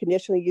says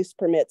conditional use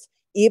permits,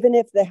 even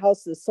if the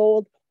house is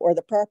sold or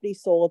the property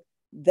sold,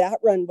 that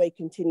runway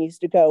continues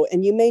to go.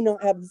 And you may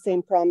not have the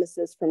same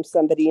promises from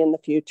somebody in the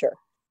future.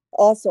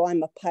 Also,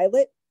 I'm a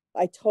pilot.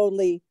 I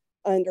totally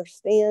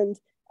understand.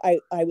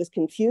 I was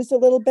confused a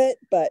little bit,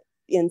 but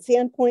in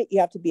Sandpoint, you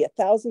have to be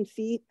 1,000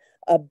 feet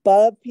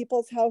above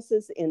people's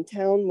houses in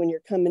town when you're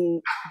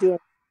coming doing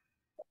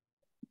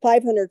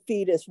 500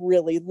 feet is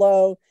really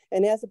low.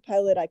 And as a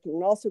pilot, I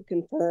can also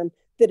confirm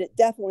that it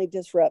definitely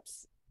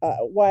disrupts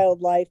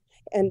wildlife.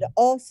 And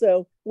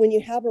also when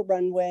you have a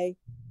runway,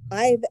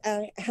 I've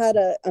had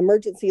an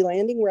emergency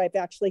landing where I've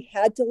actually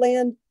had to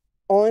land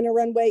on a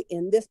runway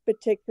in this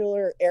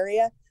particular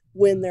area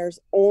when there's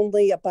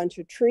only a bunch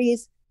of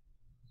trees.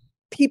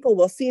 People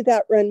will see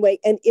that runway,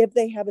 and if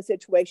they have a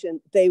situation,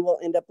 they will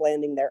end up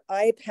landing there.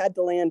 I've had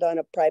to land on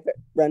a private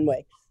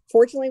runway.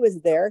 Fortunately, it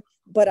was there,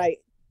 but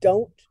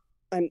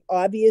I'm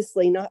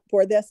obviously not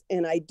for this,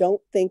 and I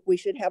don't think we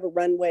should have a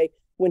runway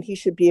when he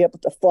should be able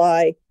to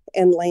fly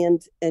and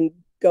land and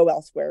go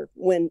elsewhere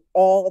when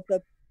all of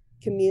the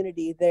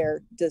community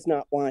there does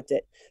not want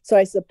it. So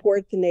I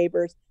support the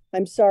neighbors.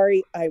 I'm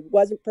sorry, I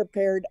wasn't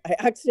prepared. I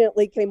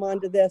accidentally came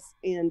onto this,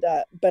 and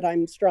but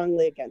I'm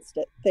strongly against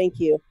it. Thank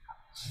you.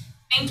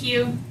 Thank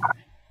you.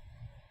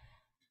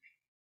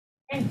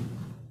 Okay.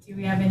 Do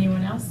we have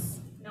anyone else?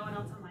 No one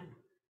else online.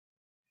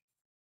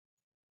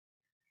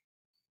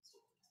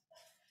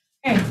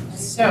 Okay,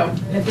 So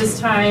at this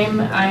time,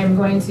 I'm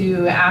going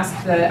to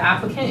ask the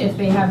applicant if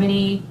they have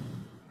anything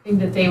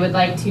that they would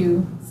like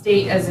to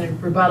state as a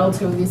rebuttal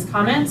to these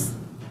comments.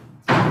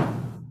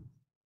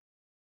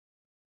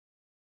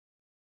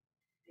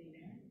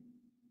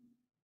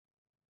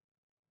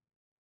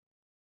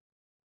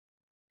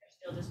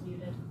 Still just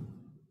muted.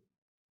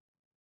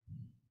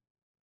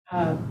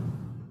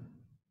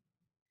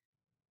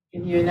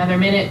 Give you another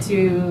minute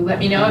to let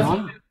me know if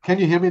you. Can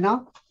you hear me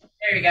now?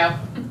 There you go.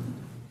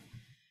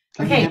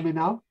 Can you hear me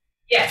now?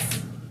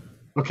 Yes.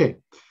 Okay.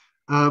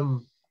 Yeah,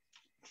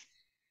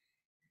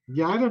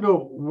 I don't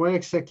know where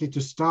exactly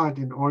to start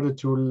in order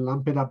to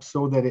lump it up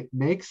so that it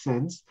makes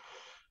sense.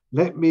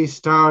 Let me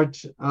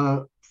start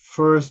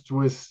first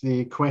with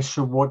the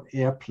question, what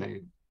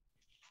airplane?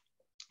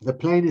 The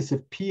plane is a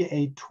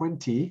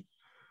PA-20,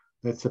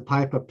 that's a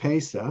Piper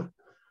Pacer,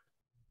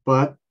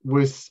 but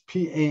with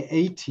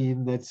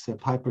PA-18, that's a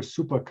Piper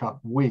Super Cub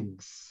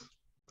wings.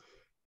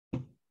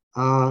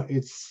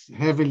 It's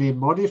heavily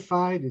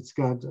modified. It's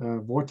got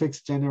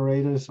vortex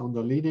generators on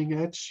the leading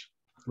edge,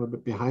 a little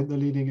bit behind the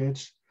leading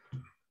edge.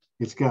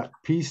 It's got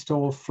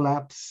P-stall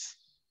flaps.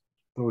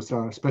 Those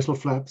are special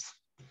flaps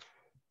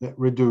that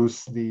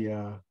reduce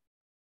the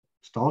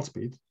stall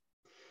speed,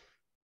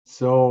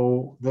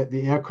 so that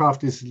the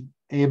aircraft is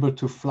able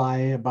to fly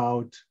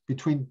about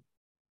between,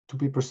 to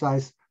be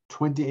precise,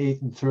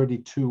 28 and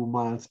 32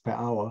 miles per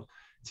hour.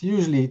 It's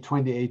usually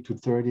 28 to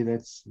 30.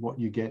 That's what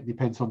you get.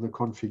 Depends on the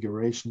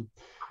configuration.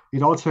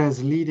 It also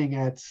has leading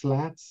edge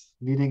slats,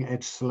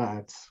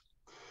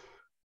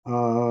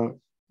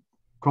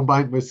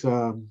 combined with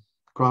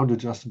ground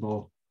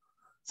adjustable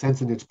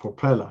Sensenich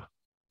propeller.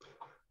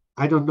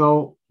 I don't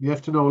know. You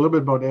have to know a little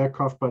bit about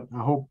aircraft, but I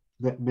hope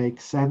that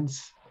makes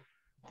sense.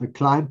 The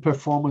climb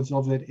performance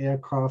of that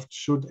aircraft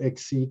should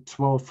exceed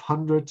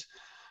 1200.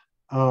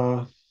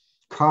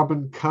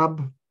 Carbon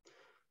Cub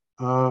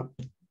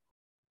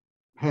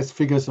has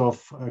figures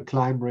of a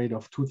climb rate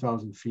of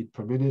 2000 feet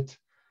per minute.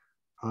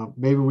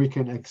 Maybe we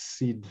can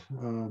exceed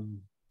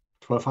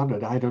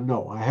 1200. I don't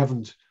know. I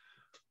haven't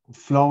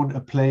flown a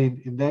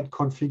plane in that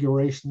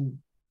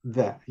configuration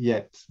there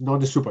yet,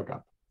 not a Super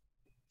Cub.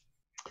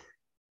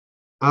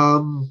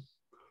 I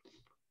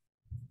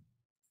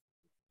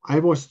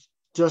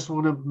just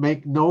want to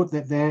make note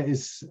that there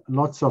is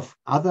lots of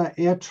other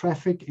air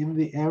traffic in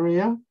the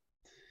area,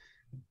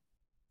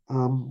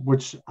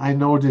 which I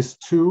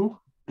noticed too.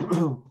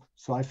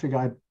 So I figure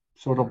I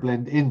sort of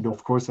blend in.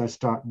 Of course, I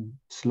start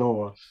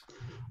slower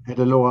at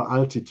a lower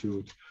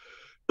altitude.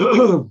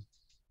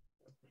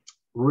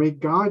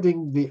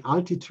 Regarding the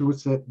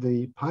altitudes that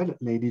the pilot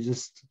lady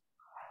just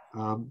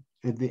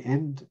at the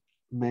end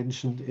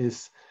mentioned,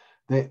 is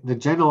that the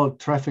general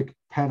traffic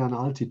pattern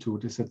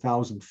altitude is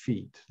 1,000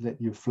 feet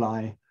that you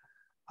fly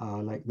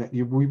like that.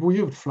 You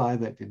would fly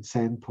that in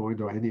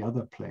Sandpoint or any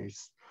other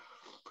place.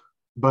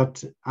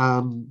 But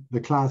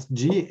the Class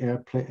G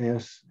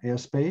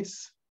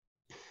airspace,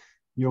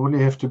 you only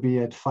have to be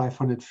at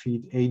 500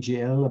 feet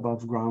AGL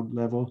above ground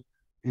level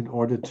in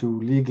order to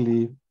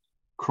legally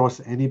cross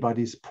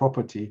anybody's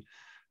property.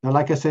 Now,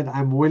 like I said,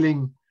 I'm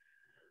willing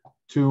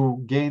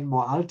to gain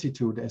more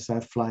altitude as I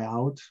fly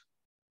out.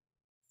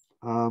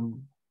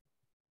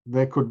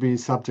 That could be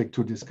subject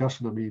to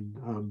discussion. I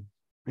mean,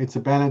 it's a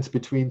balance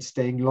between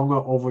staying longer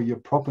over your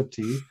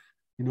property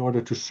in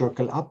order to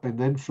circle up and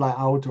then fly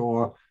out,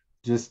 or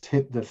just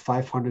hit the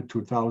 500 to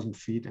 1,000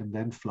 feet and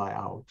then fly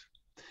out.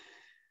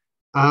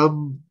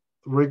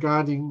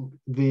 Regarding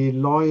the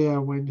lawyer,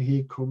 when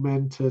he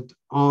commented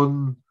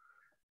on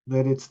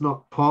that it's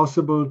not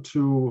possible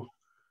to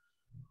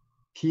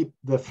keep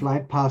the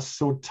flight path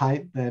so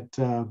tight that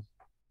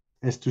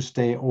as to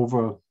stay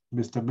over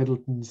Mr.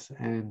 Middleton's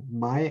and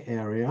my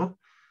area.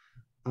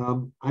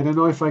 I don't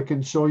know if I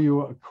can show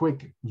you a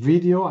quick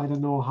video. I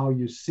don't know how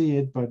you see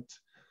it, but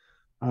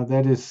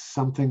that is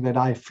something that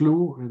I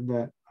flew and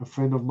that a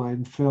friend of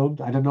mine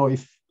filmed. I don't know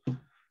if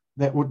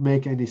that would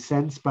make any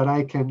sense, but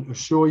I can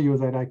assure you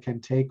that I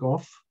can take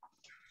off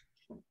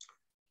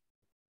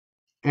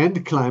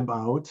and climb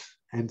out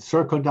and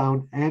circle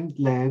down and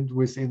land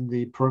within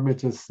the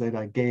perimeters that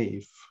I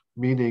gave,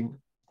 meaning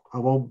I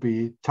won't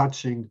be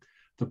touching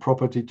the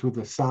property to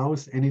the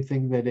south,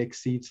 anything that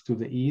exceeds to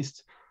the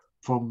east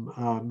from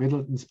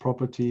Middleton's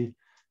property,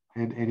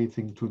 and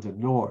anything to the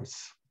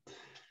north.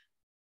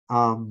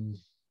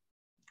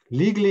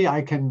 Legally,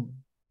 I can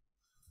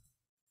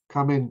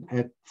come in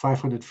at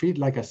 500 feet.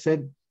 Like I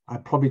said, I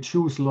probably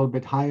choose a little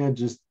bit higher,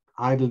 just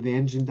idle the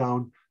engine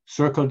down,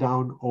 circle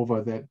down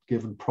over that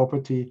given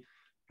property,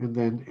 and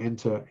then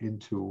enter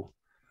into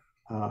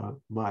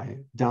my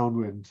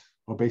downwind,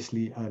 or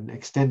basically an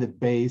extended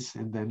base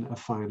and then a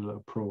final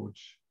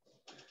approach.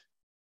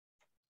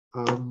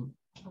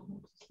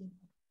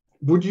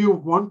 Would you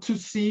want to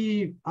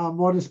see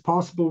what is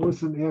possible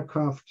with an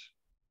aircraft?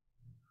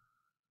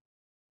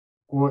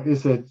 Or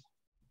is it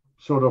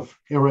sort of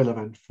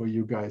irrelevant for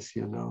you guys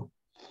here now?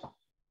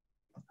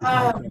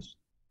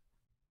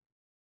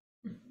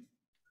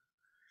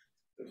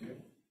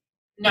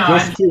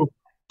 No.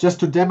 Just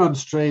to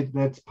demonstrate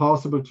that it's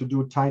possible to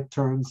do tight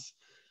turns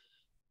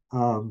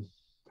and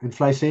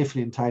fly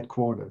safely in tight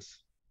quarters.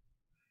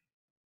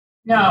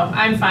 No,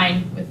 I'm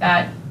fine with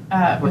that,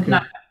 with Okay.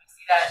 not having to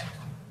see that.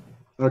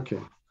 Okay.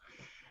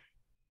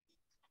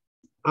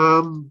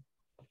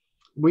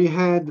 We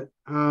had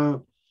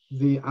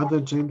the other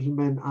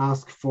gentleman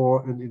ask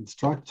for an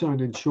instructor,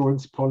 an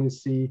insurance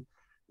policy,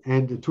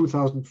 and a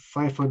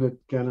 2,500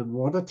 gallon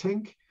water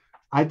tank.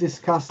 I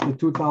discussed the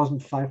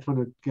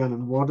 2,500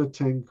 gallon water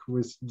tank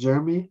with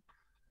Jeremy.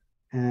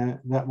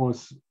 That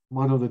was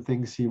one of the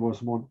things he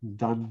was wanting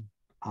done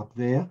up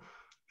there.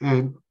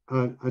 And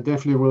I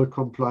definitely will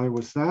comply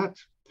with that.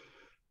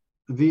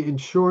 The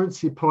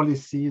insurance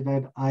policy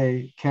that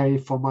I carry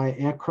for my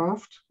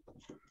aircraft,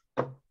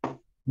 the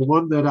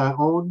one that I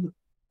own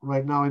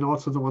right now, and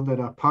also the one that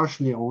I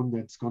partially own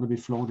that's going to be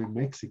flown in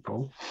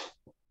Mexico,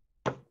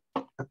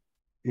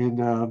 in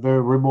a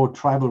very remote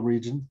tribal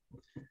region,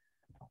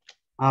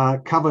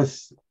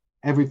 covers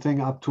everything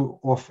up to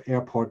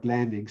off-airport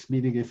landings,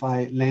 meaning if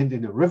I land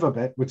in a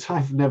riverbed, which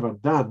I've never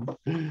done,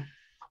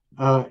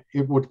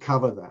 it would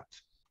cover that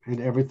and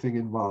everything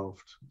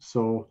involved.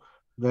 So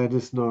that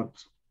is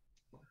not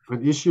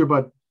an issue,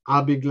 but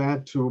I'll be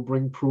glad to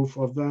bring proof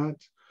of that.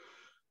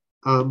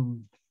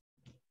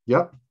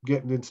 Yep,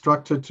 get an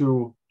instructor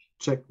to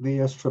check the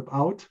airstrip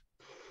out.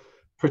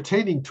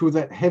 Pertaining to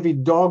that heavy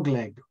dog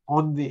leg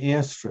on the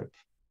airstrip,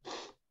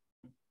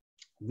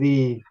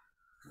 maybe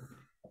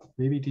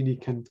Dini,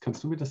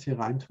 kannst du mir das hier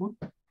reintun?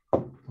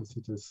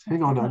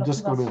 Hang on, I'm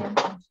just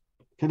gonna,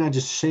 can I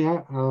just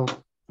share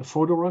a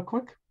photo real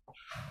quick?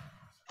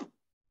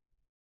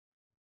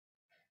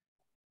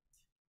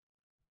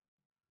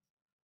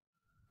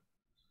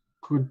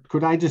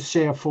 Could I just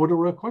share a photo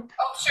real quick?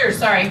 Oh, sure,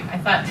 sorry, I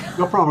thought.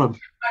 No problem.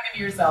 You're talking to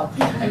yourself,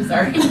 I'm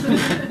sorry.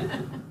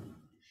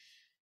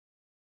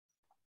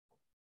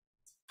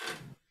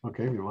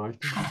 Okay, wie mache ich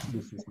das?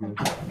 Das ist mir.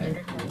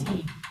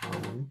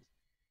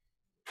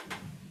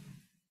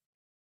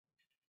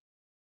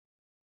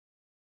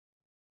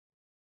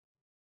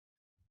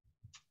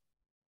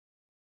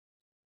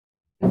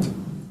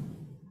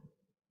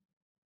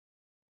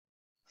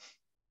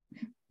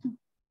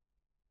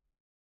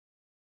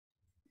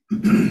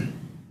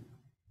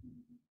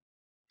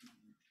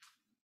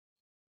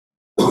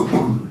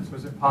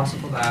 Was it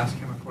possible to ask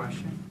him a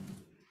question?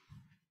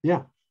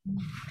 Yeah.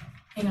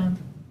 Hang on.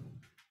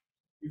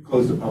 You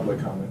closed the public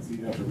comments, so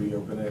you'd have to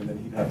reopen it, and then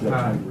he'd have to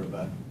have time to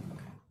rebut.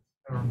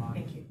 Never mind.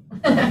 Thank you.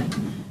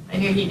 I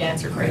knew he'd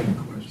answer quick.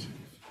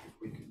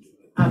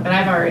 But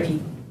I've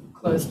already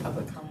closed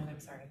public comment, I'm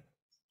sorry.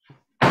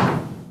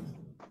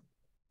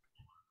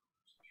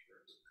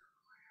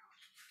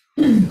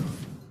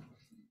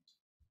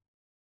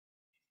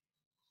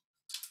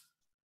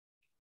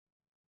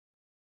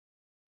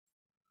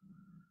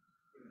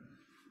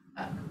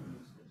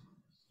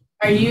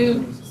 Are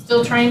you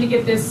still trying to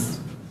get this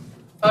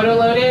photo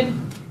loaded?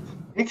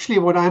 Actually,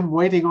 what I'm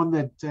waiting on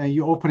that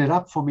you open it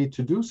up for me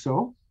to do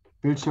so.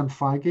 Bildschirm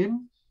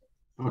freigeben.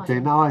 Okay,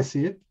 now I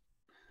see it.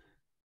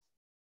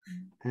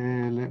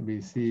 And let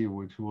me see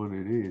which one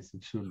it is.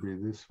 It should be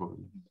this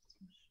one.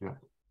 Yeah.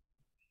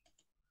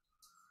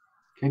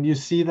 Can you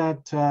see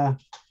that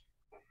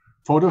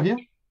photo here?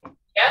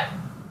 Yeah.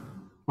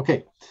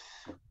 Okay.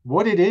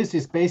 What it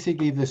is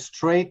basically the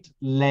straight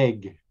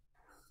leg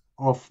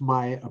of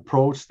my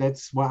approach.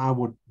 That's where I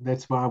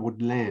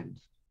would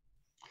land.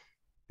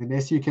 And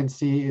as you can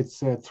see, it's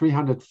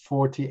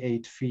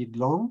 348 feet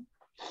long.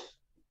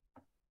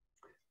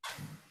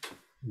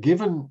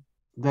 Given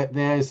that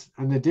there's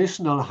an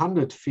additional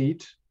 100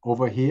 feet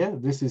over here,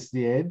 this is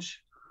the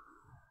edge.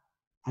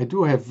 I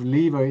do have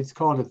lever, it's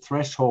called a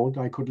threshold.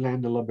 I could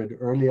land a little bit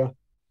earlier.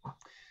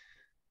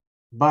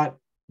 But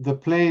the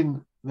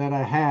plane that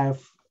I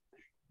have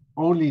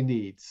only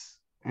needs,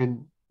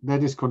 and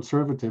that is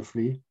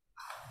conservatively,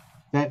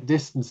 that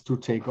distance to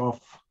take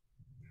off.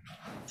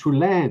 To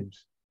land,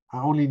 I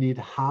only need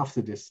half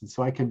the distance,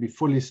 so I can be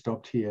fully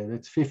stopped here.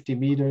 That's 50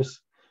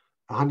 meters,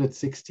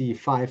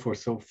 165 or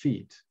so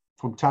feet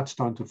from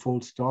touchdown to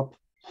full stop.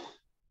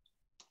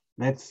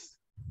 That's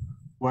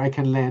where I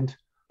can land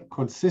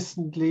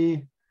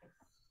consistently.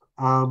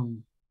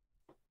 And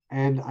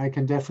I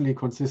can definitely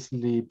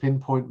consistently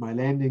pinpoint my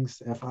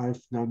landings if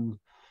I've done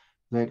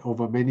that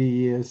over many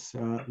years,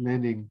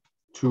 landing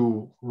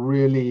to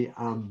really,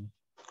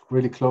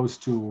 really close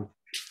to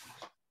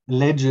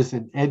ledges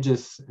and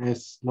edges,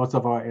 as lots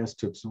of our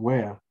airstrips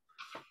were.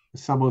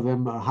 Some of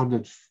them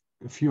a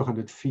few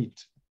hundred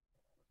feet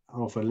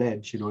of a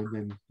ledge, and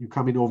then you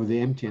come in over the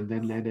empty and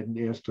then land at an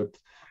airstrip.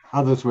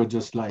 Others were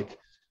just like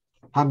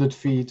 100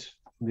 feet,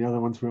 and the other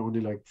ones were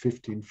only like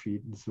 15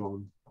 feet and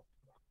so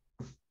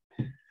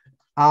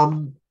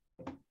on.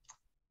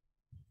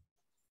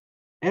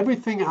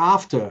 Everything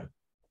after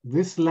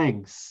this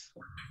length,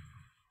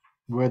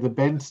 where the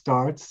bend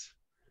starts,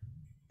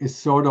 is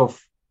sort of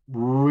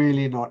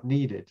really not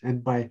needed.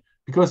 And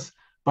because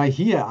by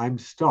here I'm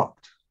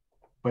stopped.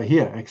 By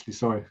here, actually,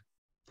 sorry.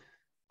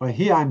 By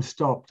here I'm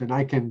stopped and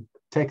I can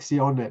taxi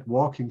on at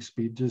walking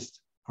speed just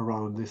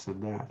around this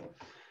and that.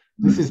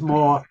 This is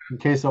more in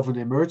case of an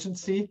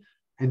emergency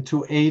and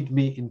to aid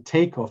me in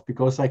takeoff,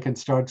 because I can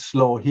start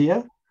slow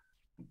here,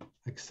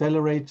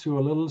 accelerate to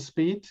a little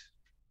speed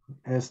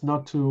as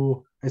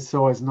so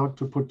as not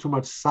to put too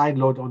much side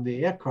load on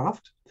the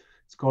aircraft.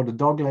 It's called a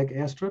dogleg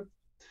airstrip.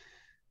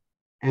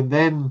 And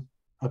then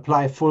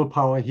apply full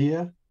power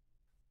here,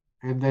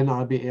 and then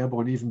I'll be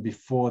airborne even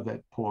before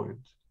that point.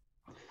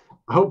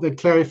 I hope that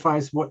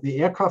clarifies what the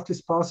aircraft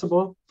is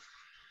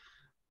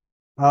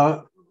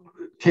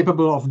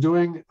capable of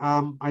doing.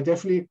 I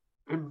definitely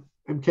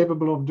am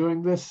capable of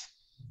doing this,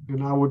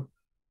 and I would,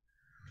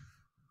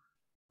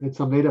 at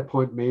some later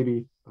point,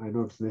 maybe, I don't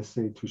know if it's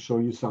necessary to show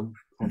you some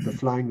of the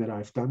flying that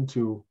I've done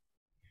to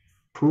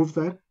prove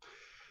that.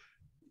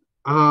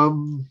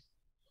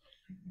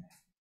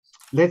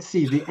 Let's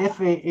see, the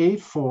FAA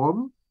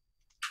form,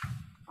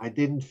 I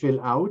didn't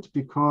fill out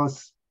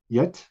because the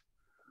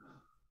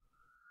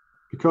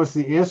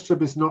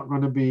airstrip is not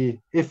going to be,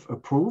 if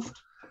approved,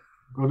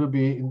 going to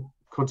be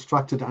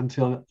constructed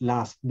until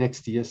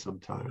next year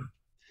sometime.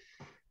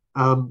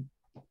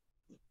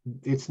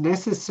 It's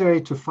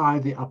necessary to file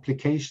the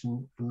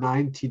application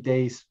 90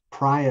 days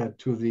prior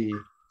to the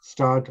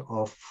start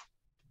of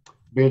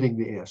building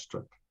the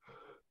airstrip.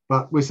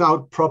 But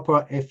without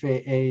proper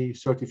FAA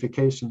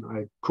certification,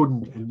 I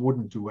couldn't and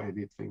wouldn't do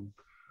anything.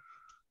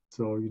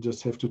 So you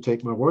just have to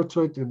take my word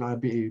to it, and I'll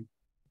be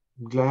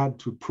glad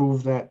to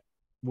prove that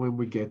when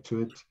we get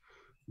to it,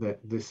 that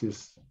this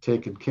is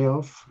taken care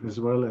of, as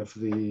well as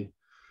the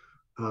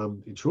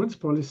insurance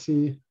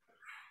policy,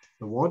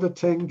 the water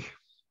tank.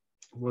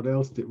 What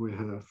else did we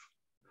have?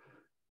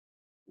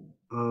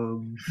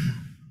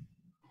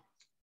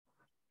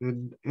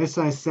 And as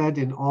I said,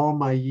 in all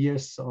my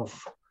years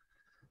of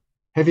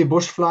heavy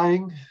bush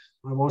flying,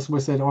 I was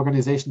with that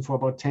organization for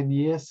about 10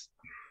 years.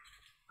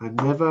 I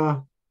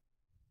never,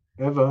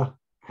 ever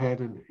had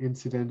an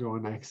incident or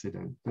an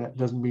accident. That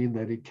doesn't mean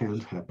that it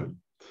can't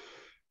happen.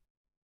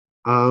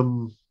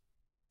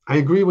 I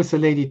agree with the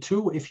lady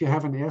too. If you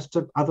have an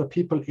airstrip, other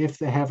people, if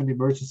they have an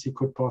emergency,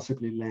 could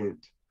possibly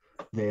land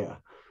there.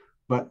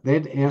 But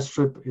that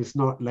airstrip is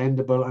not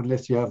landable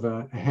unless you have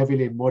a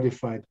heavily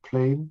modified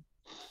plane.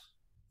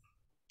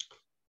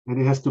 And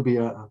it has to be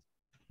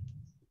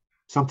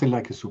something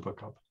like a Super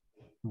Cub.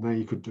 And then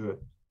you could do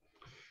it.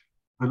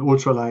 An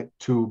ultralight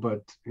too,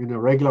 but in a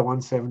regular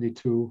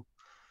 172,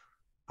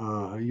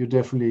 you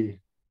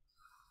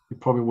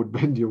probably would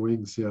bend your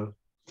wings, yeah.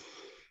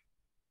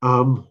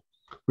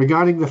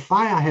 Regarding the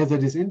fire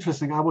hazard is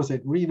interesting. I was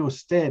at Reno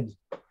Stead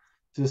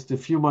just a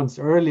few months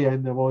earlier,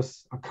 and there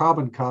was a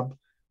Carbon Cub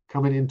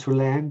coming into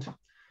land.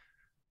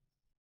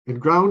 And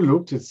ground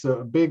looped, it's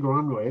a big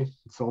runway,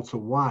 it's also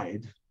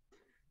wide.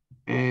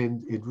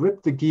 And it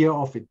ripped the gear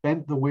off, it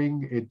bent the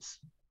wing,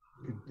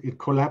 it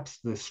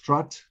collapsed the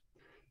strut.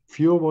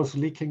 Fuel was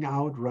leaking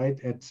out right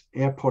at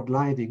airport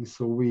lighting,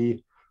 so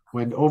we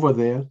went over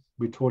there.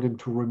 We told him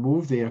to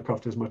remove the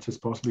aircraft as much as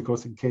possible,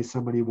 because in case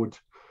somebody would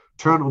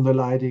turn on the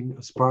lighting,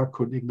 a spark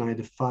could ignite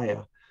a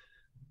fire.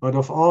 But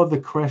of all the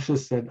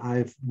crashes that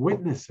I've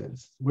witnessed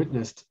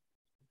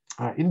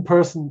in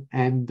person,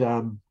 and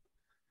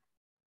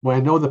where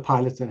I know the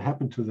pilots that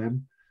happened to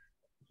them,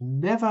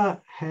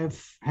 never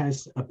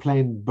has a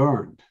plane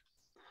burned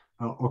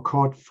or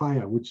caught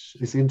fire, which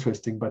is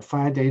interesting. But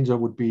fire danger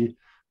would be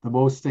the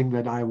most thing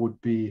that I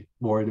would be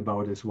worried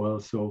about as well.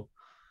 So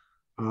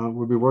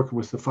we'll be working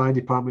with the fire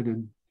department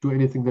and do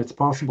anything that's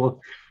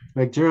possible.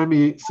 Like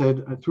Jeremy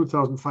said, a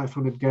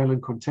 2,500 gallon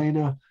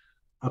container,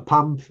 a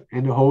pump,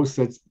 and a hose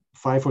that's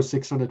 500 or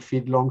 600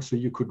 feet long, so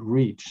you could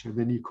reach, and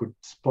then you could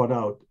spot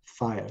out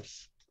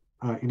fires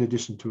in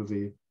addition to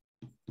the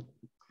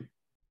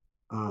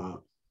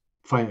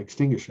fire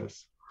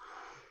extinguishers.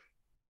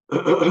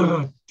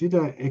 Did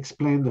I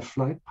explain the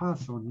flight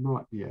path or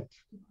not yet?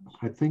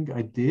 I think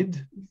I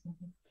did.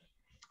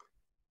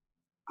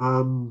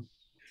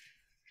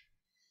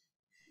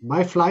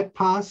 My flight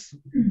path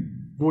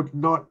would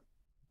not,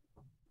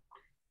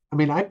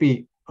 I'd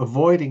be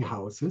avoiding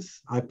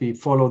houses. I'd be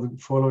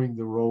following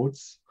the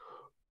roads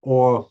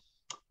or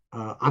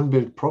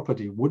unbuilt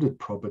property, wooded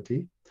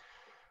property.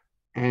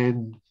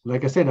 And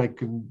like I said, I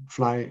can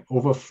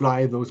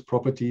overfly those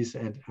properties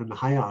at a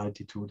higher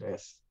altitude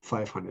as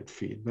 500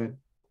 feet. Then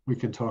we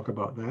can talk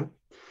about that.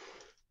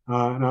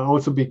 And I'll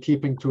also be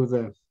keeping to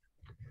the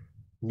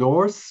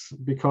north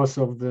because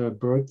of the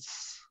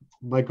birds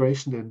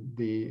migration and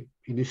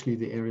initially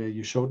the area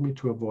you showed me,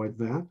 to avoid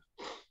that.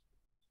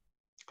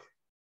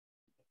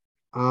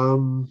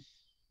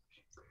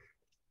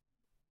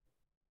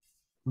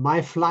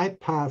 My flight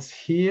path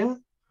here,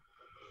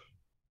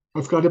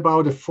 I've got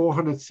about a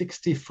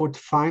 460-foot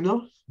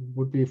final,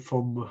 would be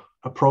from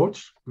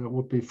approach. That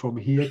would be from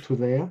here to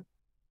there.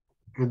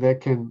 And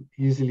that can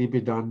easily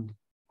be done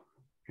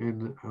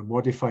in a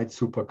modified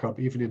Super Cub,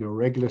 even in a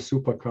regular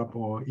Super Cub,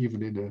 or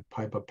even in a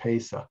Piper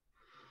Pacer.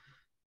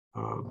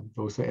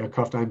 Those are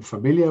aircraft I'm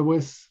familiar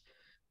with.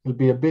 It'll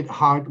be a bit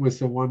hard with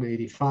the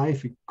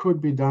 185. It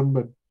could be done,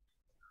 but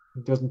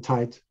it doesn't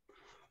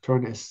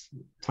turn as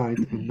tight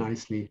and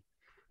nicely.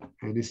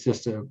 And it's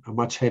just a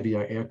much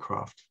heavier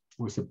aircraft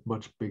with a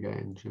much bigger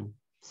engine.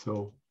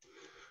 So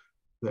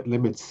that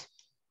limits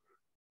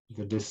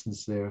the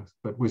distance there.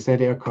 But with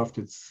that aircraft,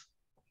 it's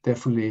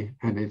definitely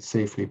and it's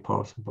safely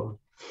possible.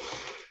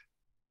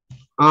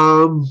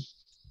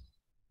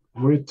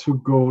 Where to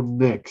go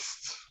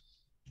next?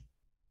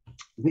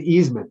 The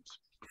easement.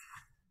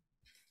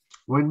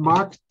 When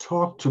Mark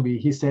talked to me,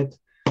 he said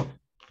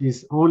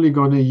he's only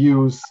going to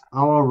use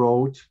our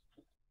road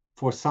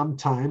for some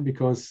time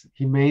because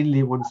he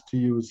mainly wants to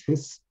use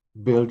his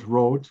built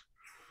road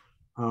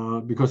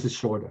because it's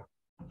shorter.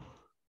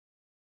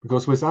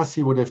 Because with us,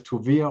 he would have to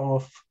veer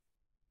off,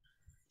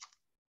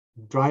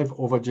 drive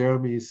over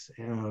Jeremy's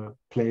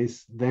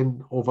place,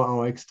 then over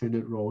our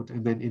extended road,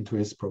 and then into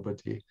his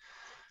property.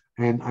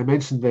 And I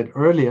mentioned that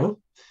earlier,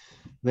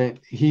 that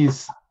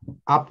he's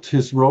upped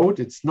his road.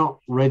 It's not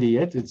ready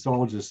yet. It's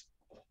all just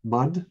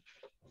mud.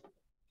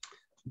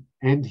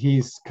 And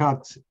he's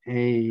cut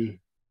a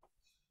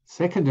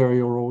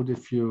secondary road.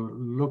 If you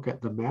look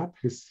at the map,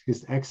 his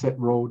exit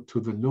road to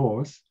the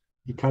north,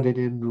 he cut it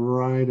in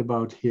right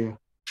about here.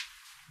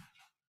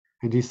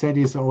 And he said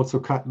he's also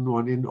cutting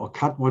one in, or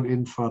cut one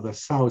in further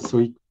south. So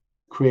he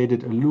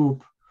created a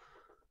loop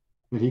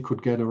that he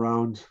could get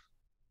around.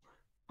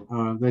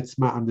 That's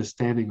my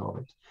understanding of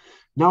it.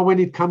 Now, when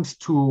it comes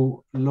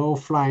to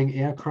low-flying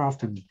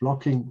aircraft and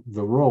blocking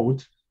the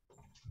road,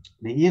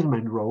 the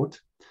easement road,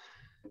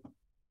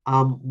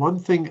 one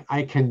thing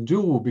I can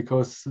do,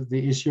 because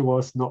the issue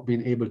was not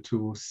being able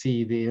to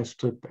see the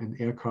airstrip and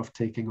aircraft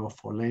taking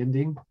off or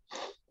landing.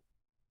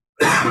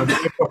 The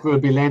aircraft will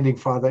be landing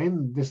farther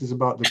in. This is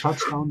about the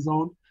touchdown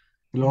zone.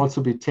 It'll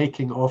also be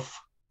taking off,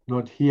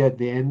 not here at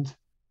the end,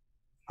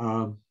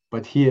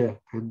 but here.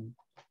 And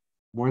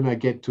when I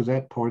get to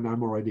that point,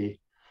 I'm already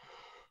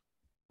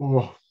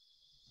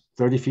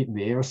 30 feet in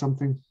the air or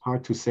something.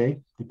 Hard to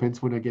say.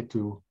 Depends when I get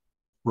to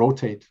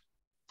rotate,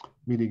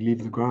 meaning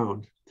leave the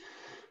ground.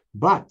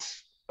 But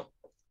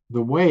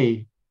the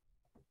way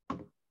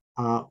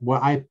where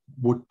I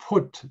would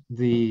put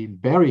the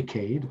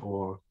barricade,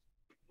 or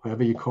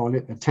whatever you call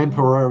it, a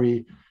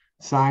temporary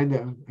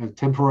sign, a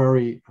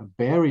temporary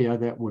barrier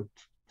that would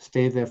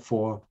stay there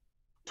for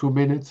 2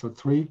 minutes or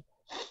 3,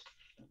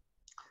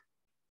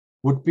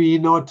 would be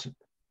not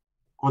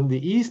on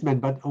the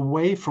easement, but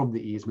away from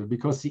the easement,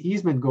 because the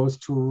easement goes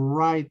to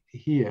right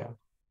here.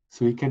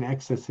 So he can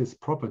access his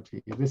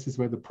property. This is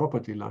where the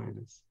property line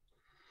is.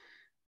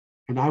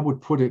 And I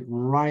would put it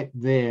right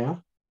there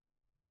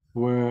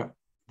where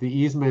the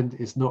easement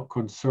is not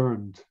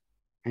concerned,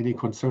 any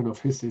concern of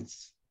his.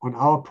 It's on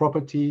our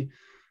property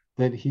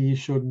that he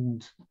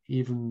shouldn't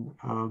even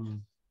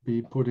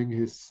be putting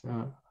his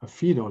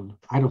feet on.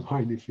 I don't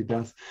mind if he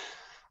does.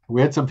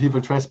 We had some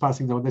people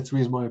trespassing though. That's the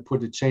reason why I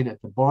put a chain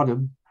at the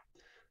bottom,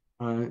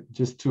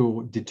 just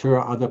to deter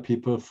other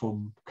people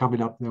from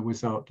coming up there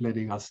without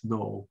letting us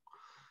know.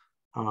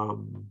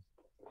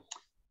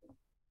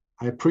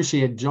 I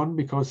appreciate John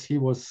because he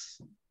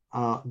was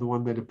the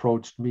one that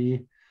approached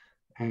me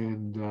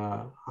and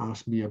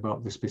asked me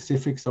about the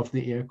specifics of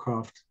the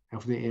aircraft,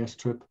 of the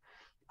airstrip.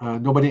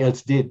 Nobody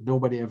else did.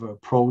 Nobody ever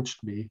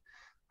approached me.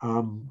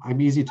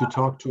 I'm easy to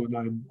talk to and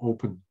I'm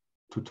open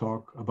to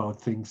talk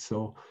about things.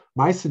 So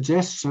my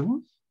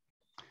suggestion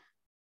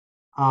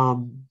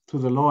to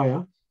the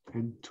lawyer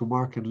and to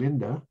Mark and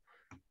Linda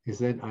is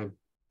that I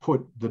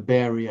put the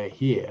barrier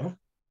here,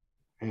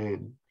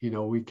 and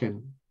we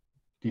can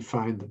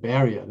define the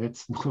barrier.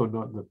 That's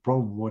not the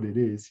problem what it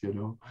is,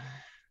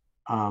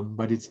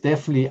 but it's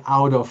definitely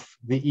out of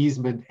the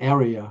easement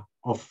area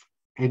of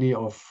any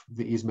of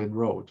the easement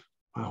road.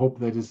 I hope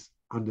that is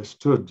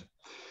understood.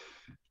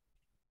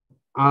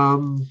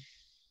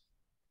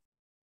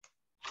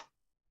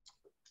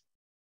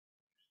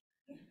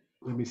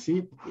 Let me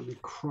see. Let me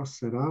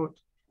cross it out.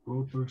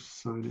 Roper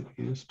signed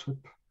airstrip.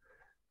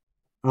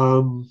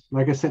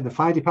 Like I said, the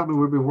fire department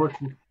will be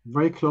working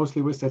very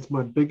closely with. That's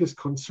my biggest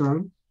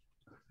concern.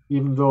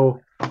 Even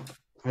though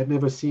I'd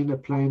never seen a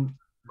plane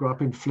go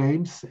up in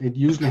flames, it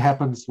usually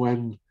happens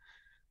when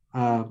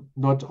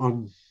not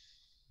on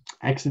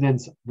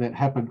accidents that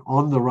happen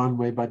on the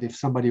runway, but if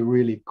somebody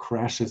really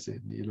crashes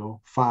in,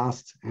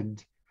 fast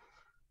and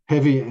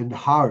heavy and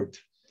hard.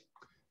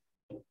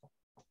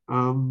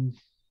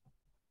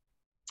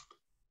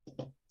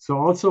 So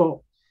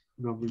also,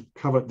 we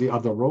covered the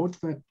other road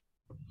that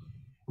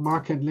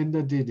Mark and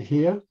Linda did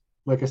here.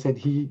 Like I said,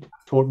 he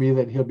told me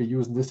that he'll be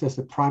using this as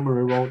a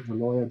primary road. The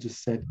lawyer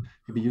just said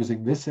he'll be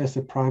using this as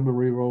a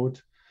primary road.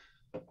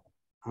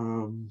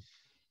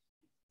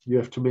 You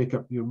have to make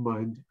up your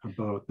mind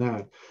about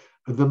that.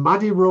 The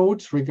muddy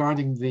roads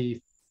regarding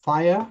the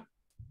fire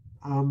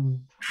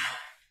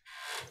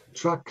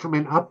truck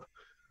coming up,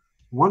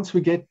 once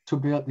we get to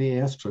build the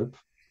airstrip,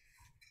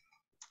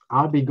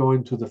 I'll be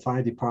going to the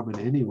fire department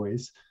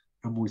anyways,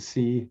 and we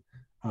see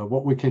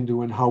what we can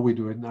do and how we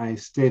do it. And I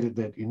stated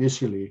that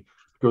initially,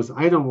 because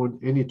I don't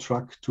want any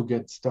truck to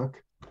get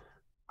stuck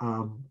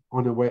on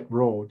a wet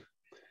road.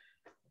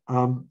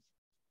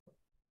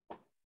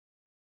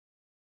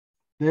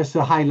 There's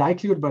a high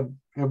likelihood, but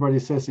everybody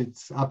says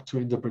it's up to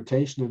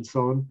interpretation and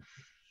so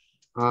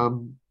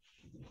on.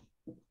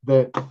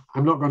 that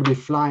I'm not going to be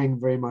flying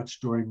very much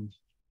during,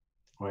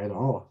 or at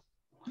all,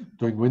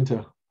 during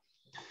winter.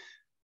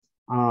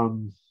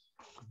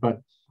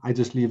 But I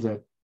just leave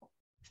that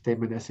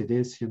statement as it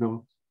is, you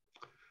know.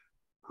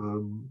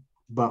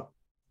 But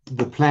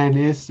the plan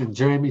is, and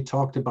Jeremy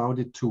talked about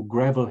it, to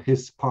gravel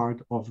his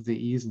part of the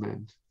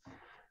easement.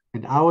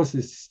 And ours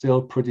is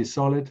still pretty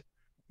solid.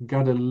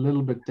 Got a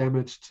little bit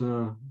damaged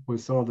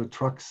with all the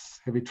trucks,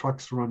 heavy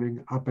trucks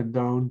running up and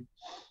down.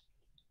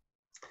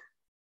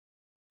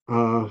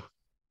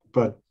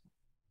 But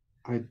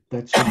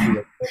that shouldn't be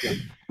a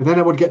problem. And then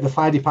I would get the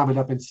fire department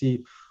up and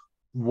see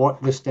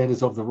what the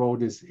status of the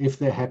road is, if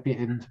they're happy.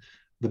 And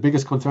the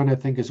biggest concern, I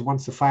think, is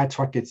once the fire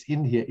truck gets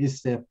in here,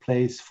 is there a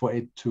place for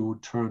it to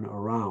turn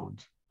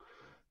around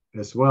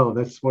as well?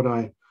 That's what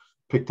I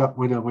picked up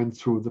when I went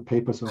through the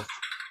papers of,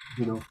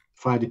 you know,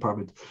 fire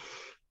department.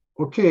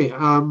 Okay,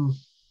 I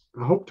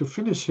hope to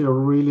finish here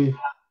really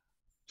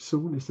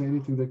soon. Is there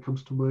anything that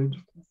comes to mind?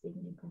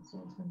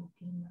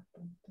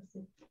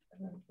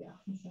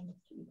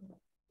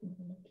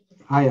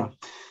 Yeah.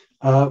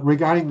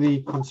 Regarding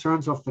the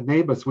concerns of the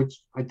neighbors,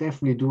 which I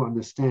definitely do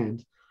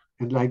understand,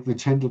 and like the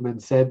gentleman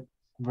said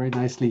very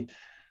nicely,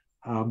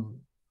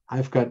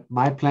 I've got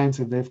my plans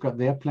and they've got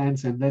their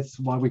plans, and that's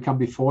why we come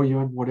before you.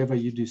 And whatever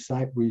you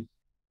decide,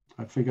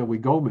 I figure we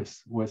go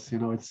with, you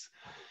know, it's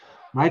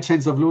my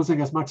chance of losing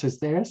as much as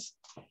theirs,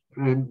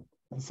 and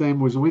same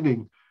with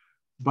winning.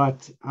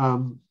 But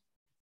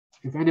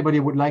if anybody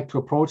would like to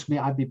approach me,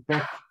 I'll be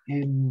back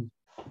in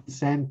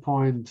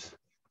Sandpoint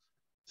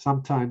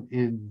sometime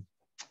in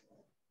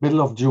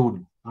middle of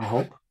June, I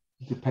hope.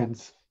 It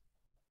depends.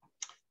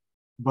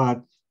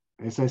 But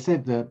as I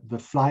said, the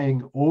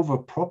flying over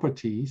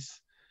properties,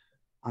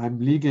 I'm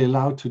legally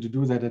allowed to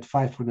do that at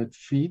 500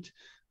 feet,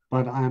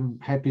 but I'm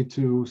happy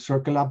to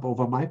circle up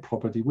over my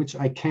property, which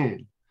I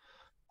can.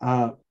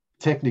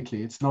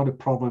 Technically, it's not a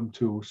problem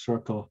to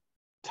circle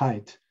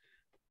tight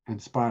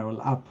and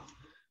spiral up.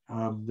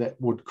 That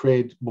would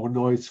create more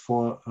noise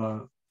for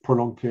a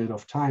prolonged period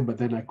of time, but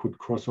then I could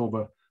cross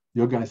over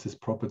your guys'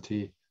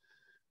 property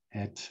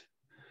at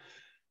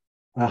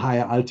a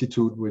higher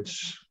altitude,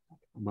 which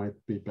might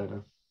be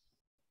better.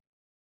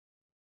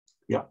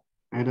 Yeah,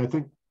 and I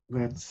think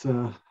that's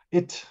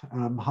it.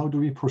 How do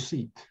we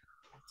proceed?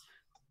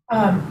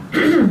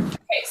 Okay,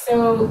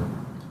 so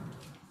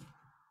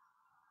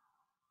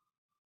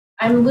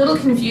I'm a little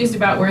confused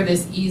about where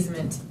this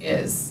easement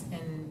is.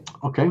 And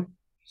okay.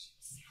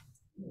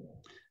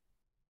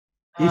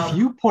 If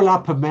you pull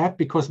up a map,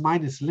 because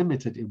mine is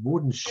limited, it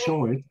wouldn't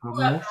show it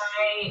unless.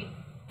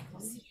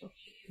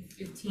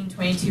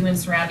 1522 and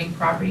surrounding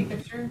property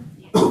picture.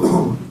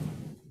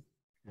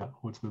 Ja,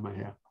 hol's mir mal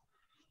her.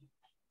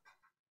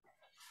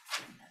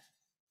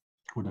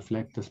 Oder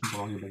vielleicht, das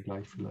brauchen wir dann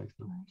gleich vielleicht.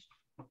 Ne?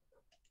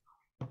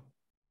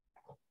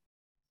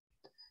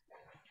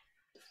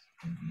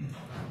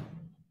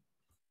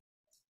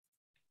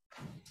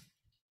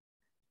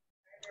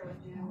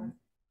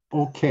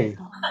 Okay.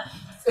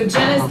 So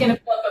Jen is going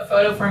to pull up a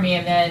photo for me,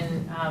 and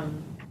then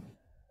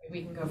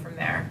we can go from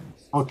there.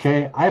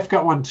 Okay, I've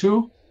got one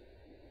too.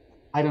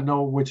 I don't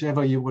know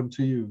whichever you want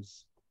to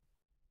use.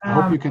 I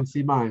hope you can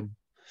see mine.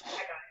 I got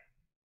it.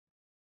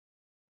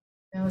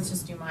 Now let's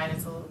just do mine.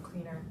 It's a little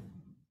cleaner.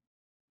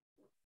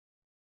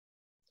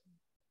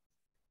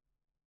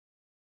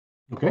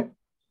 Okay.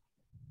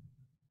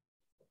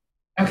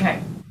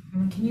 Okay.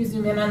 Can you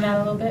zoom in on that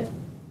a little bit?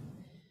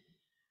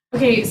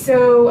 Okay,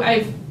 so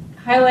I've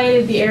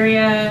highlighted the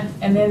area,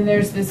 and then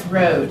there's this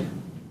road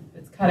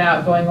that's cut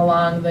out going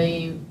along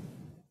the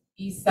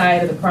east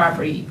side of the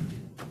property.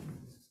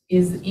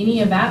 Is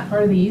any of that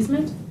part of the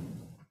easement?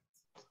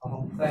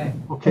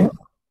 Okay.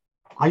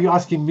 Are you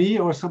asking me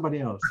or somebody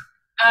else?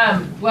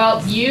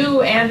 Well,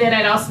 you, and then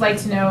I'd also like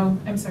to know,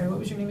 I'm sorry, what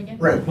was your name again?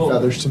 Brent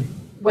Featherston.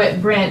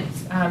 What Brent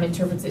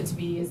interprets it to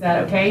be. Is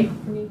that okay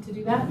for me to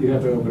do that? You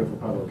have to open it for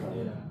public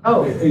comment.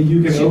 Oh.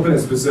 You can open it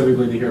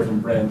specifically to hear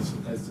from Brent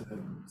as to the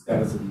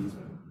status of the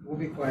easement. We'll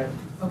be quiet.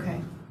 Okay.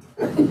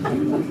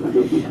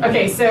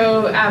 Okay,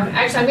 so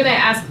actually I'm going to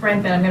ask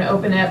Brent then. I'm going to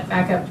open it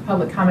back up to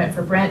public comment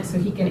for Brent so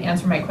he can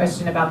answer my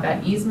question about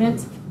that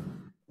easement.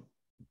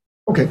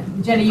 Okay.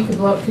 Jenny, you could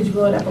you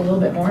blow it up a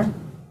little bit more?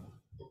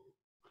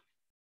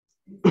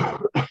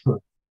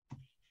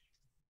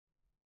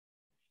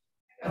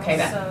 Okay,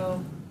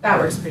 that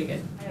works pretty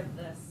good. I have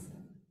this.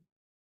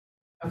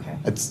 Okay.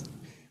 It's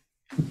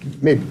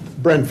maybe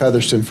Brent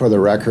Featherston for the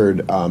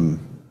record,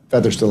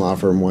 Featherston Law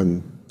Firm,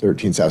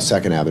 113 South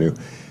 2nd Avenue.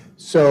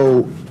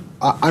 So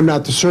I'm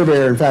not the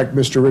surveyor. In fact,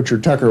 Mr.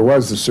 Richard Tucker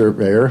was the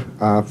surveyor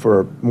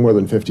for more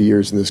than 50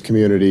 years in this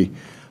community,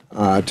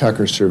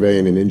 Tucker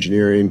Surveying and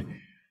Engineering.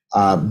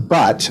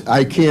 But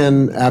I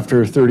can,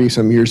 after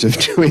 30-some years of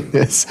doing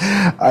this,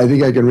 I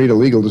think I can read a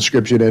legal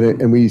description in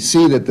it, and we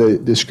see that the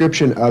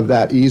description of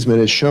that easement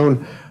is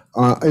shown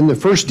in the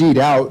first deed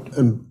out,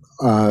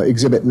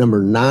 exhibit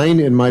number 9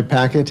 in my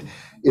packet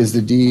is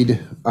the deed,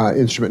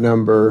 instrument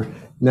number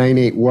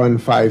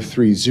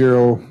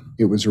 981530.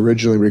 It was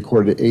originally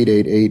recorded at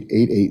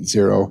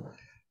 888880.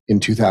 in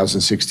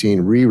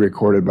 2016,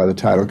 re-recorded by the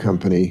title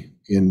company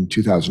in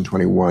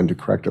 2021 to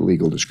correct a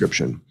legal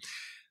description.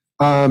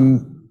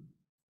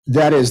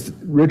 That is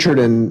Richard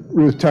and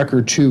Ruth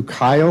Tucker to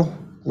Kyle,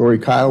 Lori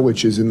Kyle,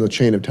 which is in the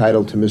chain of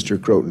title to Mr.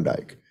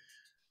 Grotendijk.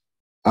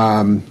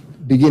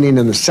 Beginning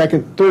in the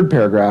third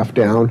paragraph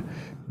down,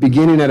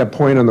 beginning at a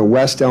point on the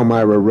West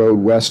Elmira Road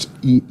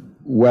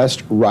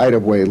west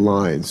right-of-way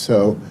line.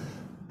 So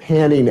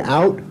panning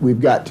out,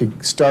 we've got to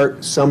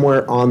start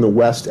somewhere on the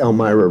West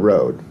Elmira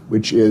Road,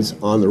 which is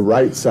on the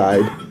right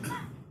side,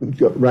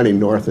 running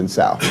north and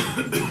south.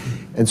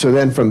 And so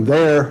then from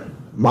there,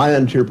 my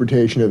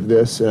interpretation of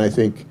this, and I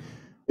think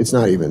it's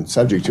not even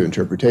subject to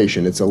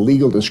interpretation, it's a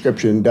legal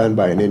description done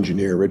by an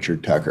engineer,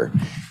 Richard Tucker,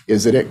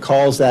 is that it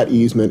calls that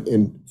easement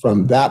in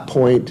from that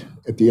point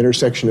at the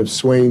intersection of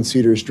Swain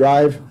Cedars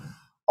Drive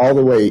all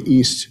the way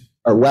east,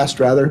 or west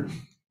rather,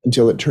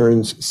 until it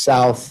turns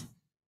south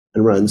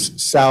and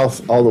runs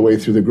south all the way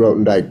through the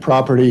Grotendijk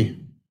property,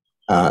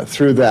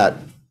 through that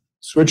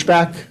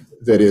switchback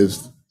that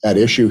is at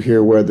issue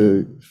here where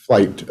the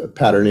flight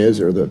pattern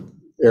is, or the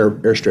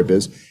airstrip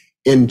is,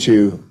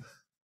 into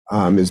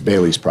Ms.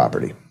 Bailey's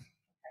property.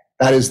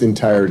 That is the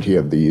entirety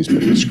of the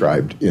easement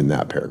described in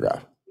that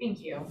paragraph.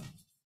 Thank you.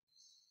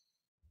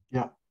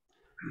 Yeah.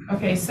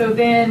 Okay, so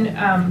then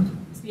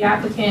the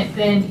applicant,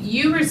 then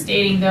you were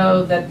stating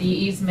though that the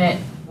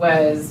easement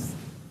was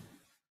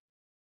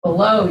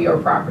below your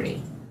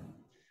property.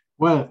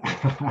 Well,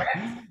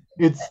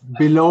 it's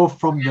below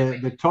from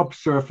the top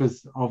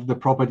surface of the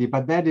property,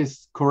 but that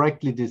is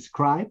correctly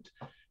described.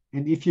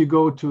 And if you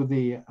go to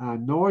the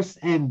north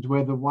end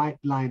where the white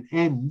line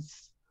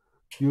ends,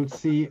 you'll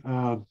see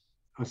a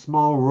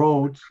small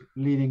road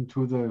leading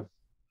to the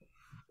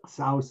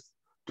south,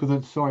 to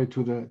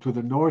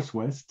the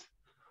northwest.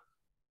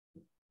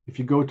 If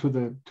you go to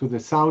the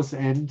south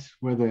end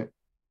where the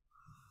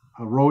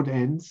road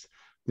ends,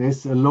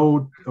 there's a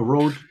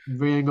road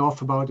veering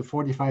off about a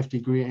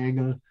 45-degree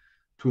angle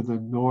to the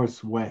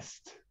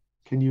northwest.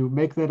 Can you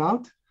make that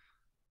out?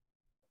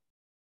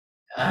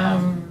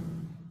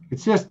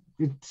 It's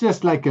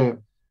just like a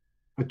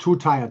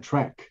two-tire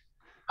track.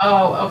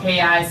 Oh, okay,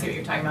 yeah, I see what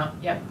you're talking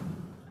about. Yep.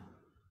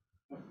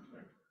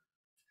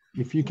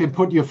 If you can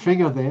put your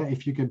finger there,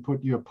 if you can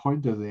put your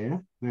pointer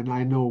there, then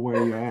I know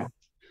where you're at.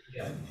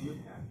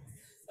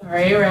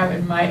 Sorry, we're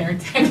having minor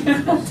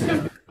technical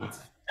difficulties.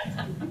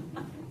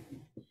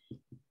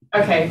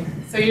 Okay,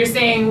 so you're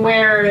saying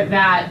where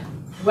that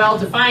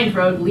well-defined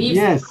road leaves?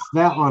 Yes,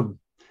 that one.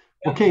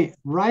 Okay,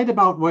 right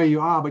about where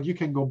you are, but you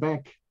can go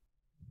back,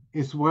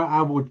 is where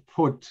I would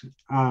put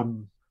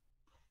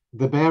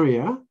the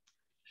barrier.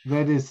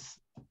 That is.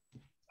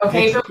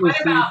 Okay, but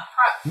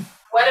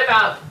what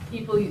about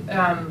people,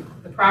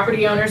 the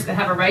property owners that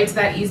have a right to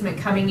that easement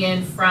coming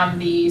in from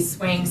the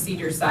Swain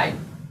Cedar side?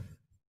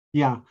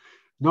 Yeah,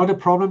 not a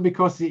problem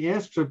because the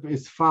airstrip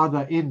is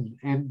farther in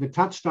and the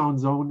touchdown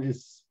zone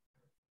is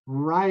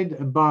right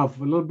above,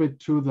 a little bit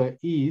to the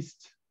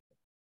east,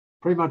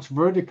 pretty much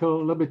vertical,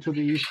 a little bit to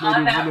the east, maybe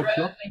on that 1 o'clock.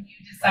 road when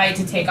you decide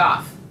to take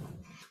off.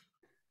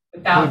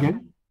 Without,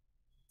 again?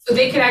 So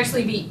they could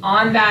actually be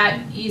on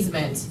that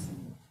easement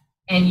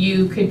and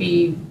you could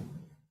be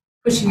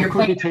pushing your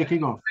plane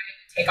taking off.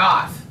 To take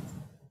off.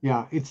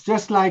 Yeah, it's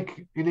just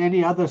like in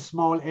any other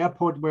small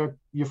airport where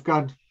you've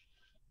got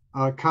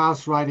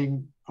cars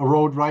riding a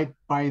road right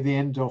by the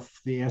end of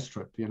the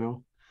airstrip, you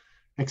know,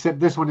 except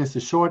this one is a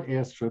short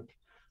airstrip.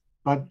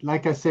 But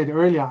like I said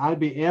earlier, I'll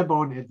be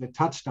airborne at the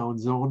touchdown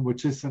zone,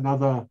 which is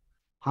another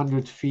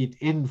 100 feet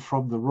in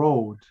from the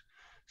road.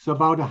 So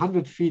about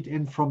 100 feet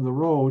in from the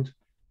road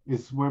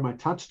is where my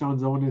touchdown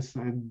zone is,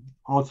 and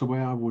also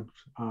where I would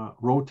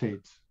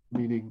rotate,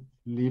 meaning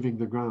leaving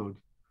the ground.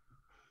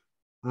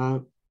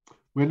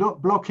 We're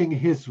not blocking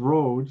his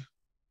road,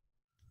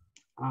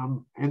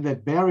 and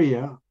that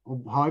barrier,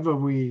 however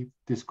we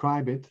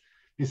describe it,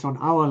 is on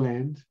our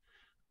land,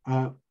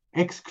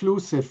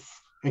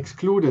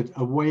 excluded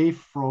away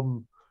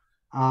from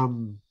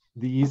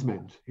the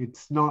easement.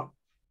 It's not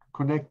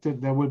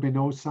connected. There will be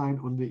no sign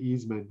on the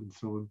easement and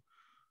so on.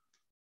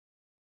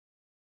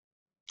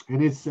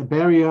 And it's a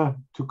barrier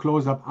to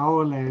close up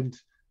our land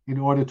in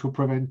order to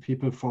prevent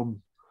people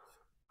from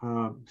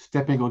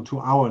stepping onto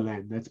our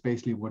land. That's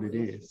basically what it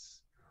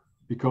is,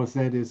 because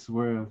that is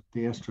where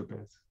the airstrip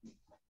is.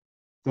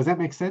 Does that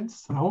make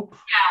sense? I hope.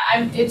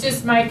 Yeah, it's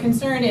just my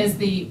concern is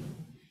the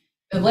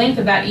length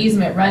of that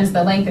easement runs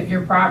the length of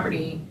your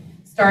property,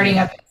 starting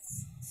up at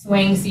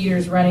Swain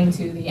Cedars, running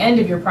to the end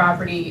of your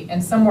property,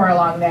 and somewhere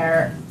along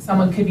there,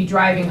 someone could be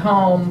driving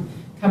home,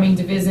 coming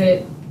to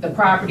visit the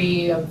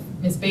property of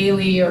Ms.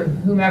 Bailey or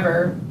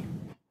whomever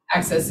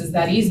accesses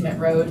that easement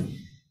road.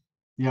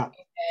 Yeah.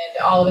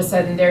 And all of a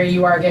sudden, there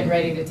you are getting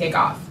ready to take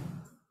off.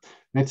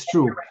 That's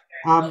true.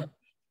 Or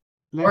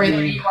there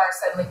you are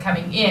suddenly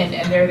coming in,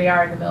 and there they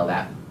are in the middle of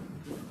that,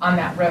 on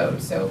that road.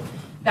 So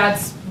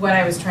that's what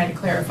I was trying to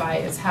clarify,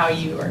 is how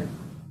you are.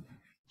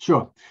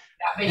 Sure.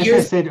 Yeah, as I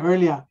said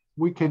earlier,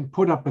 we can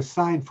put up a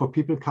sign for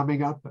people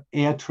coming up,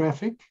 air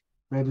traffic,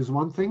 That is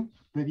one thing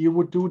that you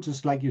would do,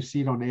 just like you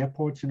see it on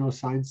airports, you know,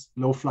 signs,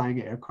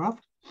 low-flying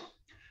aircraft.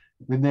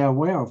 Then they're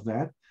aware of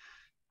that.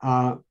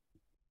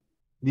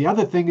 The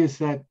other thing is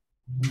that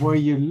where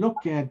you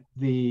look at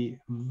the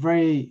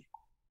very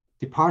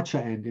departure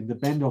end in the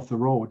bend of the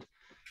road,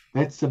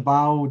 that's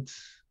about,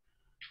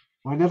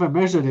 I never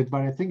measured it,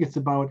 but I think it's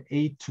about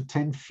 8 to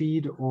 10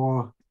 feet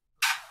or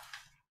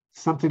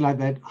something like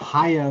that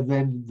higher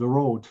than the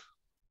road.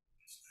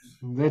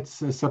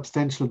 That's a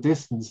substantial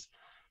distance.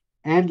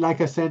 And like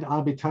I said,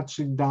 I'll be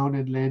touching down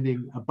and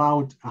landing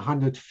about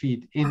 100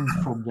 feet in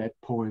from that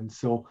point.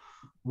 So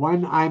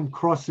when I'm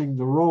crossing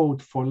the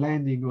road for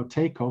landing or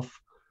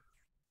takeoff,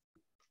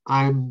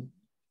 I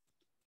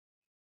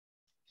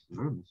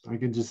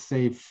can just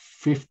say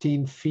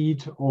 15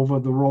 feet over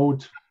the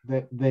road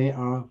that they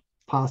are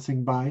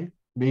passing by,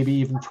 maybe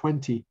even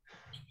 20.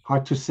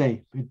 Hard to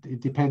say. It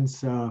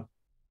depends.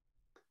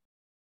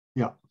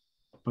 Yeah,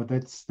 but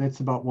that's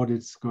about what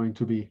it's going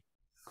to be.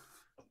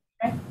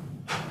 Okay.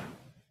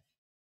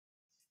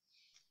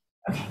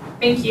 Okay,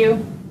 thank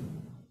you.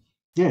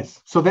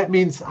 Yes, so that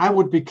means I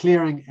would be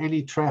clearing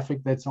any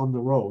traffic that's on the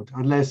road,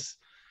 unless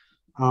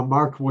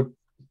Mark would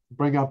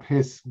bring up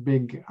his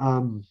big,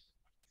 how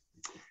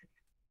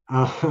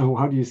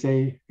do you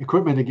say,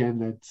 equipment again,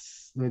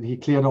 that he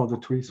cleared all the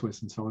trees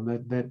with and so on.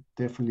 That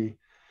definitely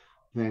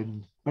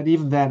then, but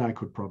even then I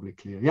could probably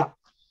clear. Yeah,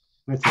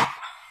 that's it.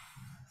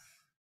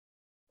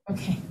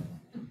 Okay.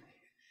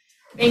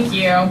 Thank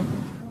you.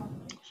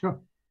 Sure.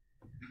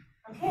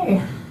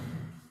 Okay.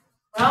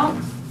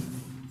 Well.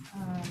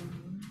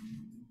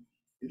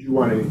 Did you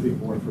want anything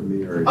more from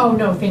me or? Oh,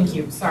 no, thank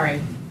you.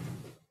 Sorry.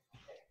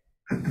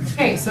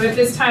 Okay, so at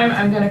this time,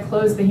 I'm going to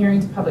close the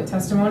hearing to public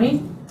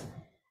testimony.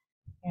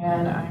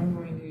 And I'm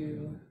going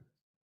to,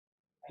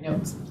 my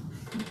notes.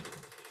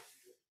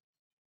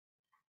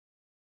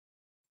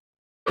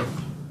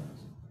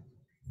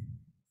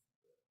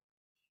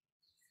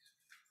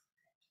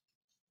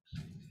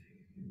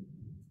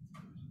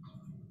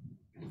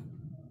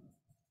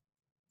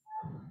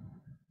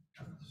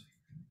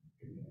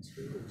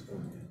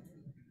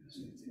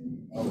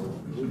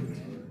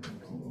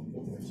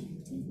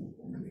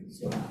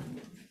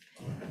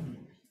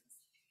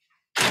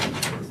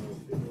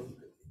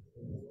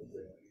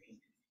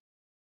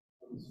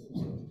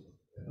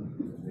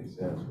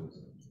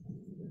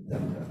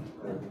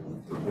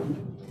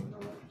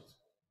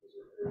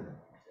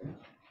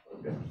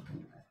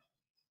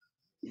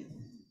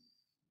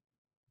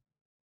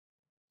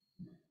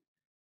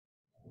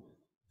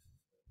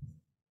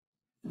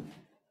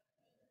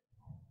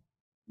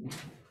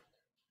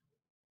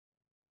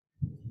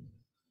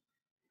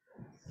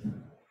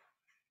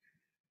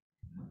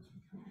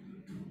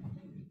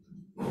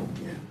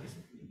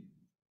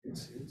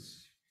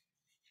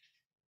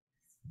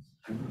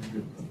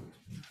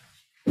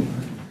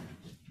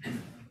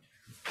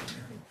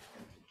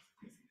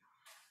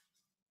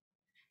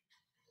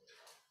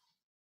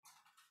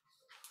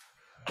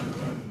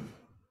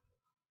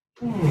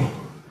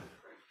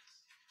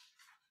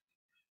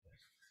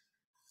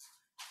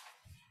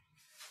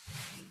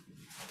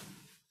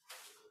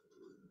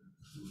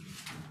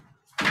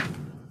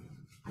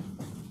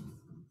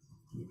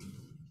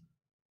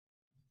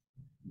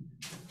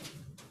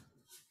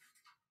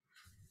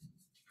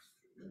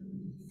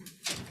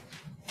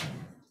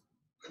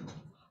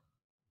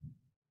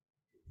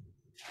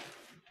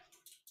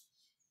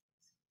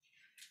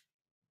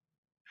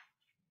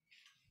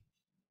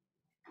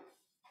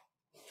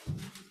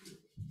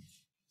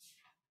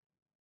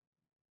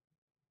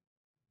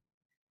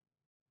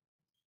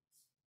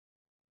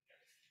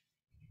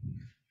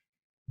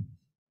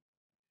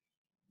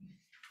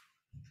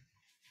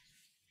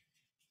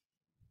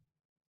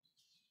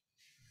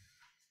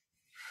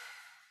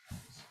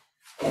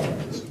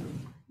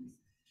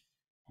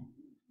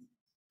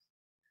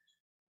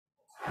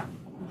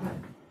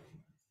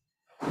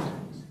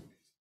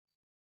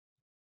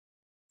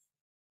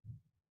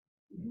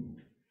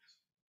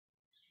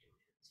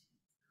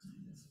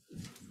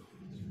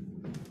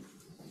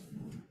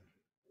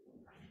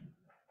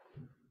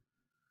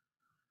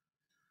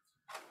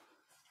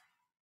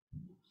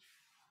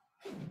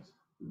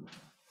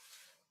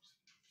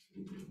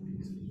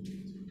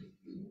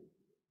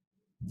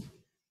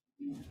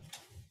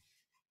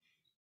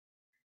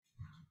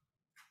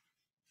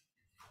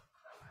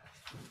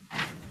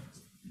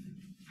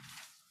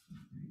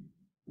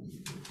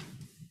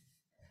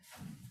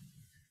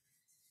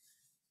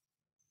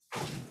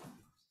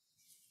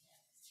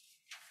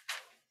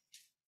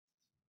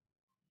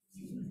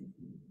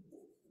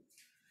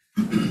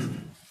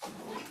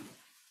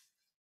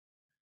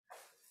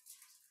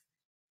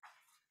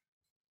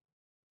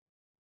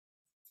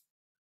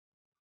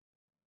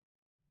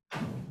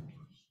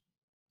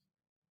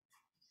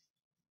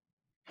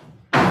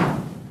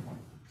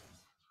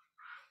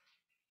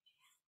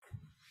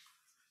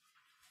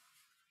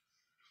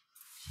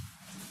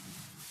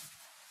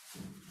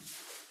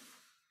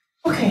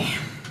 Okay.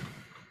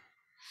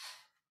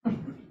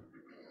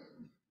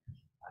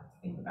 What to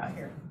think about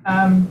here.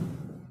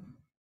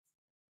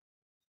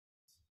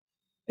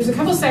 There's a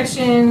couple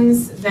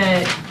sections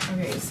that,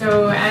 okay,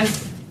 so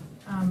as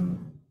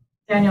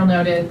Daniel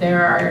noted,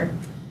 there are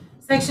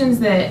sections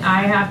that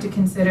I have to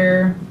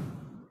consider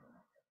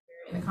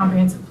in the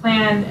comprehensive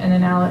plan and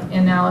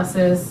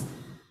analysis,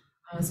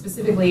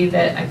 specifically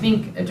that I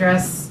think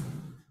address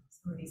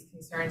some of these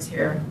concerns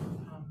here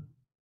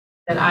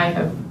that I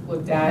have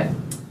looked at.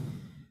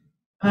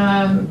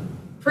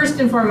 First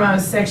and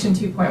foremost, section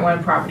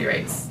 2.1, property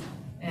rights,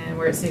 and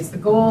where it states the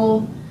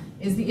goal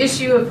is the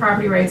issue of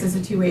property rights is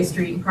a two-way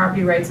street, and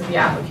property rights of the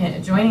applicant,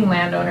 adjoining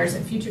landowners,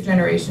 and future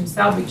generations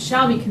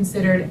shall be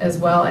considered, as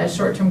well as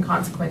short-term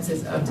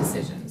consequences of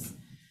decisions.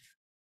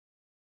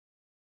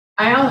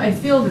 I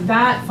feel that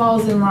that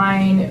falls in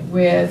line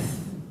with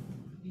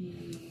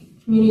the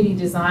community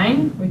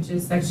design, which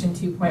is section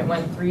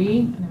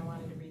 2.13, and I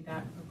wanted to read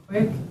that real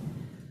quick.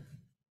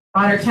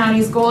 Bonner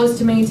County's goal is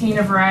to maintain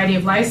a variety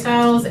of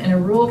lifestyles and a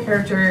rural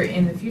character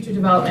in the future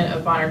development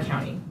of Bonner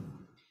County.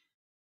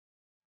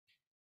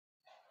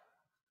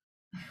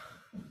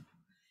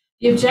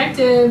 The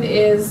objective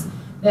is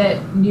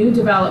that new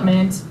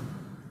development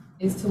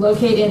is to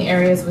locate in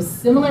areas with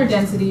similar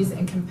densities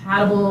and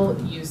compatible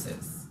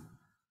uses.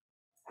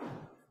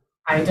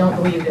 I don't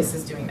believe this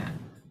is doing that.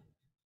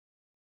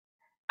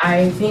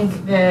 I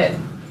think that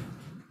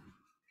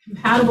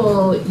I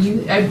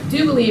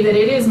do believe that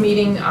it is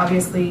meeting,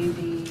 obviously,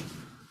 the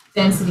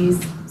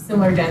densities,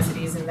 similar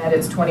densities, in that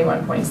it's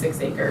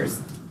 21.6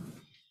 acres.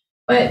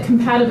 But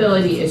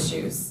compatibility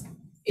issues.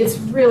 It's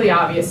really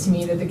obvious to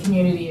me that the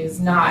community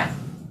is not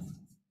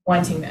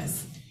wanting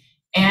this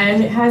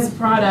and has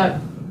brought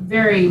up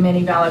very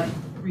many valid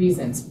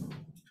reasons.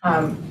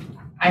 I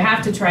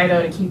have to try,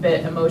 though, to keep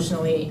it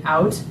emotionally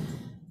out,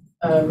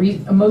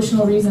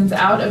 emotional reasons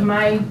out of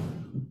my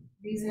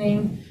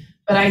reasoning,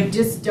 but I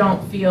just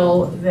don't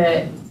feel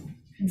that,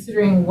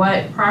 considering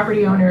what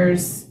property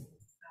owners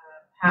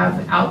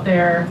have out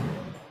there,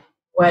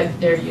 what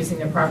they're using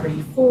their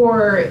property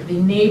for,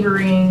 the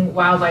neighboring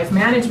wildlife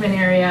management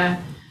area,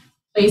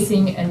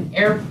 placing an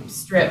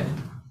airstrip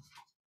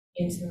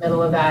into the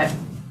middle of that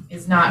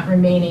is not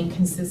remaining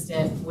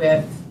consistent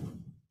with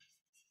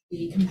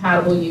the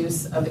compatible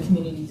use of the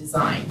community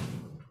design.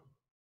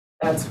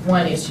 That's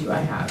one issue I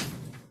have.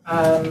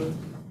 I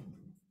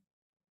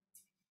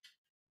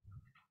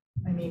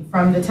mean,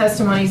 from the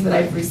testimonies that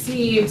I've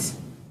received,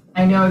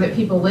 I know that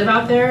people live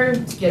out there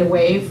to get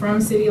away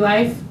from city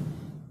life,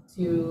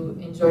 to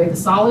enjoy the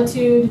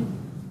solitude,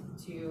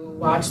 to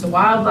watch the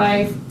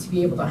wildlife, to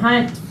be able to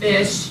hunt,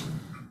 fish,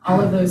 all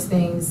of those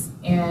things,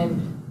 and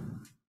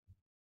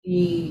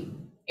the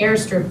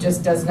airstrip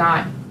just does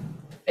not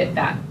fit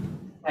that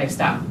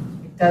lifestyle.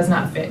 It does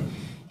not fit.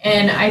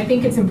 And I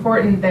think it's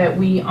important that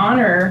we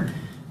honor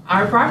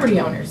our property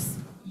owners.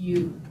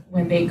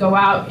 When they go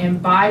out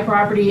and buy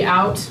property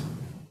out,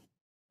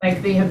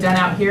 like they have done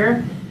out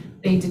here,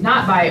 they did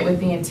not buy it with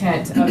the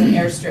intent of an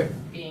airstrip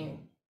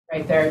being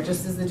right there.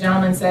 Just as the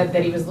gentleman said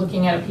that he was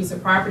looking at a piece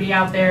of property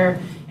out there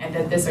and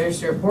that this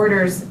airstrip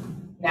borders,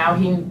 now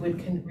he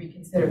would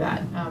reconsider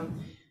that.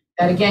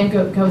 That again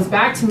goes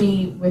back to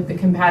me with the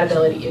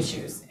compatibility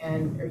issues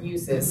or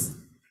uses.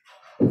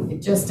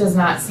 It just does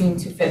not seem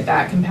to fit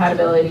that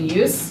compatibility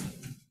use.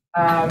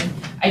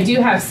 I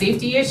do have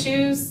safety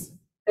issues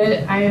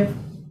that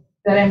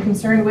I'm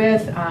concerned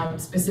with,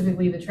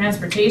 specifically the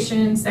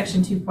transportation.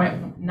 Section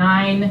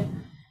 2.9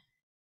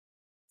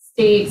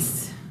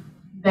 states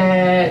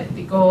that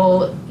the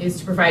goal is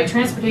to provide a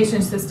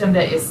transportation system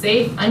that is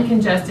safe,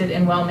 uncongested,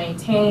 and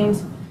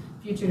well-maintained.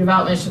 Future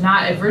development should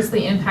not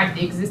adversely impact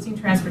the existing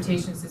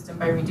transportation system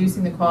by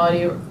reducing the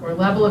quality or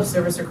level of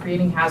service or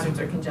creating hazards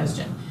or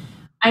congestion.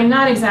 I'm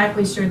not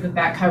exactly sure that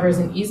that covers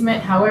an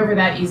easement. However,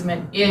 that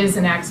easement is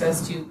an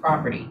access to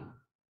property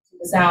to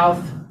the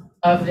south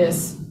of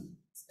this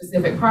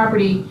specific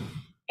property,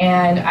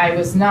 and I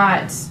was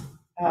not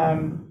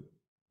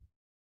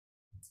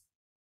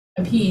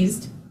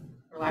appeased,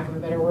 for lack of a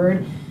better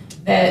word,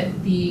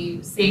 that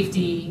the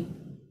safety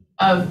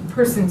of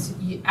persons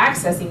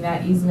accessing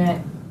that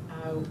easement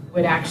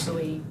would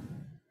actually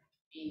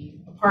be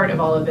a part of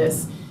all of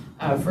this.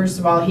 First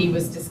of all, he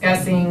was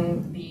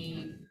discussing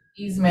the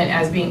easement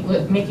as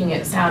making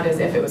it sound as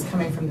if it was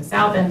coming from the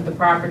south end of the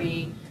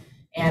property,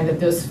 and that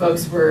those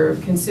folks were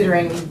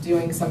considering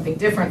doing something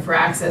different for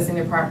accessing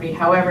their property.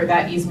 However,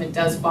 that easement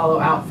does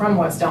follow out from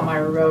West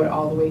Elmira Road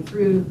all the way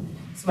through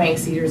Swaying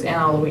Cedars and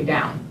all the way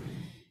down.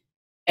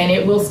 And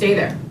it will stay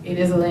there. It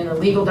is in a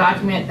legal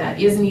document.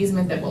 That is an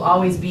easement that will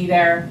always be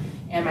there.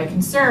 And my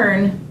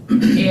concern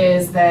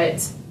is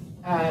that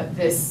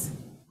this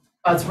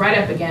butts right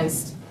up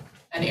against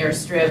an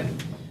airstrip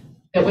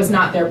that was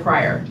not there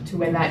prior to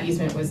when that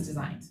easement was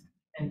designed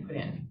and put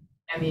in,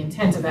 and the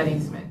intent of that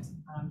easement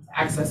to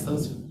access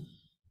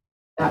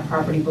that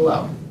property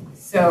below.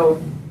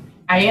 So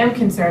I am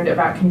concerned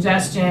about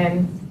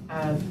congestion,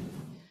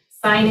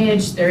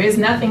 signage. There is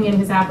nothing in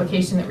his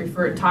application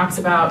that talks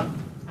about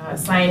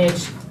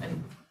signage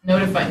and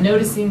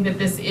noticing that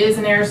this is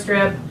an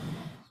airstrip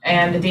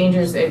and the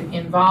dangers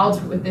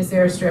involved with this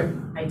airstrip.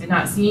 I did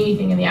not see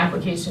anything in the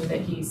application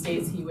that he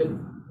states he would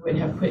would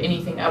have put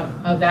anything up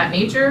of that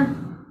nature.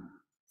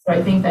 So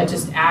I think that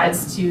just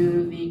adds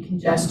to the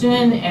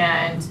congestion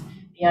and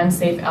the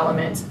unsafe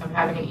element of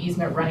having an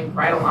easement running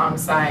right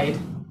alongside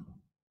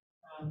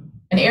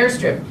an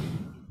airstrip.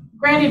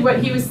 Granted,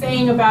 what he was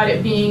saying about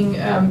it being,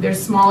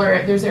 there's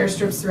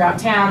airstrips throughout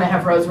town that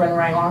have roads running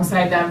right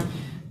alongside them.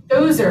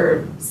 Those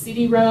are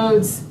city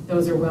roads,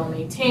 those are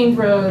well-maintained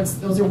roads,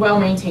 those are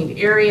well-maintained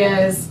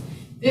areas.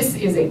 This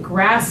is a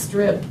grass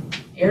strip,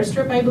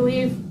 airstrip, I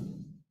believe,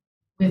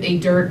 with a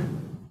dirt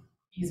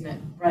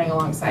easement running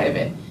alongside of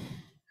it.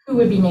 Who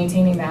would be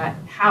maintaining that?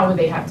 How would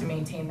they have to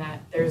maintain that?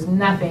 There's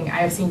nothing, I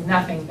have seen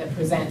nothing that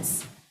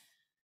presents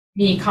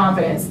me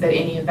confidence that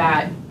any of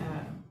that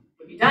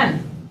would be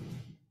done.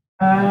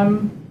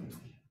 And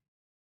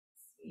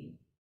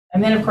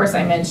then, of course,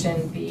 I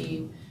mentioned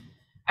the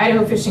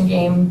Idaho Fish and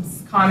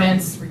Game's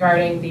comments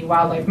regarding the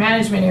wildlife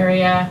management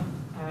area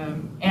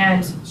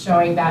and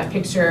showing that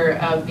picture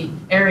of the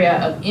area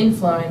of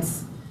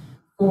influence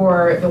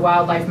for the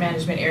wildlife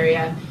management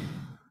area.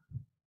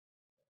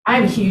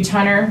 I'm a huge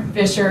hunter,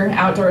 fisher,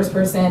 outdoors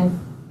person.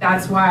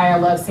 That's why I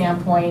love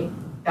Sandpoint.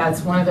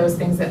 That's one of those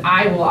things that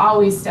I will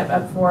always step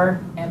up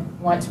for and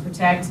want to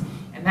protect.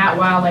 And that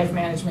wildlife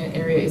management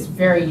area is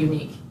very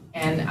unique.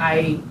 And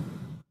I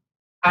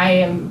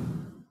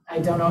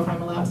don't know if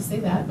I'm allowed to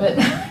say that, but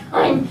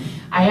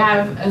I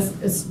have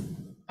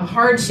a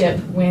hardship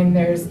when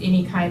there's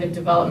any kind of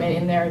development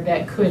in there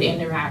that could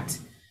interact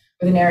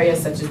with an area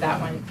such as that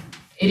one.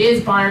 It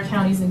is Bonner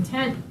County's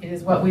intent. It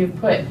is what we've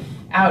put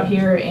out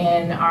here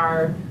in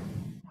our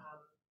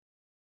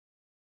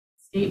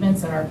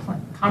statements and our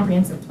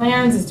comprehensive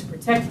plans, is to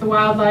protect the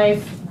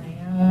wildlife.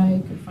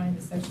 I could find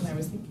the section I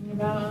was thinking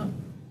about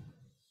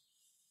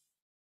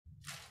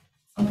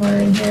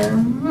somewhere in here. I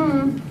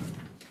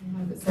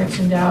have it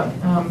sectioned out.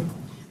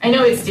 I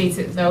know it states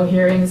it though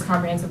here in this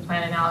comprehensive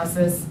plan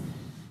analysis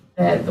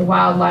that the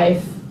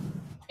wildlife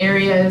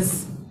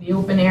areas, the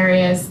open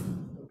areas,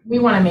 we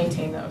want to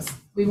maintain those.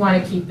 We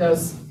want to keep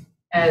those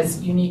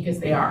as unique as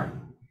they are.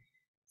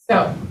 So,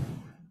 now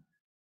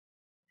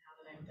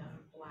that I'm done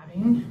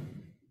blabbing,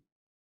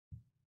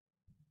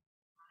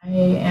 I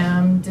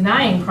am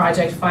denying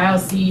project file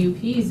CUP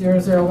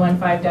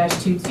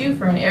 0015-22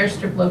 for an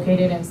airstrip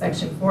located in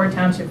Section 4,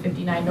 Township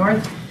 59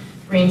 North,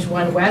 Range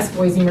 1 West,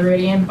 Boise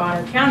Meridian,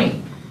 Bonner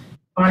County.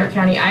 Bonner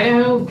County,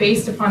 Idaho,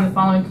 based upon the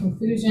following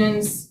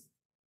conclusions,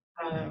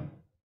 I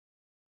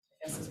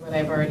guess is what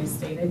I've already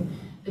stated.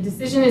 The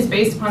decision is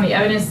based upon the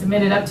evidence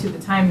submitted up to the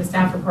time the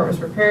staff report was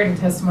prepared and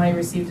testimony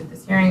received at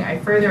this hearing. I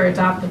further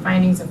adopt the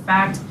findings of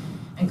fact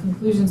and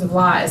conclusions of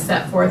law as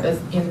set forth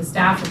in the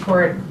staff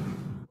report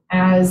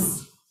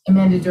as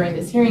amended during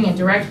this hearing, and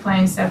direct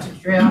planning staff to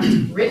draft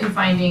written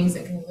findings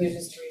and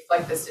conclusions to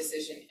reflect this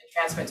decision and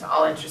transmit to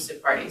all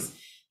interested parties.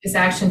 This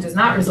action does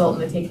not result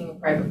in the taking of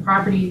private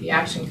property. The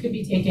action could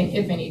be taken,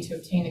 if any, to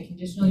obtain a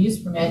conditional use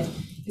permit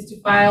is to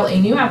file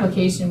a new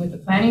application with the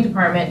planning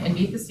department and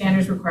meet the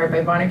standards required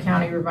by Bonner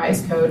County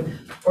Revised Code,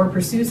 or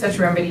pursue such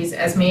remedies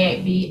as may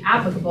be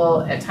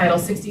applicable at Title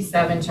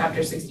 67,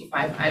 Chapter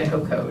 65,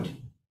 Idaho Code. Do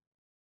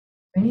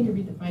I need to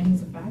read the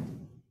findings of fact?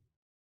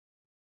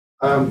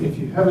 If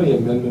you have any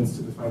amendments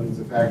to the findings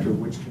of fact, or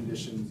which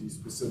conditions you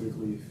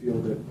specifically feel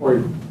that,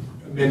 or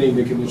amending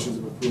the conditions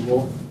of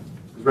approval,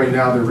 because right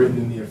now they're written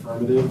in the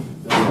affirmative,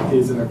 that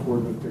is in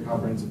accord with the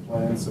comprehensive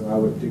plan, so I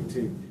would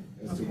dictate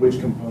as to which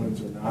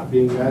components are not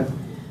being met,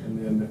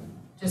 and then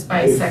just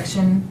by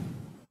section.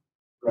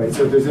 Right.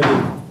 So if there's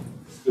any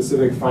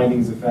specific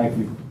findings of fact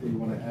that you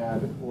want to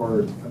add,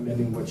 or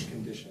amending which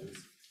conditions.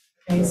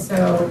 Okay.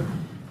 So.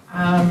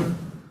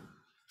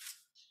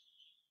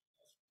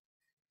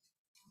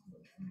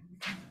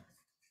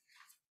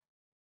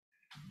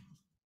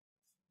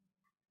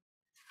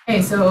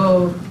 Okay,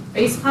 so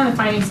based upon the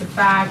findings of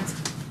fact,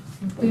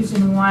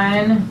 conclusion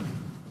 1,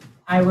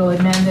 I will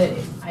amend that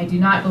I do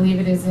not believe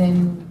it is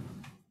in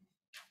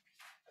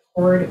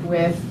accord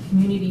with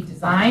community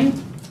design,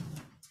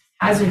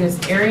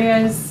 hazardous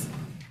areas,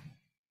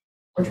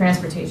 or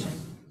transportation.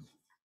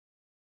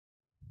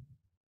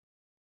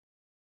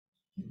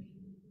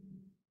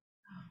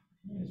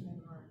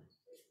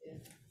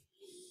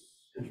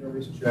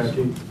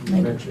 Jackie,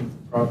 you mentioned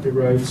property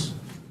rights,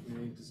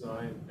 community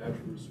design,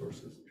 natural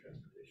resources, and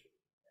transportation.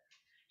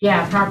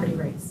 Yeah, property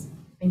rights.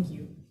 Thank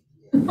you.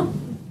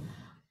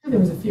 There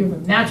was a few of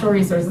them. Natural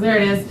resources. There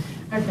it is.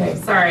 Okay,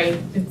 sorry.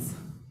 It's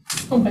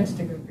so much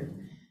to go through.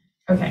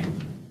 Okay.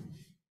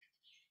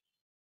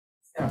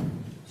 So,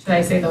 should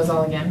I say those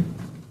all again?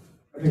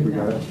 I think we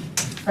got it.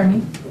 Pardon me?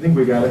 I think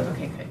we got it.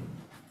 Okay, good.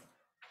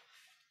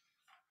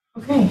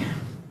 Okay.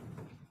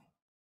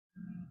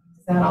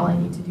 Is that all I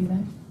need to do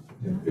then?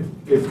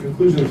 If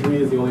conclusion 3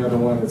 is the only other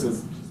one that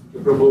says the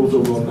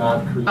proposal will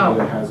not create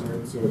a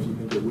hazard, so if you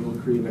think it will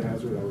create a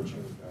hazard, I would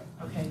change that.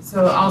 Okay,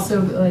 so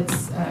also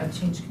let's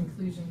change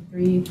conclusion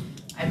 3.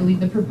 I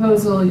believe the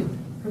proposed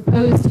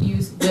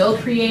use will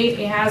create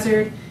a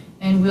hazard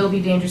and will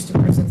be dangerous to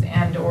persons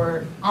and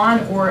or on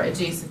or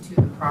adjacent to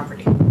the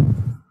property. That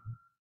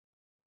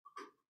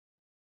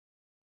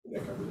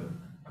covers it.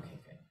 Okay,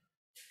 good.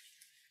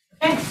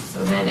 Okay,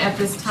 so then at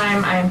this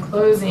time, I am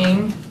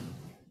closing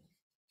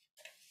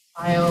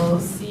file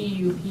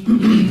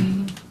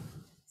CUPP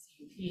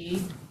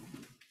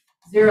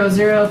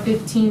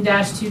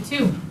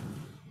 0015-22.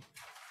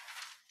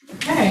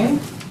 Okay.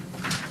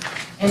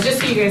 And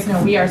just so you guys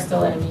know, we are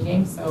still in a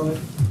meeting, so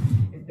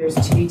if there's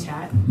chitty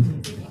chat,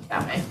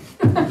 that way.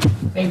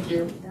 Thank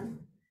you.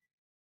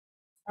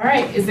 All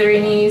right, is there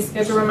any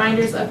schedule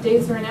reminders,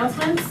 updates, or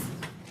announcements?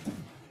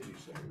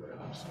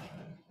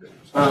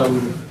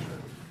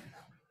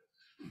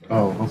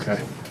 Oh, okay.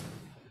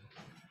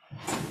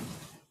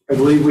 I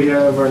believe we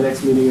have our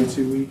next meeting in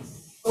 2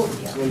 weeks. Oh,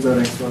 yeah. When's our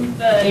next one?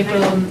 The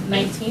April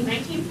 19th?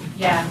 19th?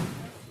 Yeah.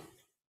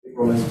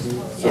 April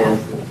 19th. So,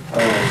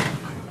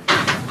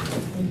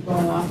 Are you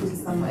going off to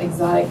some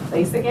exotic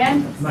place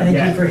again? Thank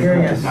you for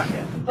hearing us.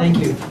 Thank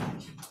you.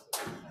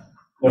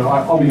 no,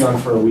 I'll be on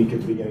for a week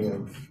at the beginning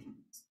of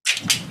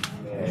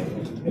May,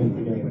 in the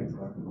beginning of next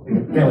month.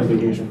 Family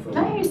vacation for a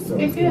week. Nice, So,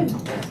 good, good.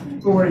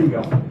 So where are you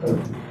going? Huh?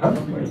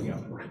 Where are you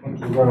going? We're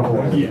going to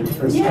Hawaii. Yay!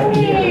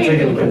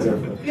 Taking the kids there.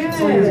 Good.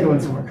 So he's going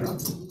somewhere.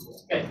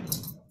 Good.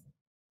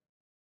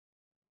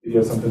 Did you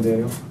have something,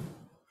 Daniel?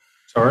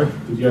 Sorry?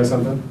 Did you have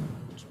something?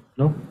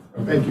 No.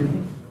 Thank you.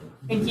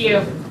 Thank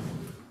you.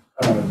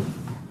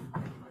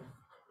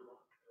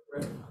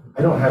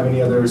 I don't have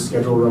any other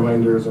schedule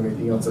reminders or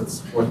anything else that's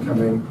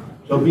forthcoming.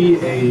 There'll be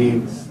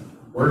a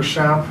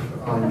workshop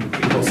on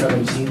April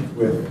 17th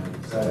with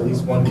at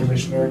least one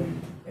commissioner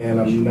and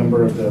a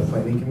number of the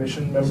planning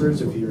commission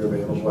members if you're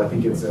available. I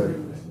think it's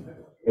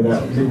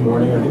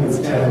mid-morning. I think it's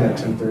 10 at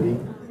 10:30.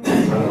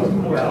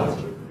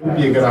 It would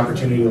be a good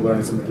opportunity to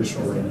learn some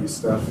additional land use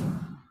stuff.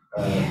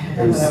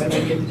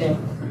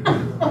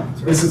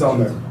 This is on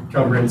the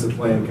comprehensive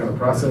plan kind of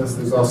process.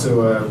 There's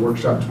also a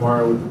workshop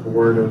tomorrow with the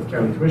Board of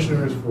County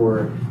Commissioners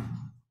for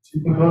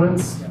 2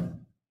 components.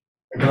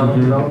 Economic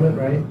development,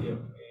 right? And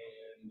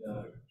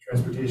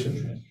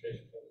transportation.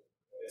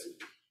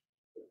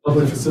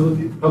 Public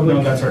facility, public.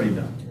 No, that's already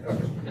done.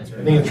 Okay. I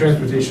think it's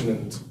transportation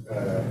and,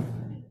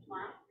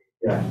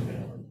 yeah.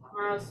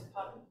 Tomorrow's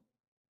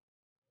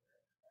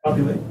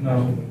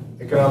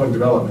Economic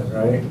development,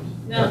 right?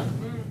 no.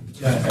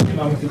 Yeah,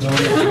 economic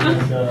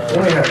development.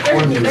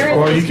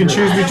 Well, you can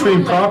choose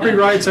between property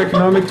rights,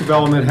 economic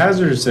development,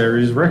 hazardous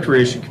areas,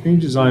 recreation,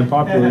 community design,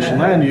 population,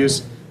 land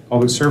use,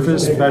 public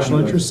surface, special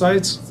interest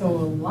sites, So a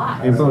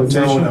lot.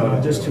 implementation. No,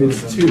 just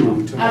it's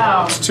 2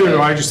 tomorrow. Oh. It's 2.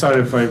 I just thought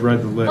if I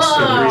read the list,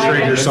 Oh, it'd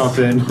trigger okay.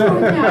 something. Yeah, I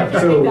can read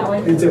that So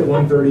one. it's at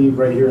 1:30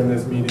 right here in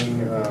this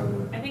meeting.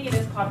 I think it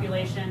is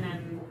population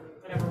and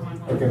whatever one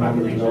was Economic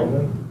population.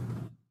 development.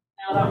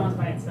 No, that one's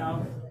by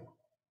itself.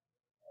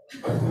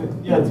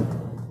 Yeah.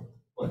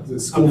 Is it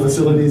school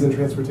facilities and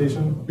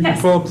transportation? We can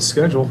pull up the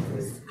schedule.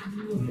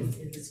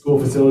 School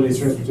facilities,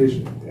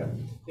 transportation, yeah.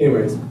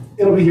 Anyways,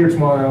 it'll be here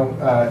tomorrow.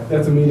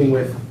 That's a meeting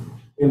with,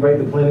 we invite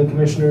the planning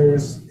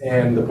commissioners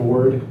and the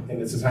board,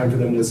 and it's a time for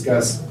them to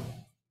discuss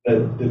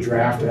the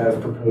draft as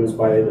proposed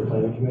by the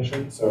planning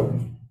commission. So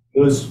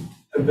those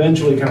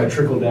eventually kind of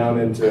trickle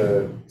down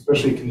into,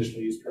 especially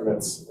conditional use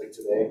permits like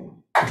today.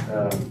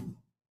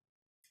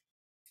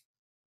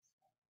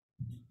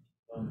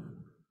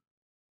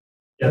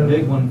 Yeah,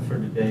 big one for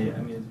today. I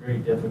mean, it's very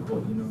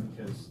difficult,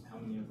 because how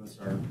many of us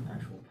are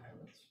actual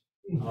pilots?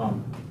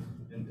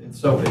 And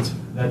so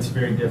that's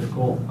very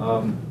difficult.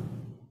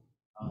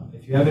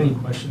 If you have any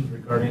questions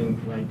regarding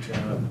like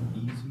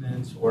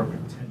easements or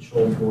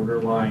potential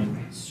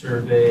borderline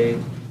survey,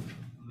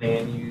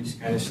 land use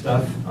kind of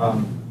stuff,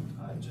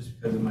 just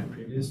because of my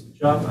previous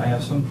job, I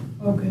have some.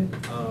 Okay.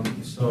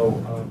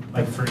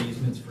 Like for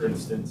easements, for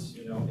instance,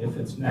 if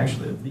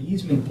the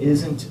easement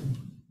isn't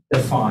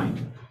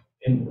defined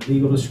in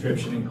legal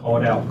description and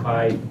called out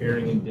by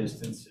bearing and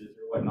distances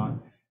or whatnot,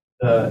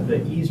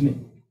 the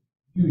easement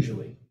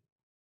usually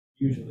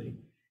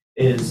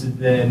is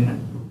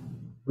then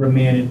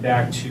remanded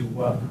back to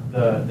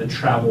the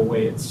travel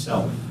way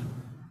itself.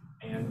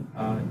 And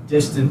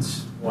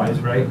distance wise,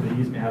 right, the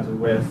easement has a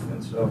width,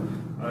 and so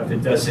if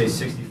it does say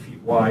 60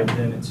 feet wide,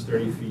 then it's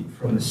 30 feet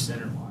from the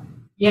center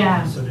line.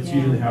 Yeah. So that's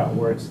usually how it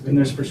works. Then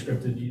there's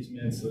prescriptive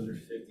easements; those are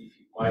 50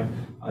 feet wide.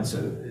 So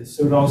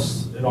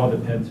it all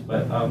depends.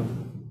 But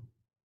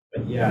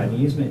yeah, an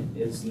easement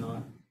is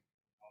not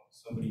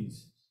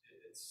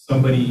it's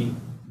somebody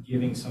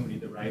giving somebody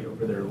the right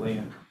over their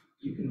land.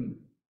 You can,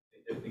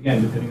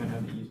 again, depending on how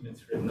the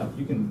easement's written up,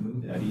 you can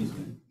move that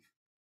easement.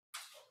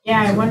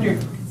 Yeah, I wondered,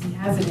 because he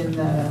has it in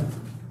the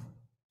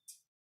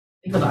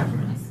legal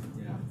documents.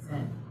 Yeah.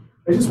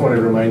 I just wanted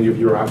to remind you of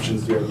your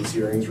options during these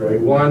hearings, right?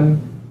 One,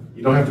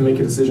 you don't have to make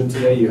a decision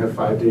today. You have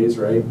 5 days,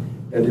 right?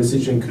 That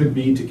decision could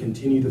be to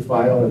continue the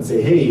file and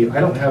say, hey, I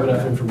don't have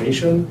enough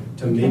information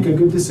to make a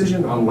good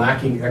decision. I'm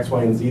lacking X,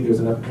 Y, and Z. There's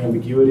enough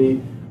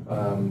ambiguity,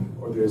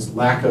 or there's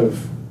lack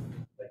of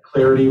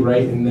clarity,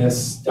 right, in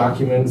this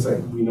document. Like,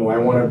 I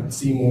want to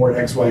see more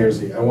X, Y, or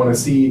Z. I want to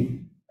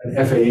see an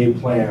FAA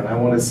plan. I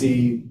want to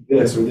see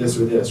this or this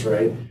or this,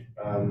 right?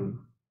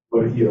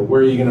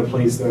 Where are you going to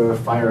place the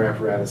fire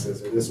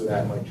apparatuses or this or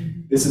that? Like,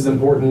 this is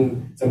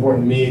important, it's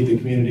important to me, the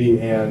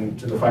community, and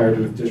to the fire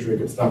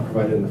district, it's not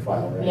provided in the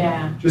file, right?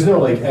 Yeah. Just know,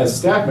 like, as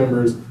staff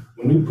members,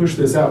 when we push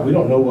this out, we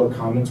don't know what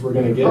comments we're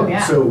gonna get. Oh,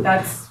 yeah, So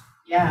I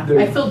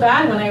feel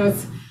bad when I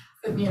was,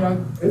 It's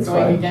going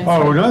fine. against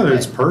Oh, it, no, but-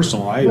 it's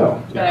personal.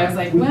 But I was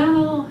like,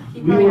 well,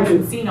 he probably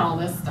hasn't seen all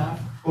this stuff.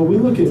 Well, we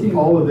look at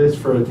all of this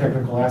for a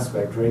technical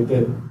aspect, right?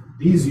 That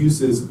these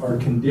uses are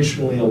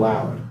conditionally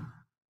allowed,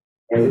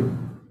 right?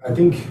 I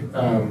think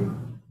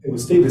it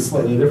was stated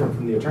slightly different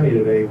from the attorney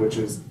today, which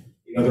is,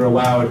 they're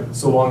allowed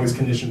so long as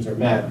conditions are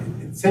met.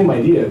 It's the same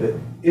idea that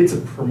it's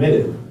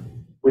permitted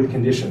with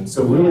conditions.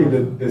 So really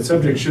the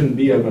subject shouldn't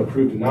be of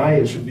approve, deny,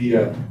 it should be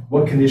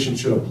what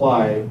conditions should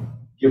apply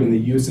given the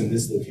use in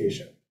this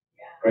location,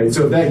 right?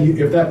 So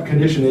if that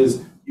condition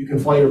is you can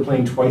fly your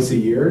plane twice a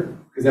year,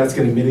 because that's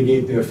going to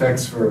mitigate the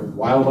effects for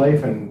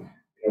wildlife, and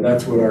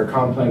that's what our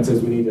comp plan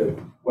says we need to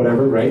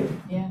whatever, right?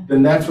 Yeah.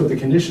 Then that's what the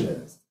condition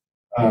is.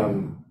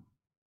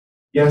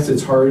 Yes,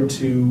 it's hard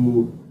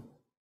to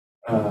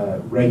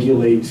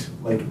regulate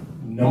like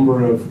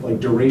number of like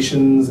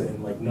durations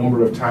and like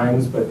number of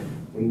times, but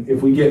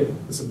if we get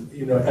some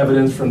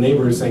evidence from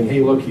neighbors saying,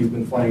 hey, look, he's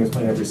been flying his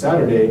plane every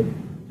Saturday,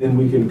 then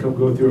we can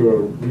go through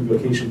a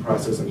revocation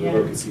process and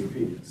revoke a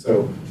CUP.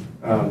 So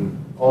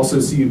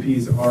also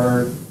CUPs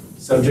are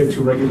subject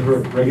to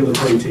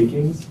regulatory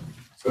takings.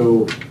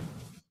 So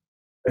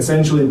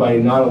essentially by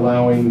not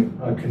allowing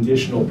a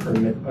conditional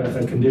permit,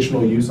 a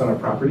conditional use on a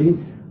property,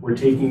 we're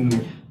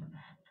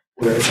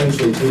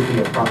essentially taking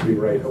a property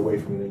right away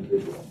from an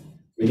individual.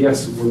 But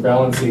yes, we're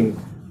balancing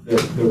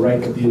the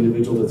right of the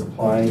individual that's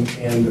applying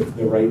and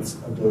the rights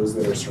of those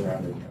that are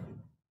surrounding him.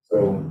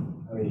 So,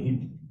 I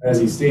mean, as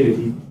he stated,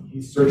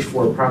 he searched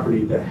for a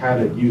property that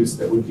had a use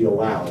that would be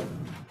allowed,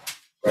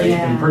 right?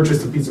 Yeah. And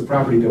purchased a piece of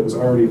property that was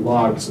already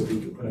logged so that he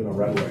could put in a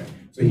runway.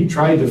 So he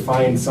tried to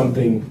find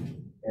something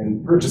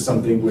and purchase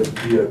something with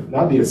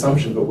not the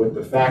assumption, but with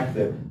the fact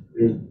that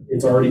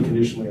it's already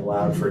conditionally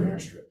allowed for an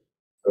airstrip.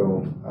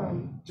 So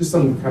just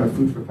some kind of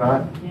food for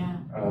thought. Yeah.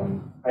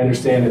 I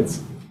understand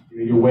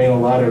you're weighing a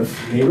lot of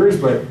neighbors,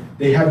 but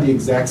they have the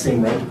exact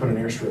same right to put an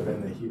airstrip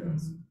in that he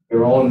does.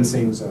 They're all in the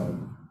same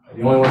zone.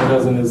 The only one that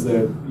doesn't is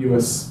the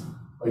U.S.,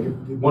 like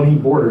one he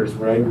borders,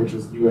 right, which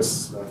is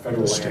U.S.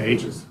 federal land,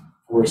 which is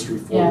forestry.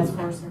 Yeah, it's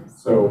forestry.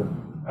 So,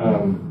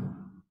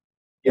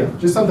 yeah,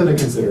 just something to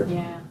consider.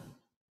 Yeah.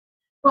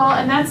 Well,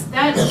 and that's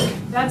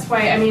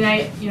why, I mean,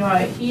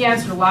 he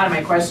answered a lot of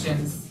my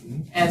questions.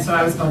 And so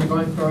I was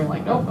going through and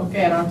like, nope,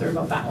 okay, I don't have to worry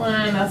about that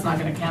one. That's not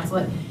going to cancel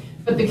it.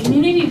 But the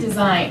community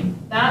design,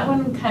 that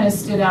one kind of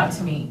stood out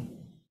to me.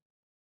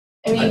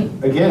 I mean,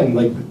 again,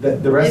 like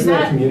the rest of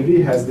that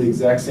community has the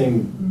exact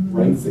same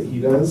rights that he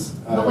does.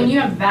 But when you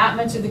have that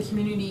much of the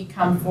community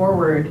come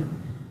forward,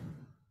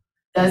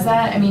 does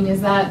that, I mean, is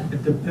that?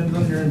 It depends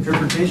on your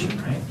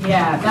interpretation, right?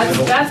 Yeah,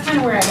 that's kind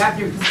of where I got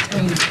through.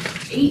 I mean,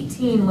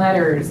 18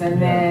 letters, and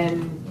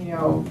then,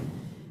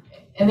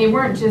 and they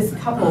weren't just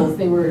couples,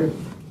 they were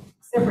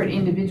separate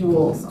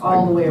individuals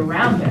all the way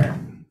around there.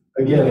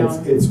 Again,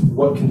 it's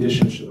what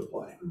conditions should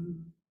apply.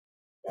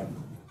 Yeah.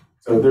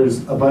 So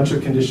there's a bunch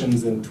of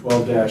conditions in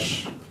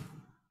 12-236.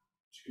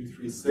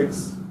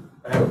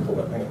 I have it pulled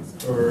up. Hang on.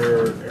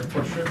 For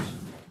airport strips?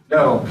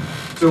 No.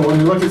 So when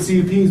we look at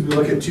CUPs, we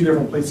look at two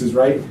different places,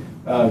 right?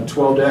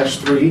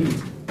 12-3,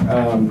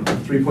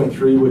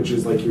 3.3, which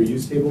is like your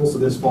use table. So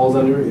this falls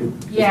under it.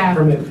 Yeah.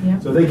 Permit. Yeah.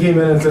 So they came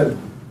in and said,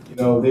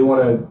 they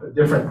want a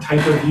different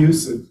type of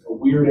use, a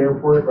weird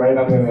airport, right?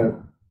 I'm going to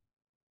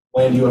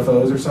land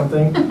UFOs or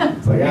something.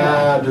 It's like,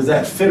 does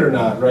that fit or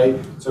not, right?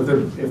 So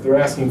if they're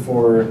asking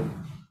for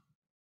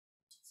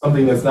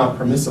something that's not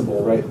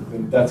permissible, right,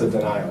 then that's a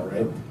denial,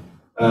 right?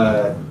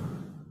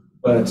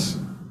 But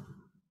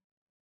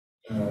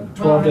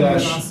 12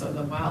 dash. Also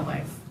the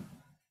wildlife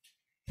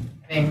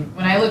thing.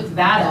 When I looked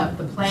that up,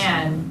 the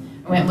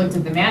plan, I went and looked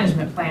at the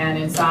management plan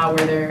and saw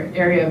where their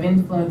area of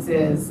influence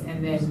is,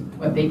 and then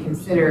what they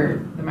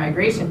consider the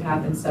migration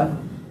path and stuff.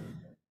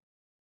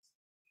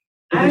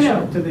 I don't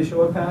know. Did they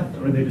show a path,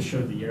 or they just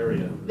showed the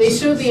area? They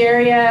showed the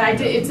area.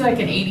 It's like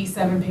an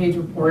 87-page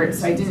report,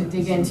 so I didn't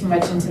dig in too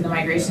much into the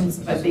migrations,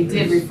 but they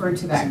did refer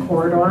to that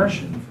corridor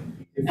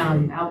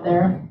out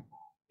there.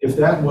 If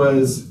that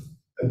was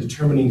a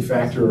determining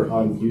factor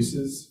on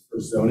uses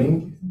for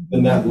zoning,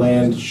 then that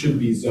land should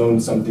be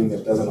zoned something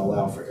that doesn't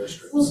allow for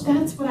airstrips. Well,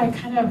 that's what I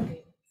kind of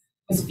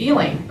was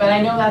feeling, but I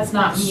know that's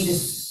not me to,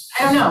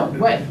 I don't know,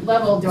 what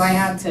level do I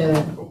have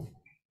to?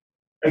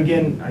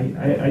 Again,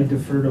 I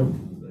defer to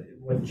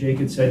what Jake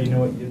had said,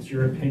 it's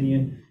your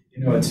opinion,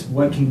 it's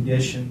what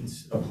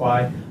conditions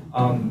apply.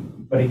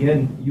 But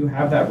again, you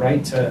have that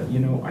right to,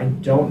 I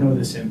don't know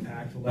this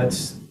impact.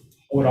 Let's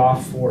hold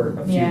off for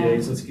a few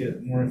days. Let's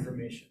get more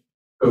information.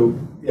 So,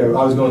 yeah,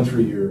 I was going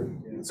through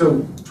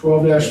so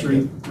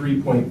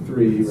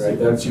 12-3.3, right,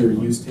 that's your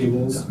use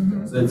tables.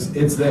 So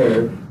it's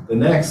there. The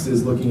next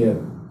is looking at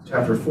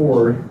chapter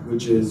 4,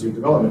 which is your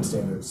development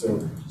standards. So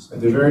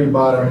at the very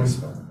bottom,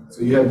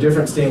 so you have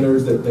different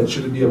standards that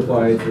should be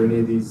applied for any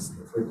of these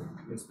for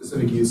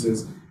specific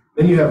uses.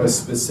 Then you have a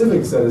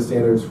specific set of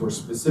standards for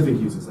specific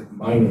uses like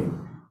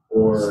mining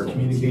or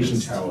communication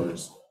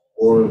towers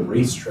or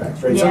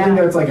racetracks, right? Something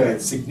that's like a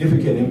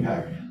significant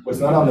impact. What's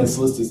not on this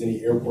list is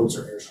any airports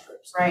or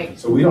airstrips. Right.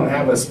 So we don't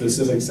have a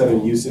specific set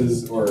of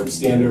uses or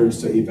standards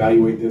to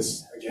evaluate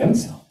this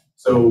against.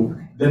 So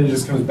then it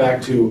just comes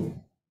back to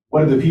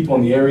what do the people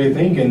in the area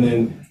think, and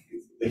then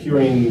the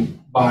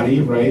hearing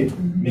body, right,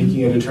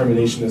 making a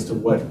determination as to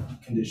what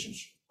conditions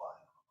should apply.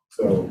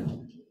 So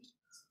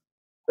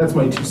that's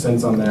my 2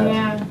 cents on that.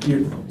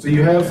 Yeah. So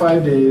you have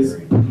 5 days.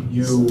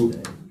 You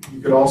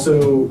could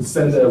also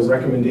send a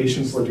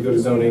recommendation for it to go to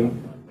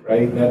zoning,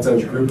 right? And that's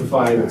a group of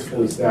 5 that's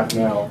fully staffed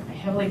now. I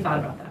heavily thought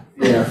about that.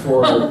 Yeah,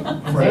 for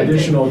an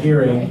additional I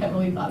hearing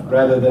heavily thought about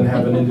rather than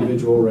have an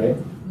individual, right?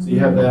 So you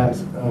have that,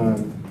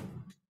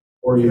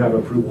 or you have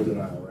approval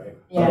denial, right?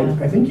 Yeah.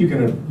 I think you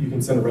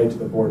can send it right to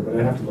the board, but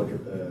I have to look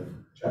at the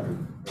chapter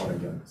 1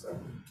 again. So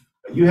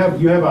but you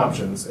have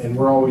options, and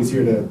we're always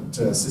here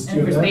to assist And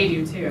you of in course that. they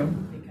do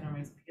too. They can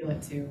always appeal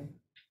it to.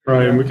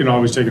 Right, and we can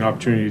always take an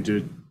opportunity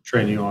to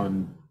train you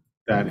on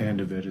that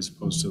end of it as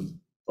opposed to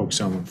focus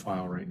on the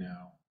file right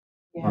now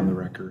on the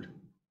record.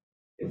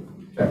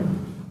 Okay.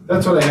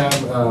 That's what I have.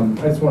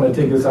 I just want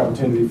to take this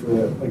opportunity for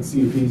like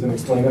CUPs and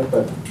explain it,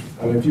 but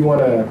if you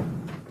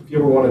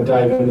ever want to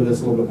dive into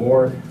this a little bit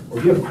more, or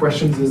if you have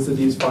questions as to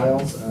these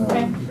files,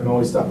 you can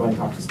always stop by and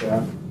talk to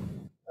staff.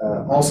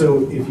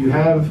 Also, if you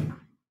have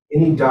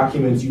any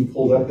documents you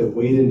pulled up that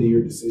weighed into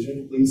your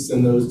decision, please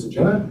send those to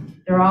Jenna.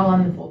 They're all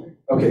on the folder.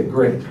 Okay,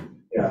 great.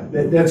 Yeah,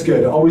 that's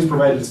good. Always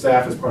provide it to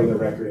staff as part of the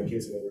record in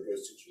case it ever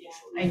goes to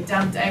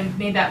judicial. I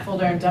made that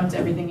folder and dumped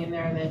everything in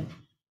there that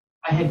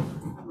I had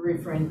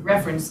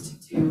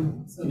referenced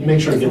to. So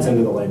Make sure it gets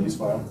into the land use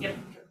file. Yep.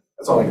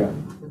 That's all I got.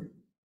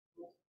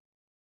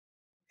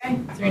 Okay,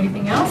 is there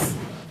anything else?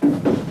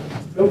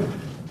 Nope.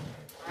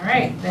 All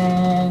right,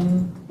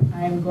 then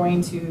I'm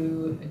going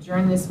to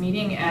adjourn this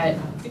meeting at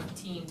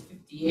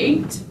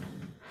 15:58.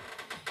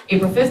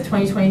 April 5th,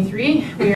 2023. We